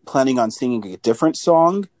actually planning on singing a different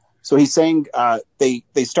song. So he sang, they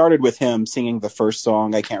started with him singing the first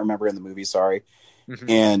song, I can't remember in the movie, sorry. Mm-hmm.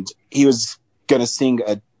 And he was going to sing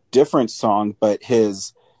a different song, but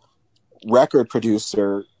his record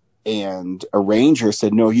producer and arranger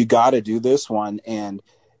said, no, you got to do this one. And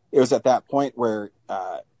it was at that point where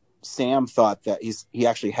Sam thought that he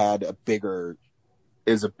actually had a bigger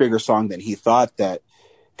song than he thought, that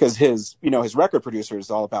because his record producer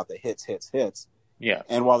is all about the hits. Yeah.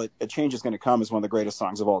 And while A Change Is Going to Come is one of the greatest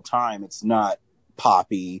songs of all time, it's not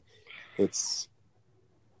poppy. It's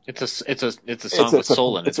a song with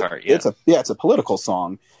soul in its heart. Yeah. It's a political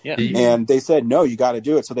song. Yeah. And they said, no, you got to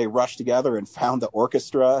do it. So they rushed together and found the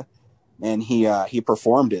orchestra, and he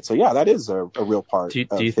performed it. So yeah, that is a real part. Do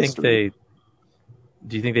you think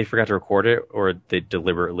they forgot to record it, or they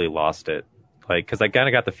deliberately lost it? Like, because I kind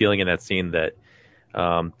of got the feeling in that scene that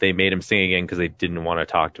they made him sing again because they didn't want to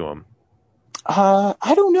talk to him.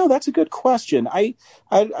 I don't know. That's a good question. I'm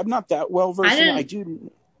not that well versed.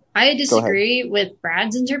 I disagree with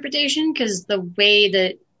Brad's interpretation, because the way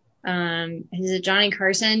that Johnny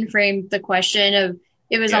Carson framed the question of,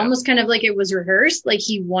 it was almost kind of like it was rehearsed. Like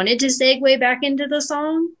he wanted to segue back into the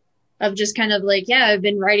song of just kind of like, yeah, I've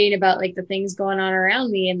been writing about like the things going on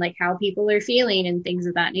around me and like how people are feeling and things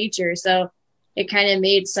of that nature. So it kind of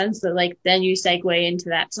made sense that like then you segue into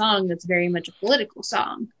that song that's very much a political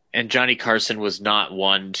song. And Johnny Carson was not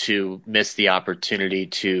one to miss the opportunity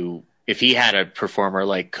to, if he had a performer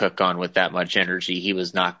like Cook on with that much energy, he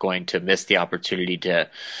was not going to miss the opportunity to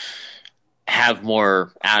have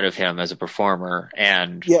more out of him as a performer.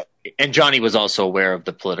 And Johnny was also aware of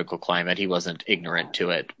the political climate. He wasn't ignorant to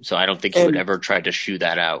it. So I don't think he would ever try to shoo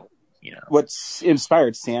that out. What's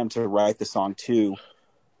inspired Sam to write the song too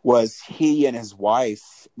was he and his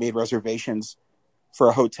wife made reservations for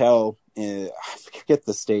a hotel in, I forget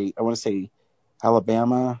the state, I want to say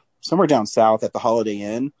Alabama, somewhere down south, at the Holiday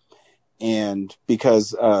Inn. And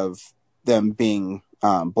because of them being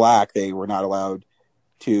black, they were not allowed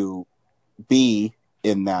to be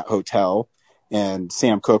in that hotel. And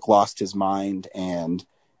Sam Cooke lost his mind, and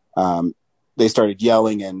they started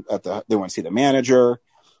yelling, and they went to see the manager.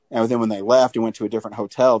 And then when they left and went to a different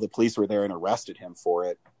hotel, the police were there and arrested him for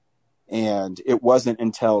it. And it wasn't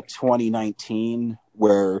until 2019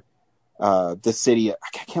 where the city, I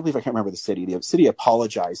can't remember the city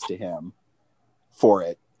apologized to him for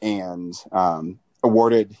it and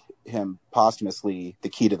awarded him posthumously the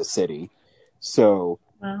key to the city. So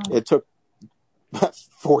It took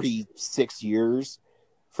 46 years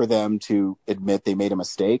for them to admit they made a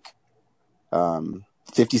mistake.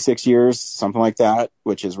 56 years, something like that,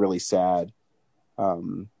 which is really sad.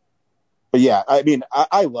 But yeah, I mean,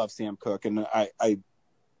 I love Sam Cooke, and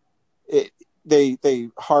they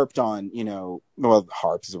harped on, well,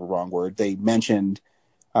 harp is a wrong word. They mentioned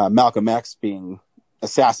Malcolm X being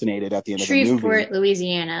assassinated at the end of the movie. Shreveport,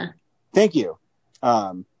 Louisiana. Thank you.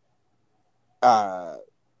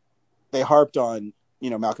 They harped on,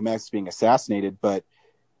 Malcolm X being assassinated, but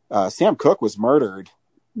Sam Cooke was murdered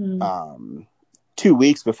 2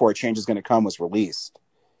 weeks before A Change Is Going to Come was released.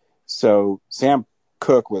 So Sam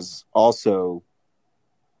Cooke was also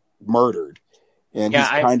murdered, and he's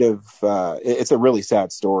kind of it's a really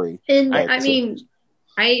sad story. And I mean,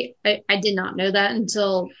 I did not know that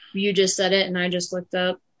until you just said it, and I just looked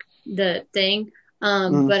up the thing.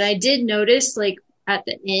 But I did notice, like, at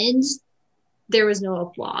the end, there was no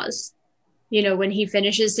applause. You know, when he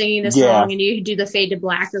finishes singing the song and you do the fade to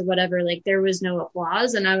black or whatever, like, there was no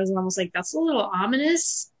applause. And I was almost like, that's a little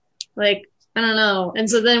ominous. Like, I don't know. And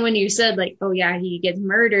so then when you said, like, oh yeah, he gets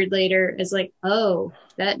murdered later, it's like, oh,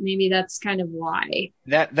 maybe that's kind of why.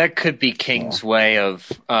 That could be King's way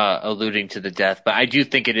of alluding to the death. But I do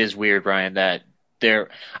think it is weird, Ryan, that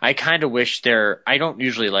I kind of wish I don't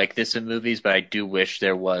usually like this in movies, but I do wish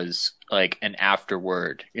there was like an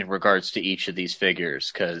afterword in regards to each of these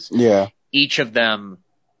figures, because each of them,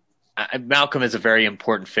 Malcolm is a very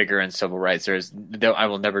important figure in civil rights. I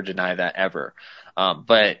will never deny that ever.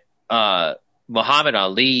 But Muhammad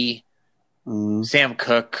Ali, Sam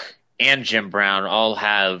Cooke, and Jim Brown all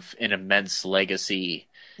have an immense legacy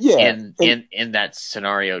in that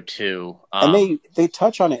scenario too. And they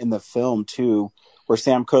touch on it in the film too, where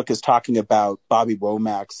Sam Cooke is talking about Bobby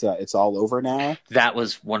Womack's "It's All Over Now." That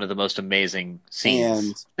was one of the most amazing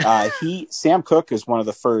scenes. And Sam Cooke is one of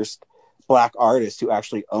the first Black artists to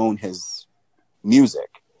actually own his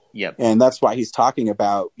music. Yep. And that's why he's talking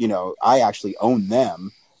about, you know, I actually own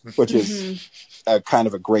them, which is a kind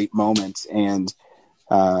of a great moment. And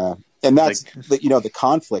that's the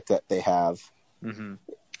conflict that they have. Mm-hmm.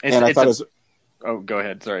 And I thought it was. Oh, go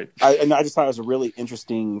ahead. Sorry. I just thought it was a really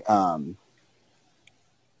interesting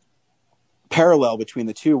parallel between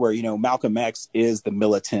the two, where, you know, Malcolm X is the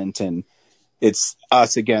militant and it's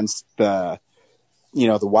us against the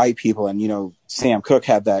white people. And, you know, Sam Cooke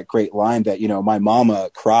had that great line that, you know, my mama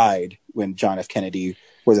cried when John F. Kennedy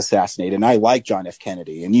was assassinated. And I like John F.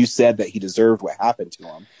 Kennedy. And you said that he deserved what happened to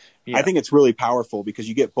him. Yeah. I think it's really powerful because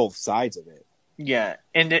you get both sides of it. Yeah.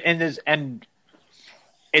 And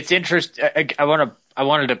it's interesting. I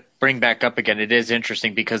wanted to bring back up again. It is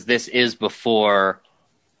interesting because this is before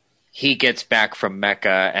he gets back from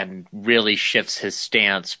Mecca and really shifts his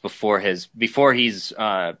stance before he's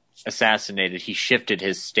assassinated. He shifted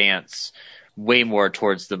his stance way more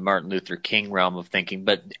towards the Martin Luther King realm of thinking.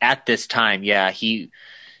 But at this time, he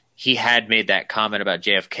had made that comment about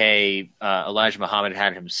JFK. Elijah Muhammad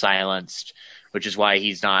had him silenced, which is why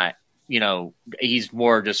he's not, you know, he's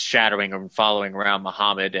more just shadowing and following around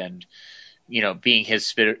Muhammad and, you know, being his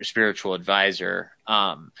spiritual advisor.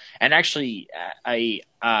 And actually, I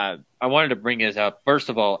wanted to bring this up. First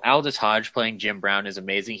of all, Aldous Hodge playing Jim Brown is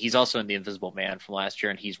amazing. He's also in The Invisible Man from last year,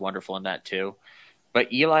 and he's wonderful in that too.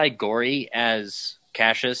 But Eli Goree as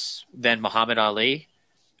Cassius, then Muhammad Ali,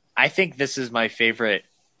 I think this is my favorite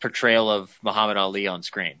portrayal of Muhammad Ali on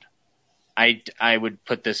screen. I would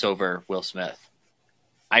put this over Will Smith.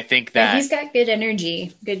 I think that he's got good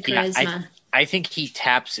energy, good charisma. I think he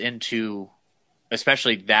taps into,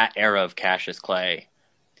 especially that era of Cassius Clay,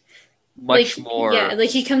 much more. Yeah,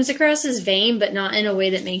 like he comes across as vain, but not in a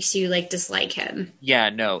way that makes you like dislike him. Yeah,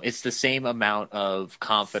 no, it's the same amount of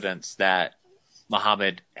confidence that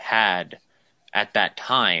Muhammad had at that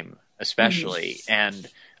time, especially. And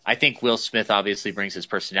I think Will Smith obviously brings his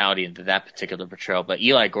personality into that particular portrayal, but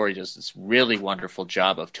Eli Goree does this really wonderful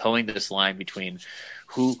job of towing this line between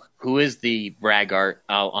who is the braggart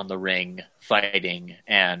out on the ring fighting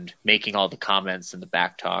and making all the comments and the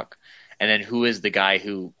back talk, and then who is the guy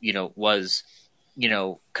who, you know, was, you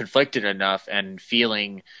know, conflicted enough and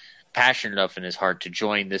feeling passionate enough in his heart to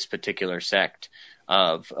join this particular sect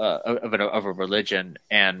of a religion,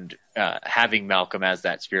 and having Malcolm as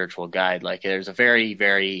that spiritual guide. Like, there's a very,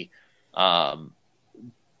 very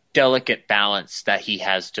delicate balance that he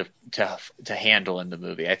has to handle in the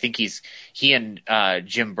movie. I think he and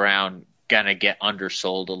Jim Brown gonna get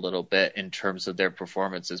undersold a little bit in terms of their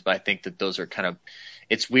performances, but I think that those are kind of,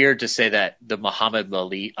 it's weird to say that the Muhammad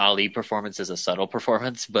Ali performance is a subtle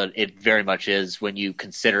performance, but it very much is when you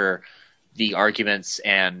consider the arguments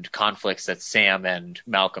and conflicts that Sam and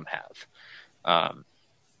Malcolm have.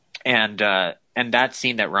 And that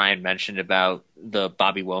scene that Ryan mentioned about the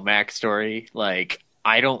Bobby Womack story, like,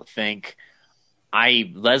 I don't think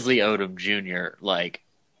Leslie Odom Jr. like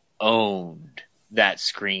owned that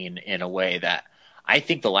screen in a way that I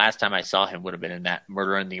think the last time I saw him would have been in that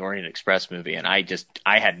Murder in the Orient Express movie, and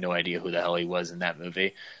I had no idea who the hell he was in that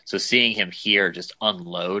movie. So seeing him here just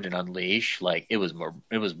unload and unleash, like, it was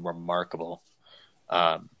remarkable.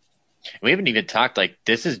 We haven't even talked, like,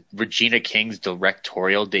 this is Regina King's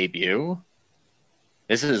directorial debut.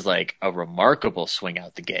 This is like a remarkable swing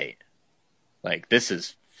out the gate. Like, this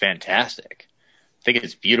is fantastic. I think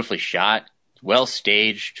it's beautifully shot, well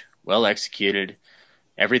staged, well executed.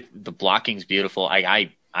 The blocking's beautiful. I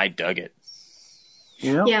dug it.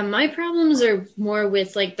 Yeah, my problems are more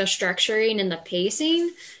with like the structuring and the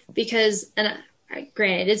pacing because, and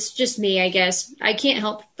granted, it's just me, I guess. I can't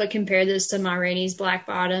help but compare this to Ma Rainey's Black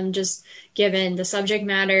Bottom, just given the subject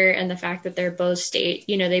matter and the fact that they're both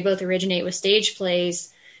they both originate with stage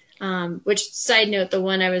plays. Which, side note, the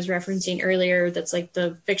one I was referencing earlier, that's like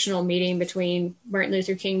the fictional meeting between Martin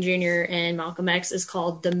Luther King Jr. and Malcolm X, is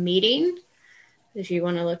called The Meeting, if you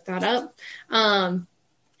want to look that up.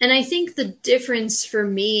 And I think the difference for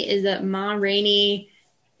me is that Ma Rainey,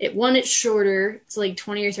 it's shorter. It's like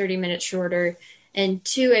 20 or 30 minutes shorter. And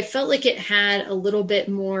two, I felt like it had a little bit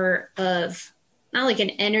more of, not like an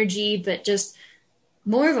energy, but just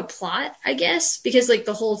more of a plot, I guess. Because like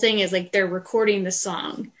the whole thing is like they're recording the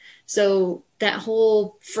song. So that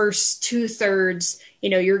whole first 2/3,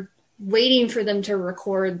 you're waiting for them to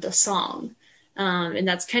record the song. And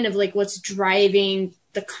that's kind of like what's driving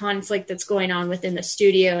the conflict that's going on within the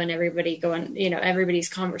studio and everybody's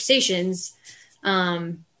conversations.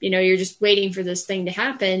 You're just waiting for this thing to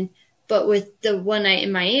happen. But with the one night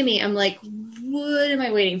in Miami, I'm like, what am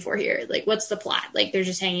I waiting for here? Like, what's the plot? Like, they're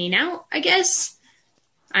just hanging out, I guess.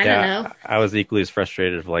 I don't know. I was equally as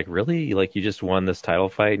frustrated of like, really? Like, you just won this title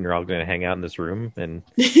fight and you're all going to hang out in this room and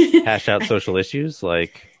hash out social issues?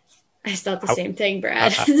 Like, I thought the same thing,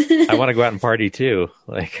 Brad. I want to go out and party too.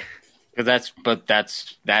 Like, that's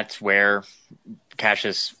where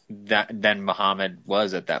Cassius then Muhammad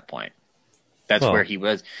was at that point. That's where he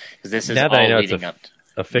was, because this is all leading up to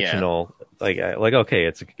a fictional, like okay,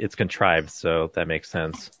 it's contrived, so that makes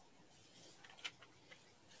sense.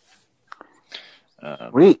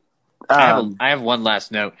 I have one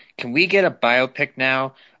last note. Can we get a biopic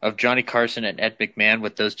now of Johnny Carson and Ed McMahon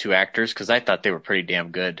with those two actors? Because I thought they were pretty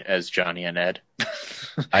damn good as Johnny and Ed.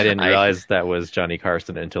 I didn't realize that was Johnny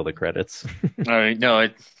Carson until the credits. No,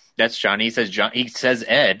 that's Johnny. He says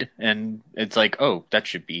Ed, and it's like, oh, that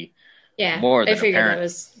should be more than I figured apparent. that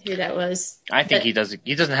was who that was. I think he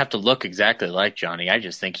doesn't have to look exactly like Johnny. I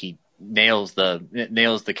just think he nails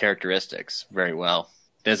the characteristics very well.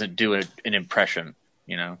 Doesn't do an impression,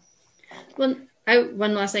 Well,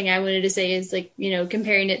 one last thing I wanted to say is like,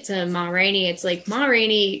 comparing it to Ma Rainey, it's like Ma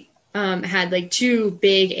Rainey had like two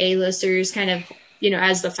big A-listers kind of,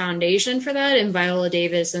 as the foundation for that, and Viola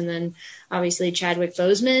Davis and then obviously Chadwick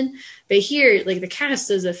Boseman. But here, like, the cast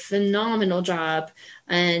does a phenomenal job.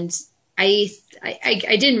 And I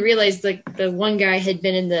didn't realize like the one guy had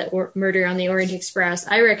been in the Murder on the Orient Express.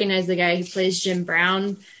 I recognize the guy who plays Jim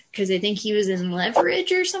Brown because I think he was in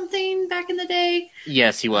Leverage or something back in the day.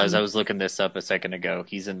 Yes, he was. I was looking this up a second ago.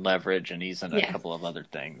 He's in Leverage and he's in a couple of other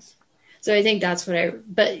things. So I think that's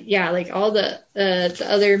but yeah, like all the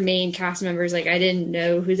other main cast members, like I didn't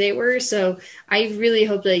know who they were. So I really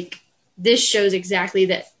hope like this shows exactly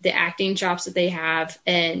the acting chops that they have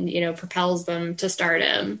and, propels them to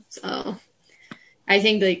stardom. So I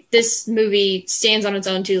think like this movie stands on its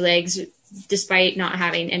own two legs despite not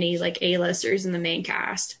having any like A-listers in the main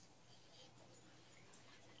cast.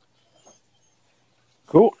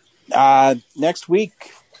 Cool. Next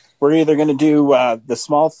week, we're either going to do the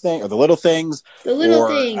small thing or the little things. The little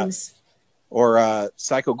things. Or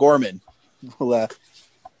Psycho Gorman. We'll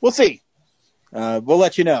see. We'll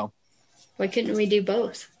let you know. Why couldn't we do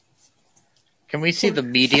both? Can we see the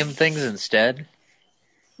medium things instead?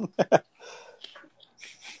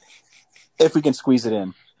 If we can squeeze it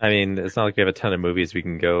in. I mean, it's not like we have a ton of movies we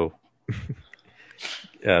can go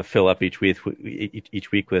fill up each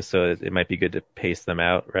week with, so it might be good to pace them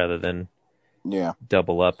out rather than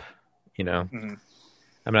double up. Mm-hmm.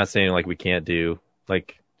 I'm not saying like we can't do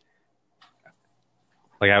like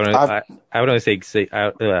I would only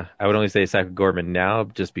say Psycho Gorman now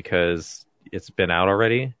just because it's been out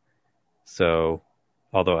already. So,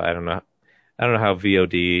 although I don't know how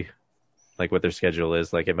VOD, like what their schedule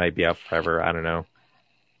is. Like it might be out forever. I don't know,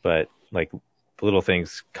 but like Little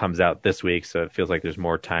Things comes out this week, so it feels like there's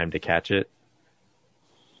more time to catch it.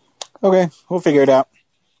 Okay, we'll figure it out.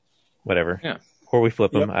 Whatever. Yeah. Or we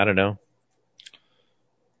flip them. I don't know.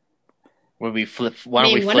 Would we flip? One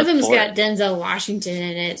of them's got Denzel Washington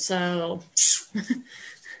in it, so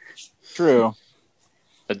true.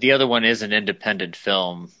 But the other one is an independent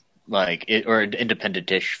film, or an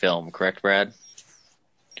independent-ish film, correct, Brad?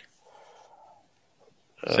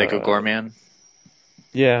 Psycho Gorman.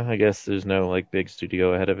 Yeah, I guess there's no like big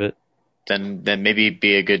studio ahead of it. Then maybe it'd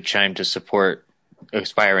be a good time to support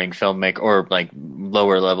aspiring filmmaker or like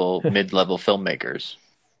lower level, mid-level filmmakers.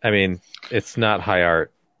 I mean, it's not high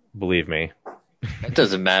art, believe me. It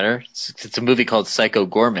doesn't matter. It's a movie called Psycho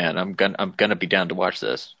Gorman. I'm gonna be down to watch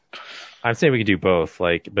this. I'm saying we could do both,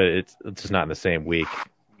 but it's just not in the same week.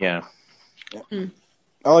 Yeah.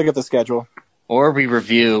 I'll look at the schedule. Or we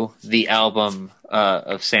review the album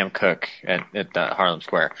of Sam Cooke at Harlem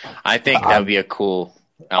Square. I think that would be a cool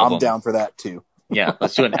album. I'm down for that too. Yeah,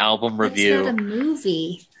 let's do an album review. It's not a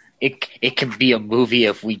movie. It can be a movie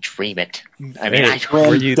if we dream it. I mean,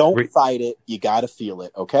 don't fight it. You got to feel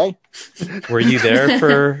it, okay? Were you there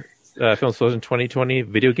for Film Explosion 2020?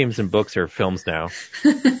 Video games and books are films now.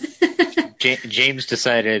 James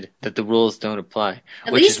decided that the rules don't apply.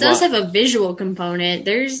 At least those have a visual component.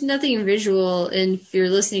 There's nothing visual if you're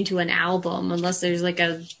listening to an album, unless there's like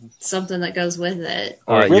something that goes with it.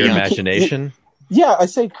 Or your imagination. Yeah, I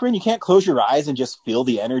say, Corinne, you can't close your eyes and just feel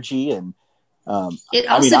the energy. And it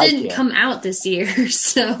also didn't come out this year,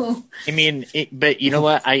 so. I mean, but you know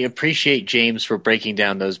what? I appreciate James for breaking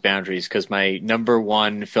down those boundaries, because my number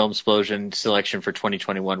one Film Explosion selection for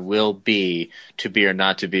 2021 will be To Be or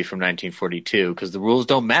Not to Be from 1942, because the rules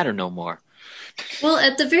don't matter no more. Well,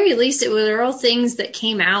 at the very least, it were all things that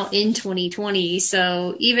came out in 2020,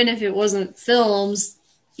 so even if it wasn't films,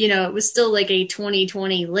 it was still like a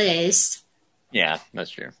 2020 list. Yeah,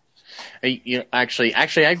 that's true. Actually,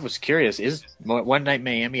 I was curious. Is One Night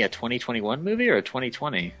Miami a 2021 movie or a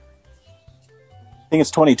 2020? I think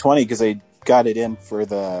it's 2020 because they got it in for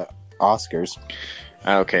the Oscars.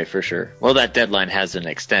 Okay, for sure. Well, that deadline hasn't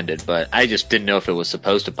extended, but I just didn't know if it was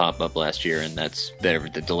supposed to pop up last year, and that's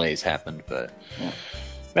the delays happened. But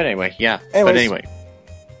anyway, yeah. Anyways, but anyway,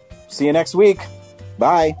 see you next week.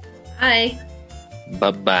 Bye. Bye.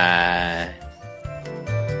 Bye-bye.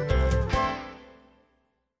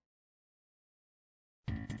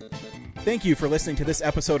 Thank you for listening to this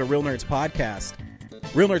episode of Real Nerds Podcast.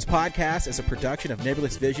 Real Nerds Podcast is a production of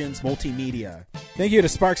Nebulous Visions Multimedia. Thank you to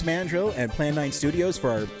Sparks Mandrill and Plan 9 Studios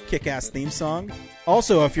for our kick-ass theme song.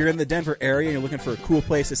 Also, if you're in the Denver area and you're looking for a cool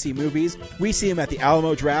place to see movies, we see them at the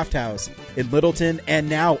Alamo Drafthouse in Littleton and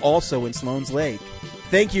now also in Sloan's Lake.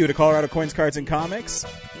 Thank you to Colorado Coins, Cards, and Comics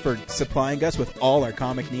for supplying us with all our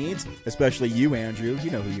comic needs, especially you, Andrew.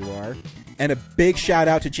 You know who you are. And a big shout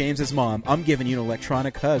out to James's mom. I'm giving you an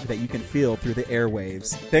electronic hug that you can feel through the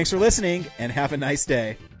airwaves. Thanks for listening, and have a nice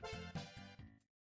day.